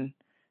getting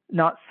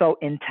not so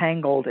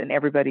entangled in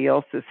everybody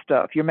else's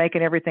stuff? You're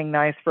making everything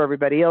nice for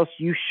everybody else.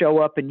 You show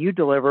up and you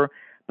deliver,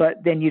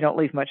 but then you don't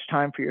leave much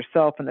time for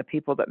yourself and the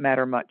people that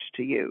matter much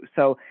to you.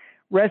 So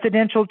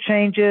residential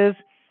changes,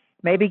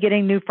 maybe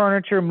getting new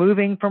furniture,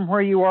 moving from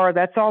where you are,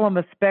 that's all on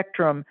the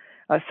spectrum.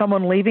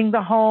 Someone leaving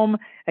the home.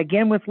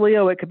 Again, with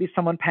Leo, it could be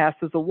someone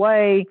passes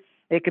away.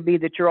 It could be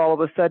that you're all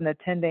of a sudden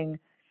attending,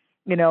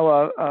 you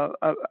know,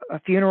 a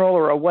funeral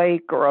or a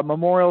wake or a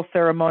memorial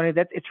ceremony.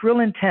 It's real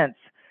intense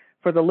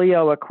for the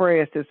Leo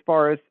Aquarius as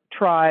far as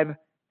tribe,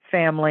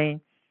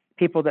 family,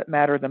 people that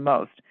matter the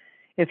most.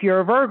 If you're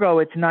a Virgo,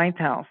 it's ninth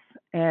house.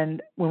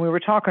 And when we were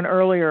talking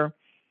earlier,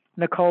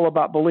 Nicole,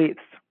 about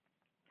beliefs,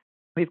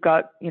 we've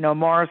got, you know,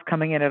 Mars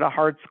coming in at a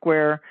hard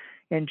square.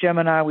 In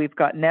Gemini, we've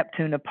got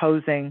Neptune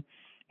opposing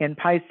in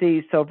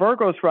Pisces. So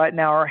Virgos right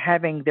now are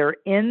having their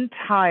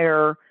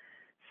entire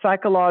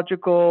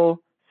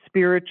psychological,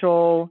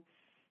 spiritual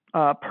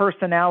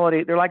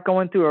personality. They're like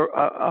going through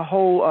a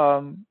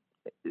whole,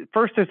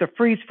 first there's a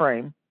freeze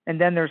frame,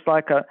 and then there's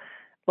like,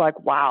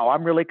 wow,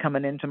 I'm really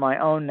coming into my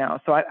own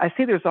now. So I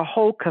see there's a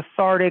whole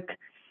cathartic,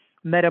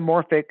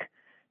 metamorphic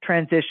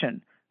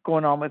transition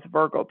going on with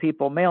Virgo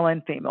people, male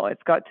and female.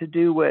 It's got to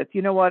do with,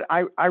 you know what,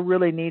 I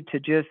really need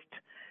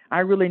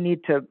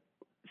to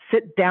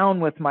sit down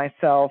with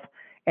myself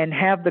and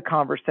have the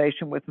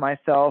conversation with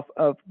myself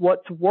of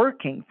what's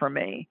working for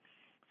me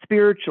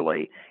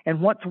spiritually,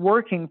 and what's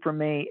working for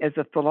me as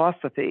a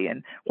philosophy,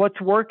 and what's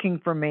working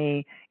for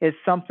me is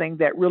something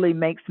that really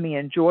makes me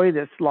enjoy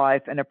this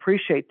life and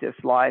appreciate this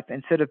life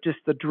instead of just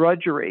the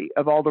drudgery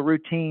of all the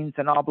routines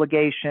and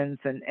obligations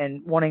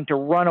and wanting to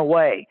run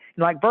away.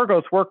 You know, like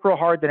Virgos work real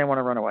hard, then they want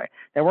to run away.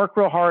 They work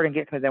real hard and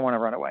they want to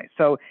run away.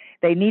 So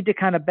they need to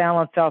kind of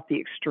balance out the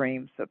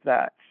extremes of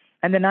that.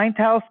 And the ninth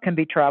house can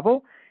be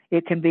travel.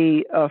 It can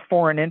be a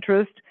foreign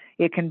interest.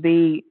 It can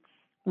be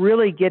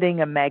really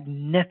getting a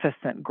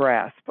magnificent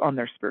grasp on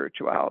their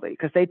spirituality,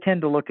 because they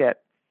tend to look at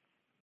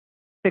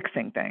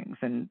fixing things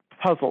and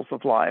puzzles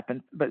of life.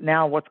 But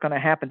now what's going to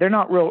happen? They're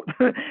not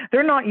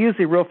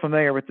usually real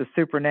familiar with the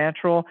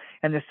supernatural,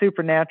 and the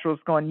supernatural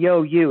is going,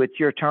 yo, it's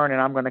your turn, and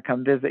I'm going to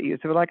come visit you.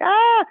 So we're like,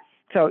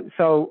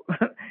 so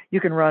you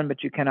can run,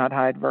 but you cannot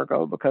hide,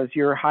 Virgo, because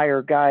your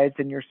higher guides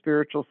and your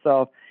spiritual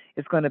self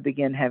is going to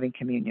begin having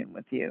communion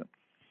with you.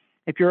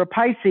 If you're a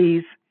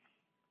Pisces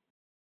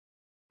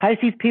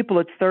people,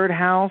 it's third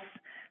house.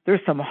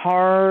 There's some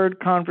hard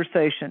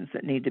conversations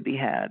that need to be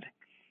had.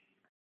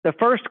 The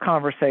first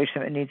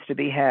conversation that needs to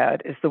be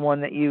had is the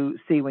one that you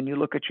see when you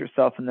look at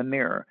yourself in the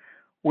mirror.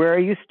 Where are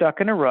you stuck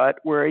in a rut?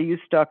 Where are you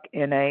stuck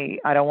in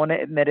I don't want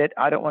to admit it,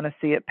 I don't want to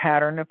see it,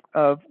 pattern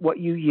of what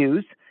you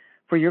use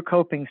for your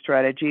coping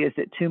strategy? Is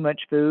it too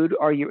much food?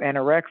 Are you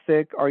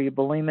anorexic? Are you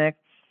bulimic?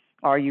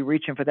 Are you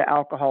reaching for the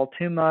alcohol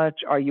too much?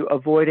 Are you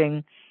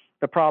avoiding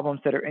the problems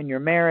that are in your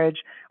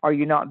marriage? Are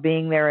you not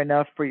being there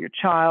enough for your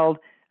child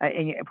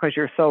because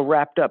you're so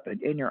wrapped up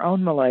in your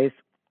own malaise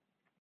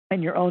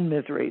and your own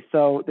misery?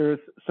 So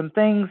there's some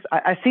things.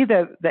 I see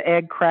the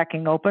egg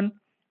cracking open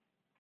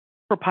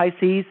for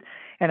Pisces,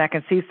 and I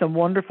can see some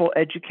wonderful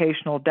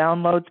educational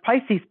downloads.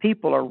 Pisces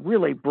people are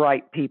really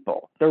bright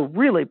people. They're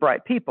really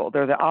bright people.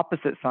 They're the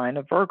opposite sign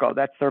of Virgo.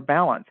 That's their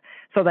balance.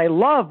 So they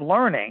love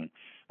learning,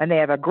 and they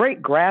have a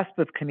great grasp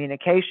of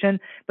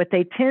communication, but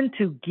they tend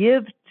to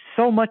give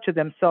so much of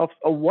themselves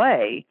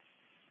away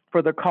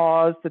for the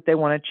cause that they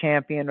want to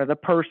champion or the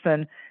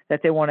person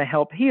that they want to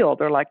help heal.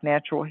 They're like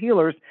natural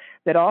healers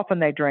that often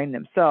they drain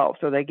themselves.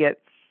 So they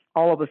get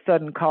all of a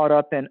sudden caught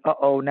up in,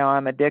 now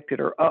I'm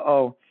addicted,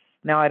 or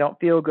now I don't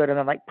feel good. And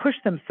then like push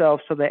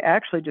themselves so they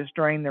actually just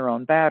drain their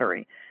own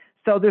battery.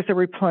 So there's a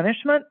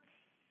replenishment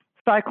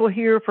cycle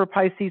here for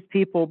Pisces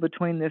people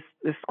between this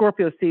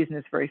Scorpio season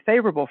is very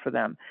favorable for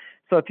them.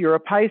 So if you're a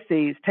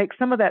Pisces, take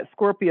some of that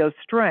Scorpio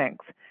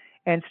strength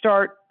and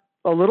start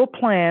a little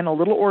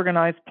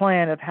organized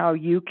plan of how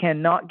you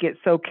can not get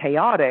so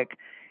chaotic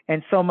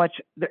and so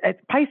much.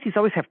 Pisces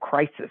always have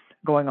crisis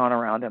going on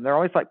around them. They're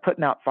always like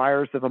putting out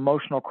fires of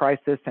emotional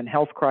crisis and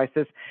health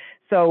crisis.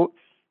 So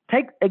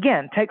take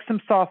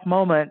some soft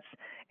moments,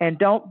 and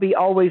don't be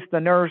always the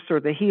nurse or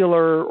the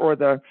healer or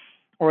the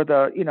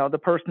the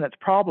person that's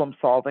problem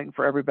solving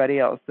for everybody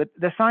else.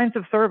 The signs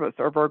of service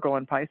are Virgo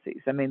and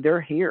Pisces. I mean, they're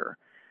here.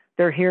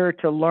 They're here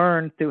to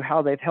learn through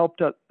how they've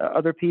helped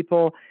other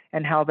people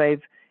and how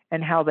they've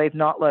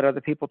not let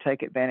other people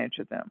take advantage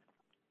of them.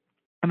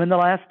 And then the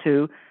last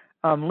two,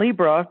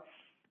 Libra,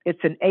 it's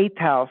an eighth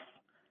house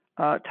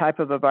type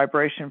of a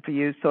vibration for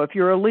you. So if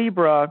you're a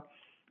Libra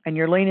and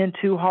you're leaning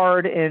too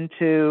hard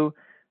into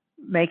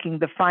making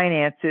the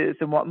finances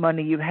and what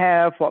money you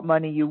have, what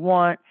money you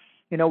want,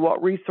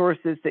 what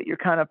resources that you're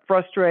kind of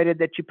frustrated,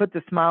 that you put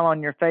the smile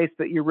on your face,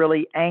 but you're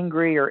really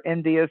angry or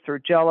envious or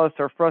jealous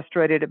or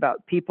frustrated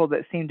about people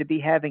that seem to be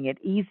having it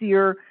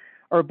easier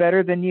or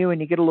better than you, and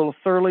you get a little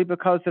surly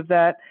because of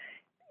that.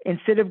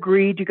 Instead of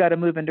greed, you got to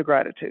move into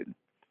gratitude.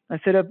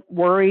 Instead of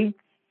worry,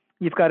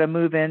 you've got to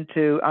move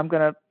into, I'm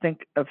going to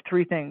think of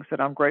 3 things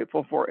that I'm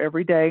grateful for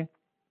every day,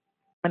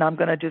 and I'm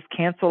going to just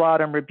cancel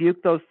out and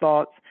rebuke those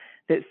thoughts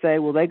that say,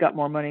 well, they got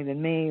more money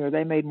than me, or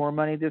they made more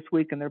money this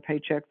week in their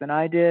paycheck than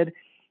I did.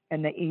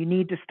 And that you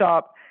need to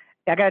stop.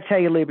 I got to tell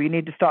you, Libra, you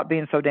need to stop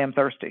being so damn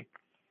thirsty.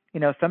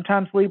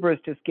 Sometimes Libras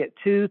just get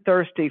too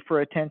thirsty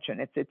for attention.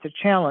 It's a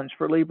challenge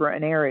for Libra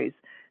and Aries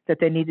that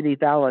they need to be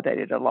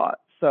validated a lot.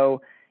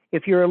 So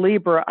if you're a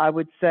Libra, I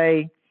would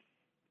say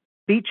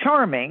be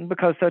charming,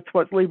 because that's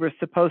what Libra's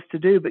supposed to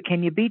do. But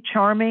can you be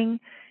charming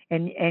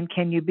and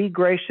can you be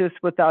gracious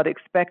without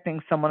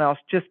expecting someone else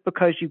just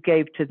because you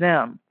gave to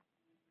them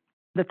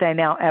that they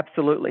now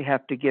absolutely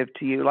have to give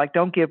to you? Like,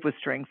 don't give with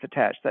strings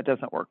attached. That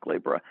doesn't work,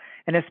 Libra.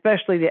 And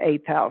especially the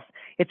 8th house.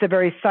 It's a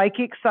very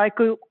psychic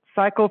cycle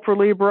for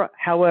Libra.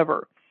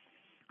 However,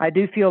 I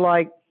do feel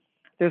like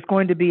there's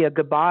going to be a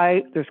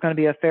goodbye. There's going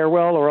to be a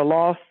farewell or a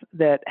loss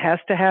that has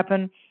to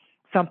happen.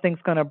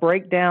 Something's going to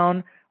break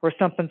down or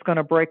something's going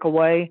to break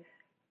away.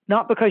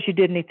 Not because you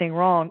did anything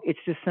wrong. It's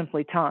just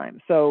simply time.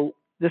 So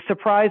the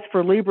surprise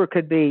for Libra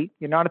could be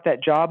you're not at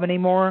that job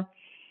anymore.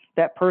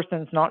 That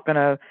person's not going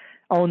to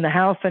own the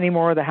house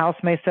anymore. The house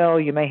may sell.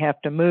 You may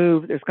have to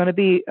move. There's going to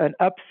be an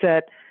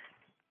upset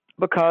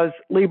because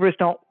Libras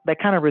they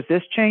kind of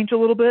resist change a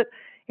little bit.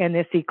 And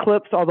this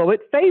eclipse, although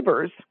it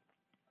favors,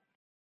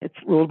 it's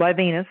ruled by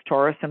Venus,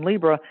 Taurus, and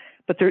Libra,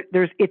 but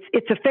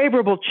it's a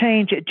favorable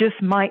change. It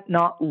just might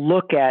not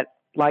look at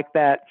like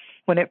that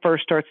when it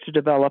first starts to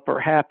develop or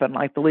happen.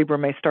 Like the Libra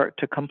may start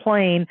to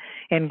complain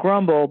and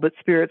grumble, but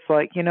Spirit's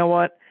like, you know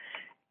what?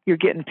 You're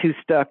getting too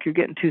stuck. You're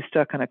getting too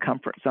stuck in a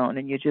comfort zone,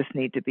 and you just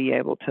need to be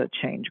able to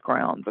change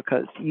ground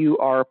because you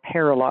are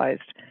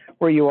paralyzed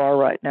where you are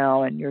right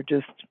now, and you're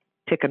just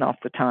ticking off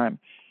the time.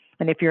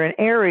 And if you're in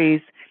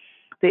Aries,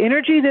 the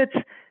energy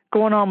that's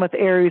going on with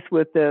Aries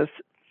with this,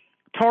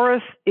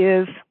 Taurus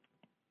is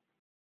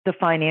the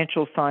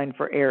financial sign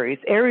for Aries.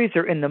 Aries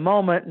are in the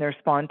moment, and they're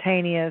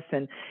spontaneous,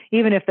 and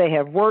even if they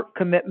have work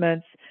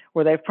commitments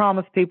where they've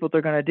promised people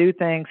they're going to do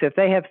things, if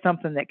they have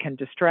something that can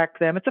distract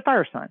them, it's a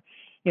fire sign.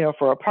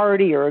 For a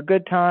party or a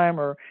good time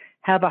or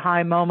have a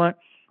high moment.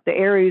 The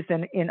Aries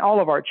in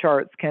all of our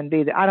charts can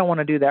be that I don't want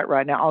to do that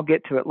right now. I'll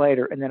get to it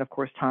later. And then, of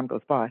course, time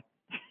goes by.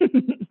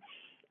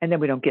 And then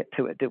we don't get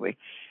to it, do we?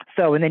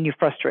 So, and then you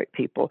frustrate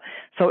people.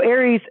 So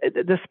Aries,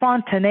 the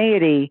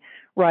spontaneity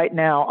right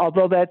now,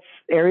 although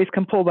Aries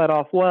can pull that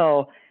off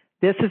well,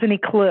 this is an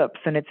eclipse,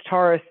 and it's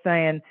Taurus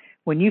saying,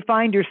 when you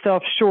find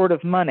yourself short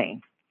of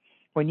money,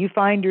 when you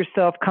find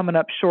yourself coming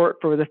up short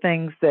for the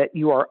things that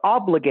you are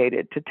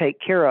obligated to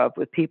take care of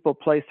with people,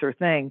 place, or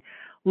thing,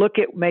 look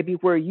at maybe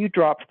where you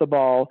dropped the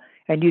ball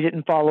and you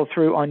didn't follow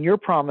through on your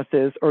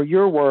promises or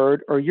your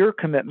word or your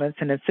commitments.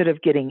 And instead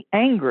of getting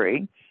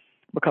angry,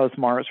 because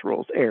Mars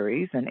rules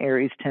Aries, and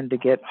Aries tend to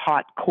get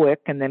hot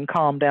quick and then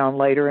calm down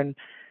later and,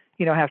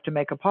 have to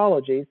make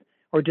apologies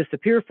or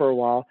disappear for a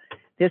while,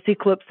 this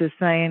eclipse is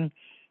saying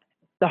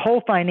the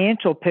whole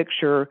financial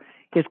picture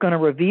is going to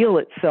reveal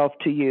itself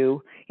to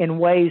you in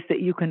ways that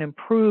you can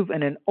improve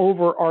in an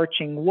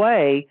overarching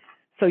way,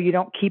 so you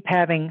don't keep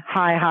having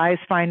high highs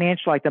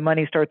financial, like the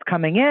money starts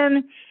coming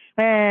in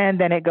and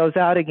then it goes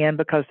out again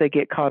because they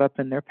get caught up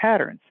in their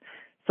patterns.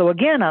 So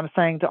again, I'm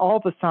saying to all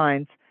the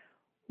signs,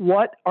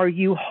 what are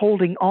you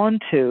holding on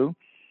to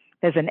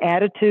as an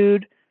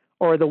attitude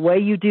or the way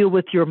you deal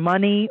with your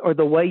money or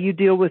the way you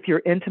deal with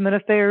your intimate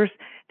affairs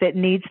that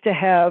needs to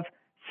have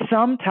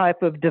some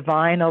type of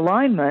divine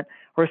alignment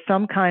or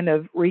some kind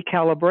of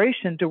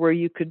recalibration to where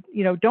you could,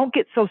 don't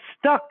get so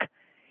stuck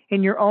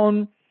in your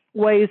own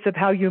ways of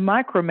how you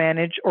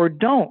micromanage or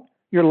don't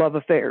your love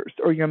affairs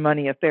or your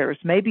money affairs.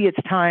 Maybe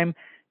it's time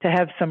to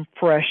have some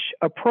fresh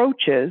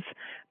approaches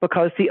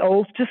because the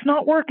old's just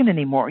not working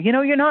anymore.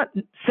 You're not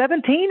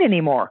 17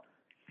 anymore.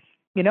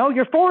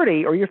 You're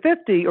 40 or you're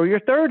 50 or you're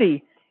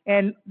 30.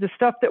 And the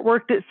stuff that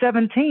worked at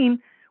 17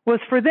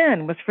 was for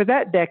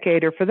that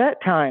decade or for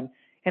that time.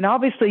 And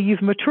obviously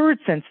you've matured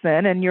since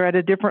then, and you're at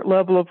a different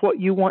level of what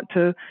you want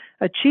to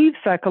achieve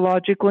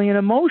psychologically and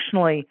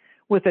emotionally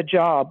with a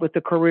job, with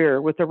a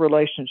career, with a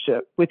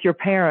relationship, with your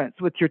parents,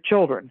 with your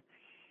children.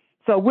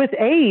 So with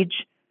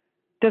age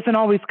doesn't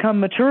always come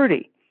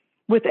maturity.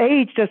 With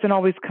age doesn't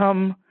always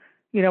come,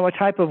 a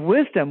type of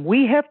wisdom.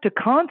 We have to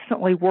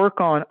constantly work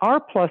on our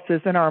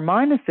pluses and our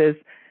minuses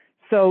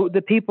so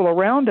the people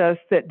around us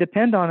that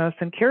depend on us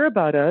and care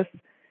about us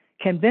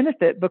can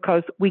benefit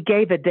because we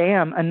gave a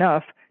damn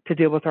enough to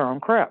deal with our own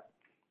crap.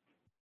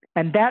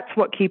 And that's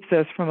what keeps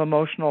us from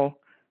emotional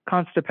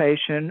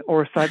constipation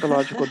or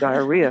psychological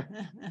diarrhea.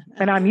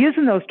 And I'm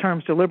using those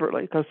terms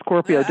deliberately because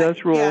Scorpio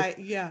does rule.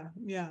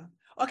 Yeah.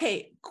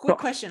 Okay, quick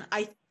question.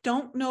 I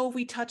don't know if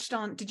we touched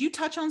on, did you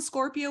touch on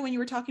Scorpio when you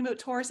were talking about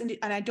Taurus? And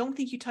I don't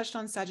think you touched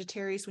on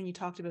Sagittarius when you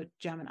talked about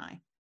Gemini.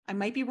 I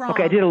might be wrong.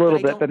 Okay, I did a little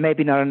bit, but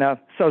maybe not enough.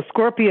 So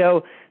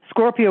Scorpio,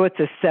 it's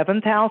a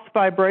 7th house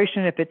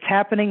vibration. If it's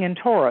happening in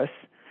Taurus,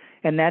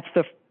 and that's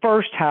the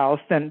first house,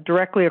 then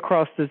directly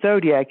across the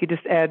zodiac, you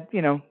just add,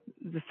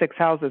 the 6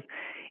 houses,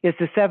 is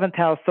the 7th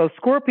house. So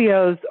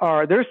Scorpios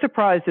their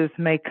surprises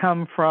may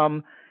come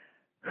from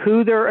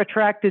who they're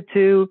attracted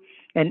to.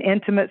 An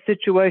intimate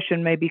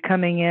situation may be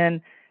coming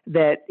in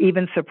that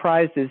even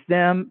surprises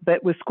them.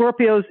 But with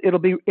Scorpios,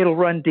 it'll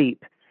run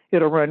deep.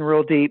 It'll run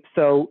real deep.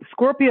 So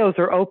Scorpios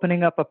are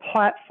opening up a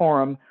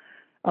platform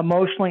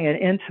emotionally and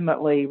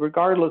intimately,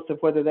 regardless of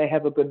whether they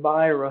have a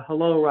goodbye or a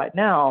hello right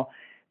now,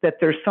 that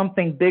there's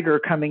something bigger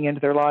coming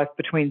into their life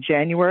between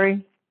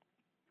January.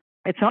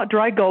 It's not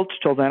dry gulch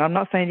till then. I'm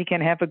not saying you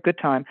can't have a good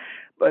time,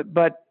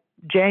 but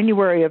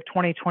January of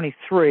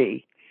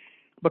 2023,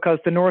 because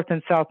the North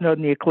and South Node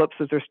and the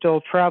eclipses are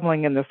still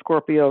traveling in the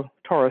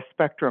Scorpio-Taurus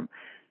spectrum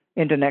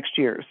into next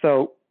year.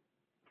 So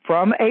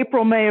from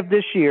April, May of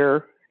this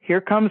year, here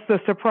comes the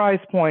surprise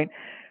point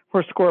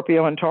for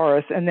Scorpio and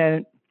Taurus. And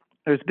then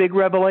there's big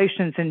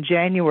revelations in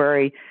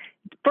January,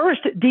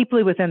 first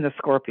deeply within the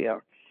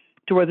Scorpio,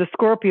 to where the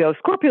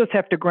Scorpios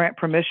have to grant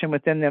permission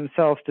within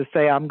themselves to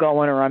say, I'm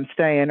going, or I'm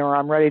staying, or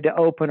I'm ready to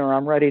open, or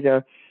I'm ready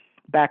to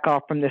back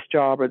off from this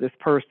job or this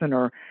person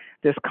or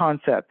this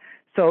concept.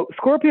 So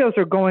Scorpios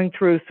are going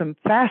through some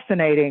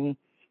fascinating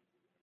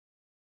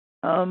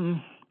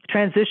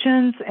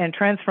transitions and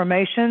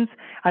transformations.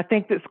 I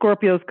think that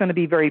Scorpio is going to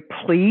be very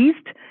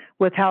pleased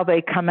with how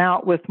they come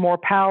out with more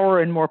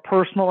power and more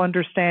personal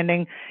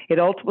understanding. It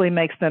ultimately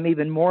makes them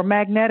even more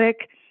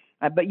magnetic.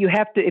 But you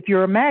have to, if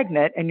you're a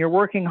magnet and you're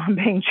working on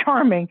being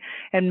charming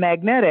and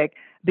magnetic,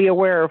 be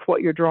aware of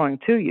what you're drawing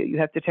to you. You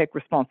have to take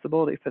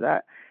responsibility for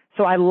that.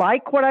 So I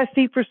like what I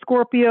see for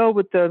Scorpio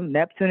with the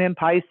Neptune in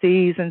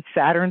Pisces and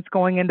Saturn's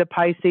going into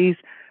Pisces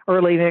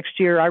early next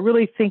year. I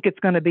really think it's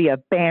going to be a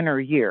banner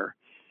year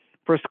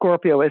for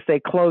Scorpio as they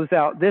close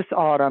out this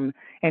autumn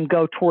and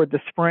go toward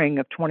the spring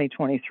of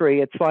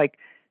 2023. It's like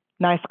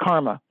nice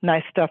karma,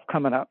 nice stuff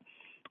coming up.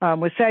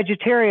 With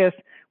Sagittarius,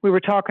 when we were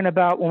talking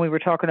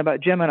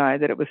about Gemini,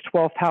 that it was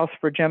 12th house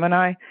for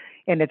Gemini,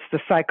 and it's the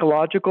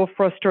psychological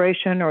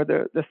frustration or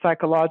the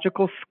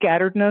psychological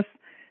scatteredness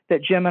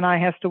that Gemini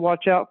has to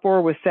watch out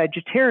for. With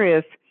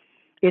Sagittarius,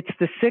 it's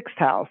the 6th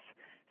house.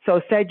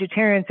 So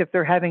Sagittarians, if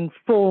they're having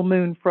full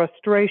moon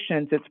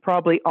frustrations, it's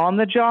probably on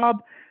the job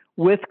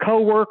with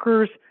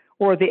coworkers,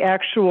 or the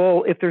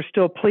actual, if they're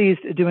still pleased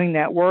doing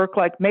that work,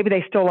 like maybe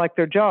they still like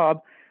their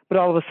job, but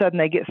all of a sudden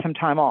they get some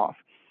time off.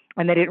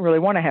 And they didn't really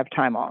want to have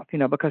time off,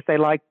 because they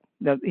like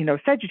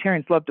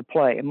Sagittarians love to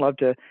play and love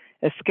to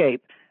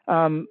escape.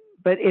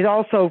 But it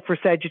also, for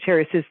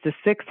Sagittarius, is the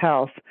 6th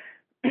house.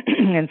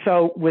 And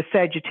so with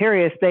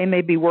Sagittarius, they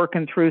may be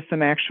working through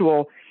some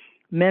actual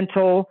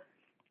mental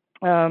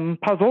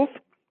puzzles,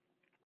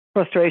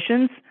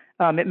 frustrations.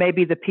 It may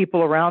be the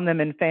people around them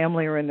in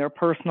family or in their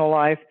personal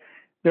life.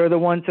 They're the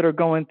ones that are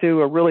going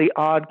through a really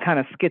odd kind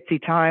of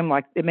skitsy time.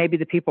 Like it may be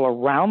the people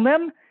around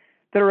them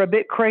that are a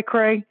bit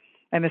cray-cray.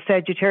 And the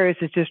Sagittarius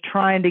is just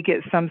trying to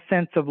get some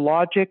sense of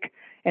logic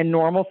and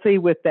normalcy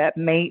with that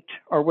mate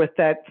or with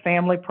that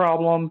family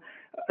problem.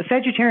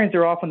 Sagittarians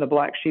are often the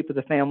black sheep of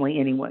the family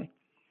anyway.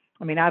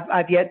 I mean,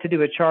 I've yet to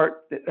do a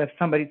chart that if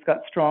somebody's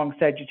got strong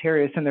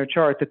Sagittarius in their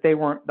chart, that they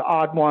weren't the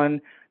odd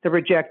one, the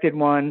rejected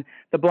one,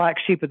 the black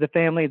sheep of the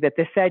family, that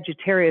the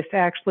Sagittarius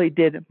actually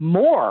did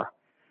more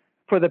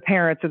for the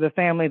parents of the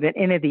family than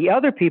any of the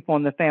other people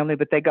in the family,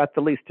 but they got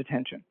the least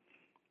attention.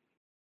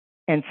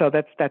 And so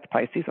that's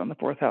Pisces on the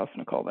 4th house,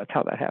 Nicole. That's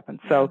how that happens.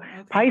 So okay.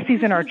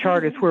 Pisces in our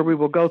chart is where we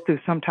will go through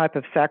some type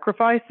of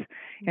sacrifice.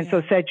 And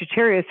so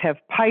Sagittarius have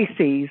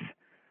Pisces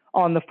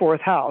on the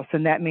 4th house,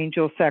 and that means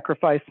you'll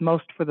sacrifice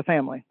most for the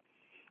family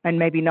and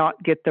maybe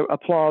not get the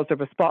applause or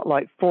the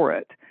spotlight for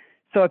it.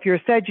 So if you're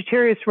a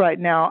Sagittarius right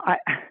now,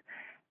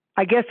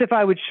 I guess if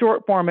I would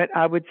short form it,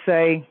 I would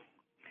say,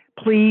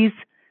 please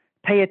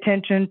pay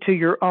attention to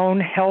your own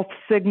health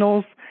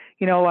signals.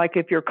 Like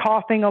if you're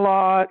coughing a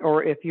lot,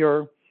 or if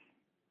you're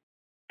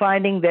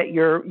finding that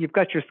you've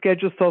got your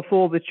schedule so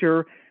full that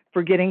you're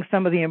forgetting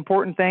some of the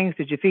important things.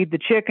 Did you feed the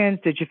chickens?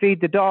 Did you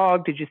feed the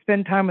dog? Did you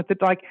spend time with the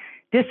dog?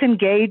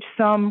 Disengage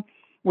some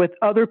with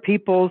other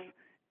people's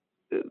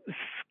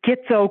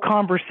schizo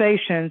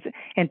conversations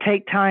and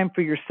take time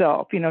for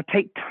yourself.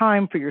 Take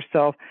time for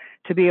yourself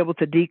to be able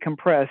to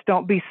decompress.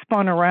 Don't be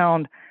spun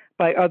around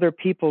by other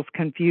people's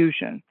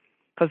confusion,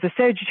 because the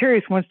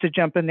Sagittarius wants to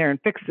jump in there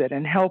and fix it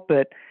and help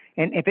it.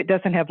 And if it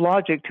doesn't have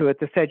logic to it,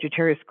 the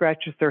Sagittarius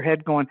scratches their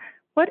head going,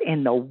 what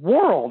in the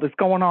world is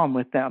going on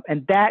with them?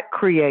 And that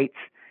creates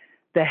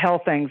the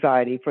health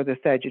anxiety for the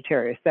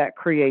Sagittarius. That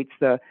creates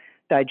the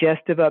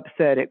digestive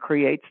upset. It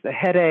creates the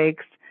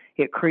headaches.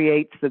 It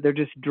creates that they're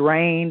just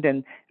drained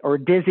or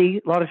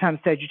dizzy. A lot of times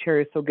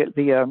Sagittarius will get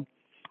the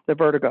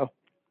vertigo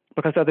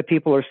because other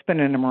people are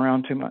spinning them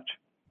around too much.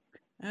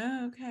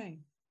 Oh, okay.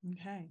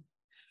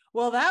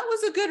 Well, that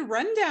was a good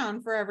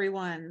rundown for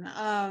everyone.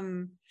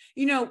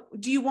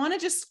 Do you want to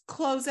just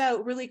close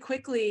out really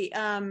quickly?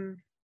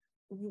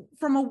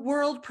 From a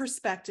world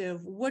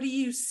perspective, what do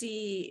you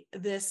see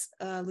this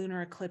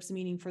lunar eclipse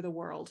meaning for the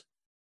world?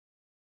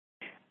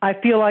 I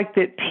feel like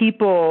that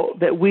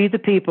we the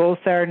people,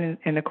 Saturn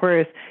in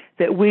Aquarius,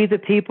 that we the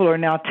people are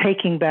now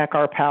taking back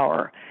our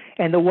power.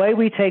 And the way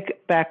we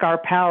take back our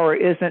power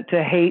isn't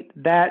to hate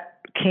that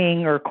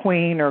king or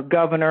queen or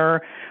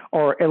governor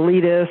or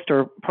elitist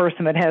or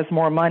person that has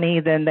more money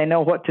than they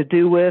know what to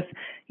do with,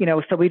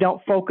 so we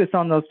don't focus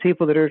on those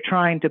people that are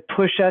trying to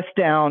push us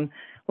down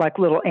like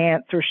little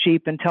ants or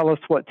sheep and tell us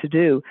what to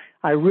do.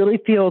 I really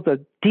feel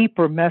the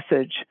deeper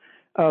message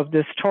of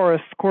this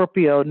Taurus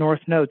Scorpio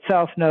North Node,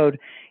 South Node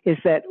is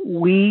that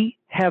we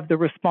have the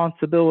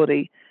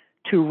responsibility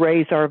to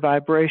raise our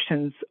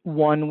vibrations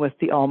one with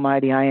the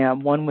Almighty I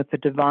Am, one with the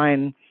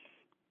divine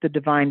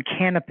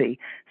canopy.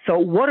 So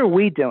what are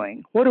we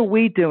doing? What are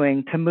we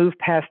doing to move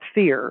past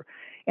fear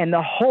and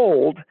the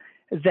hold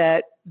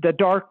that the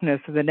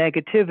darkness or the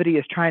negativity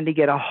is trying to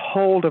get a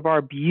hold of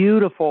our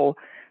beautiful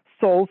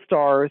soul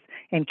stars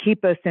and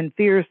keep us in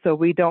fear so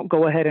we don't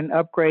go ahead and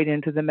upgrade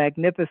into the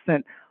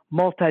magnificent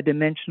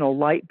multidimensional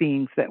light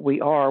beings that we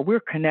are?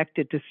 We're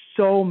connected to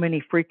so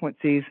many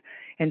frequencies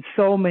and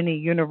so many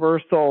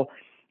universal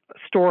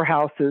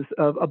storehouses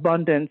of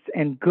abundance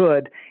and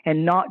good,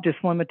 and not just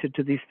limited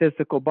to these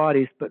physical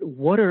bodies, but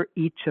what are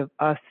each of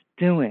us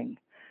doing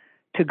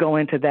to go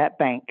into that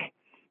bank,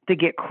 to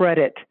get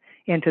credit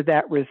into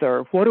that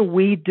reserve? What are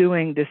we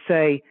doing to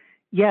say,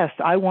 yes,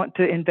 I want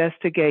to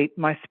investigate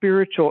my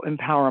spiritual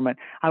empowerment.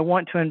 I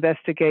want to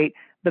investigate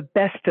the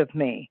best of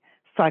me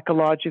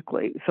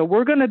psychologically. So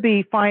we're going to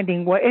be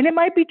finding what, and it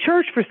might be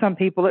church for some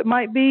people. It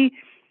might be,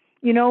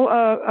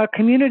 a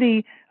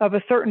community of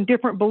a certain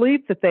different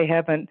belief that they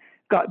haven't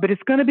got, but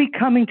it's going to be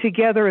coming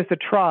together as a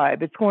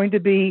tribe. It's going to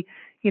be,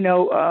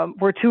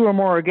 where two or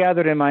more are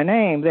gathered in my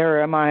name,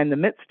 there am I in the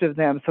midst of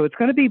them. So it's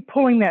going to be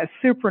pulling that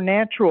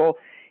supernatural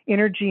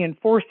energy and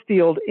force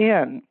field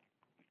in.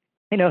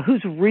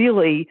 Who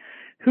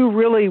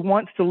really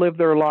wants to live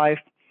their life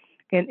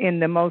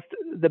in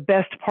the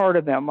best part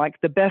of them,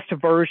 like the best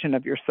version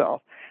of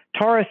yourself.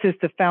 Taurus is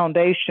the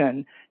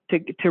foundation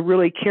to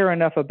really care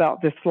enough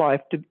about this life,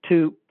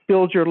 to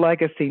build your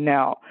legacy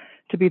now,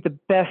 to be the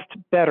best,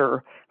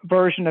 better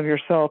version of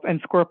yourself,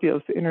 and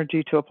Scorpio's the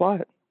energy to apply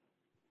it.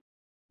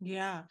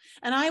 Yeah.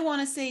 And I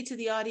want to say to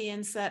the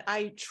audience that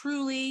I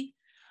truly,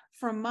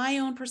 from my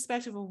own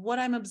perspective of what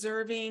I'm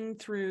observing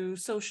through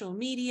social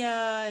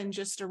media and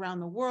just around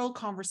the world,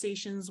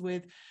 conversations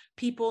with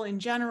people in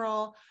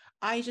general,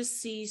 I just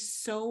see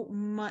so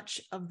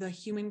much of the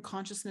human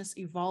consciousness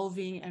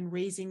evolving and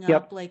raising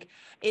up. Like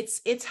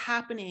it's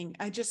happening.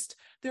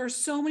 There are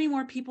so many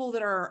more people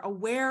that are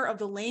aware of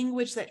the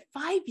language that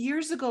 5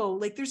 years ago,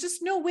 like there's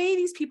just no way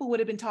these people would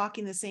have been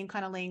talking the same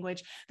kind of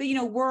language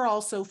that, we're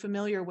all so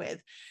familiar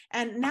with.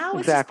 And now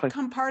it's just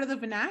become part of the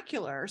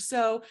vernacular.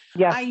 So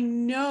I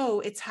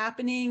know it's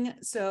happening.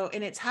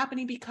 And it's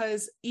happening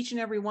because each and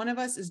every one of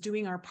us is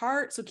doing our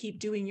part. So keep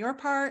doing your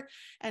part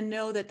and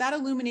know that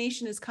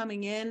illumination is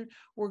coming in.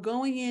 We're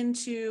going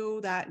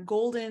into that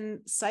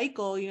golden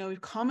cycle.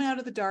 We've come out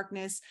of the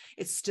darkness.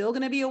 It's still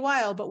going to be a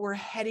while, but we're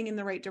heading in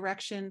the right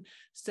direction.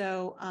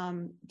 So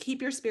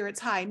keep your spirits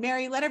high.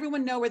 Mary, let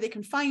everyone know where they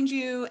can find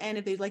you, and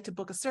if they'd like to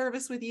book a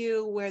service with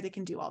you, where they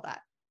can do all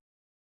that.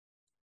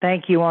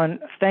 Thank you.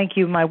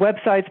 My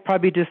website's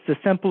probably just the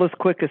simplest,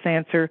 quickest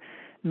answer,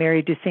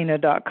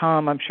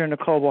 marydusina.com. I'm sure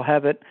Nicole will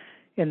have it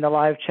in the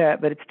live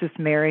chat, but it's just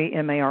Mary,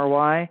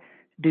 M-A-R-Y,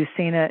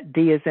 Dusina,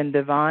 D as in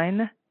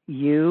divine,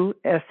 U,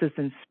 S as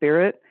in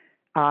spirit,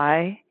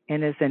 I,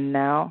 N as in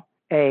now,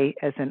 A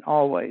as in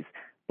always.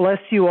 Bless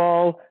you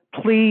all.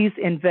 Please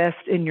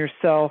invest in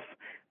yourself.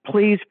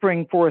 Please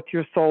bring forth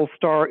your soul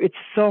star. It's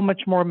so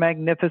much more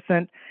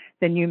magnificent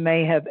than you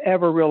may have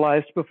ever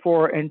realized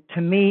before. And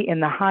to me,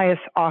 in the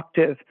highest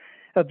octave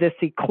of this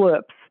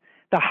eclipse,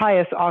 the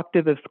highest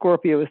octave of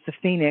Scorpio is the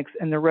Phoenix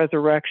and the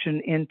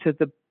resurrection into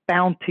the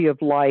bounty of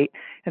light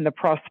and the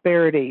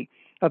prosperity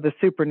of the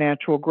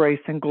supernatural grace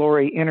and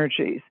glory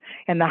energies.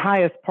 And the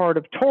highest part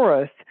of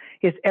Taurus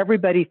is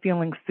everybody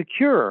feeling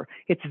secure.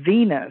 It's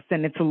Venus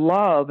and it's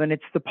love and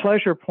it's the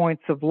pleasure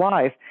points of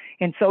life.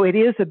 And so it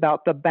is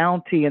about the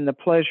bounty and the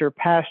pleasure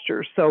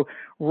pastures. So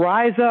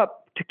rise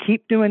up to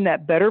keep doing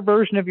that better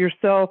version of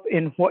yourself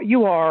in what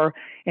you are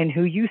and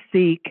who you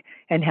seek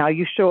and how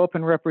you show up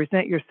and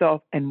represent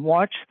yourself, and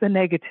watch the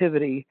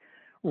negativity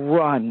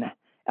run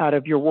out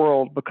of your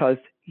world because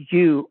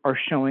you are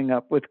showing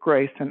up with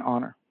grace and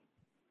honor.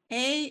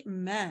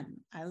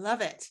 Amen. I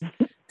love it.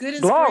 Good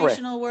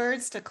inspirational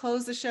words to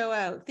close the show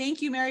out.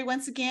 Thank you, Mary.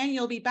 Once again,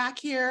 you'll be back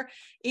here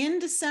in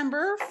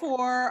December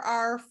for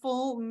our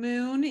full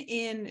moon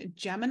in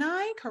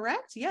Gemini,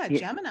 correct? Yeah.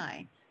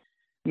 Gemini.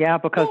 Yeah,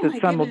 because the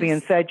sun will be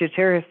in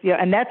Sagittarius. Yeah,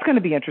 and that's going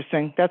to be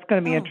interesting. That's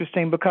going to be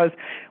interesting because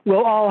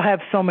we'll all have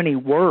so many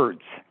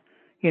words,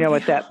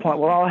 at that point.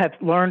 We'll all have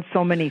learned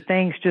so many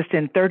things just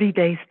in 30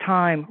 days'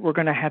 time. We're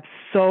going to have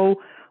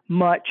so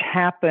much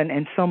happen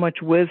and so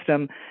much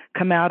wisdom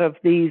come out of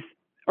these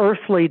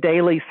earthly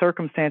daily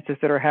circumstances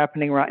that are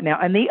happening right now.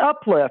 And the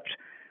uplift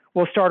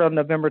will start on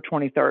November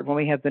 23rd when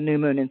we have the new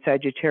moon in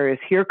Sagittarius.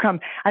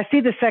 I see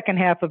the second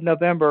half of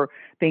November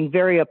being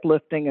very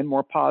uplifting and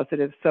more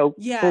positive. So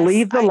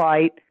believe the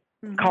light,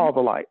 call the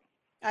light.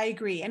 I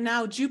agree. And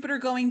now Jupiter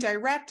going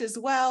direct as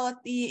well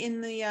in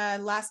the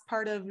last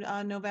part of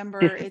November.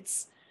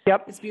 It's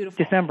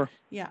beautiful. December.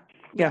 Yeah.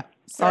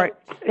 So, all right.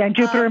 And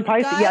Jupiter in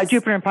Pisces. Guys,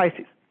 Jupiter in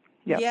Pisces.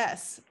 Yeah.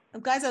 Yes.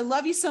 Guys, I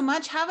love you so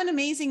much. Have an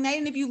amazing night.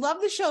 And if you love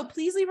the show,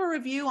 please leave a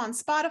review on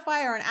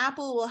Spotify or on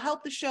Apple. It will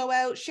help the show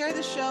out. Share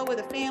the show with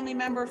a family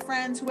member,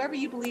 friends, whoever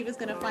you believe is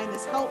going to find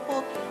this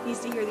helpful, needs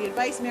to hear the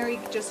advice. Mary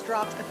just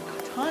dropped a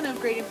ton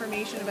of great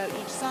information about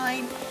each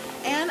sign.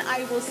 And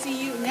I will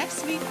see you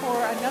next week for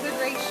another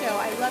great show.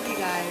 I love you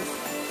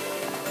guys.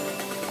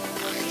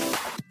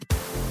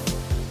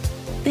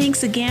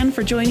 Thanks again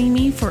for joining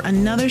me for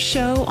another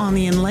show on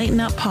the Enlighten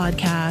Up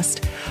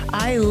podcast.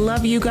 I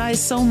love you guys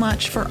so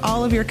much for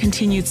all of your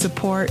continued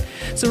support.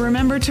 So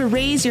remember to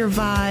raise your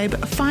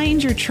vibe,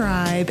 find your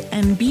tribe,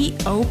 and be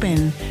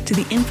open to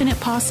the infinite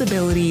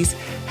possibilities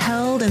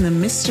held in the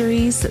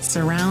mysteries that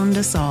surround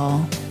us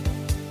all.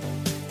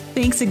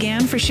 Thanks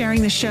again for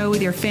sharing the show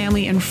with your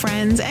family and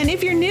friends. And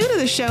if you're new to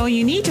the show and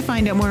you need to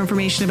find out more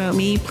information about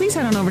me, please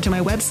head on over to my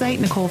website,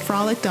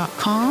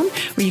 NicoleFrolick.com,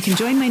 where you can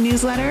join my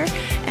newsletter.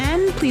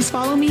 And please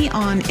follow me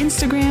on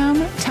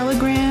Instagram,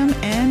 Telegram,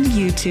 and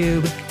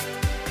YouTube.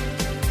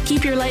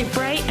 Keep your light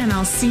bright, and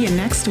I'll see you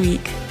next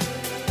week.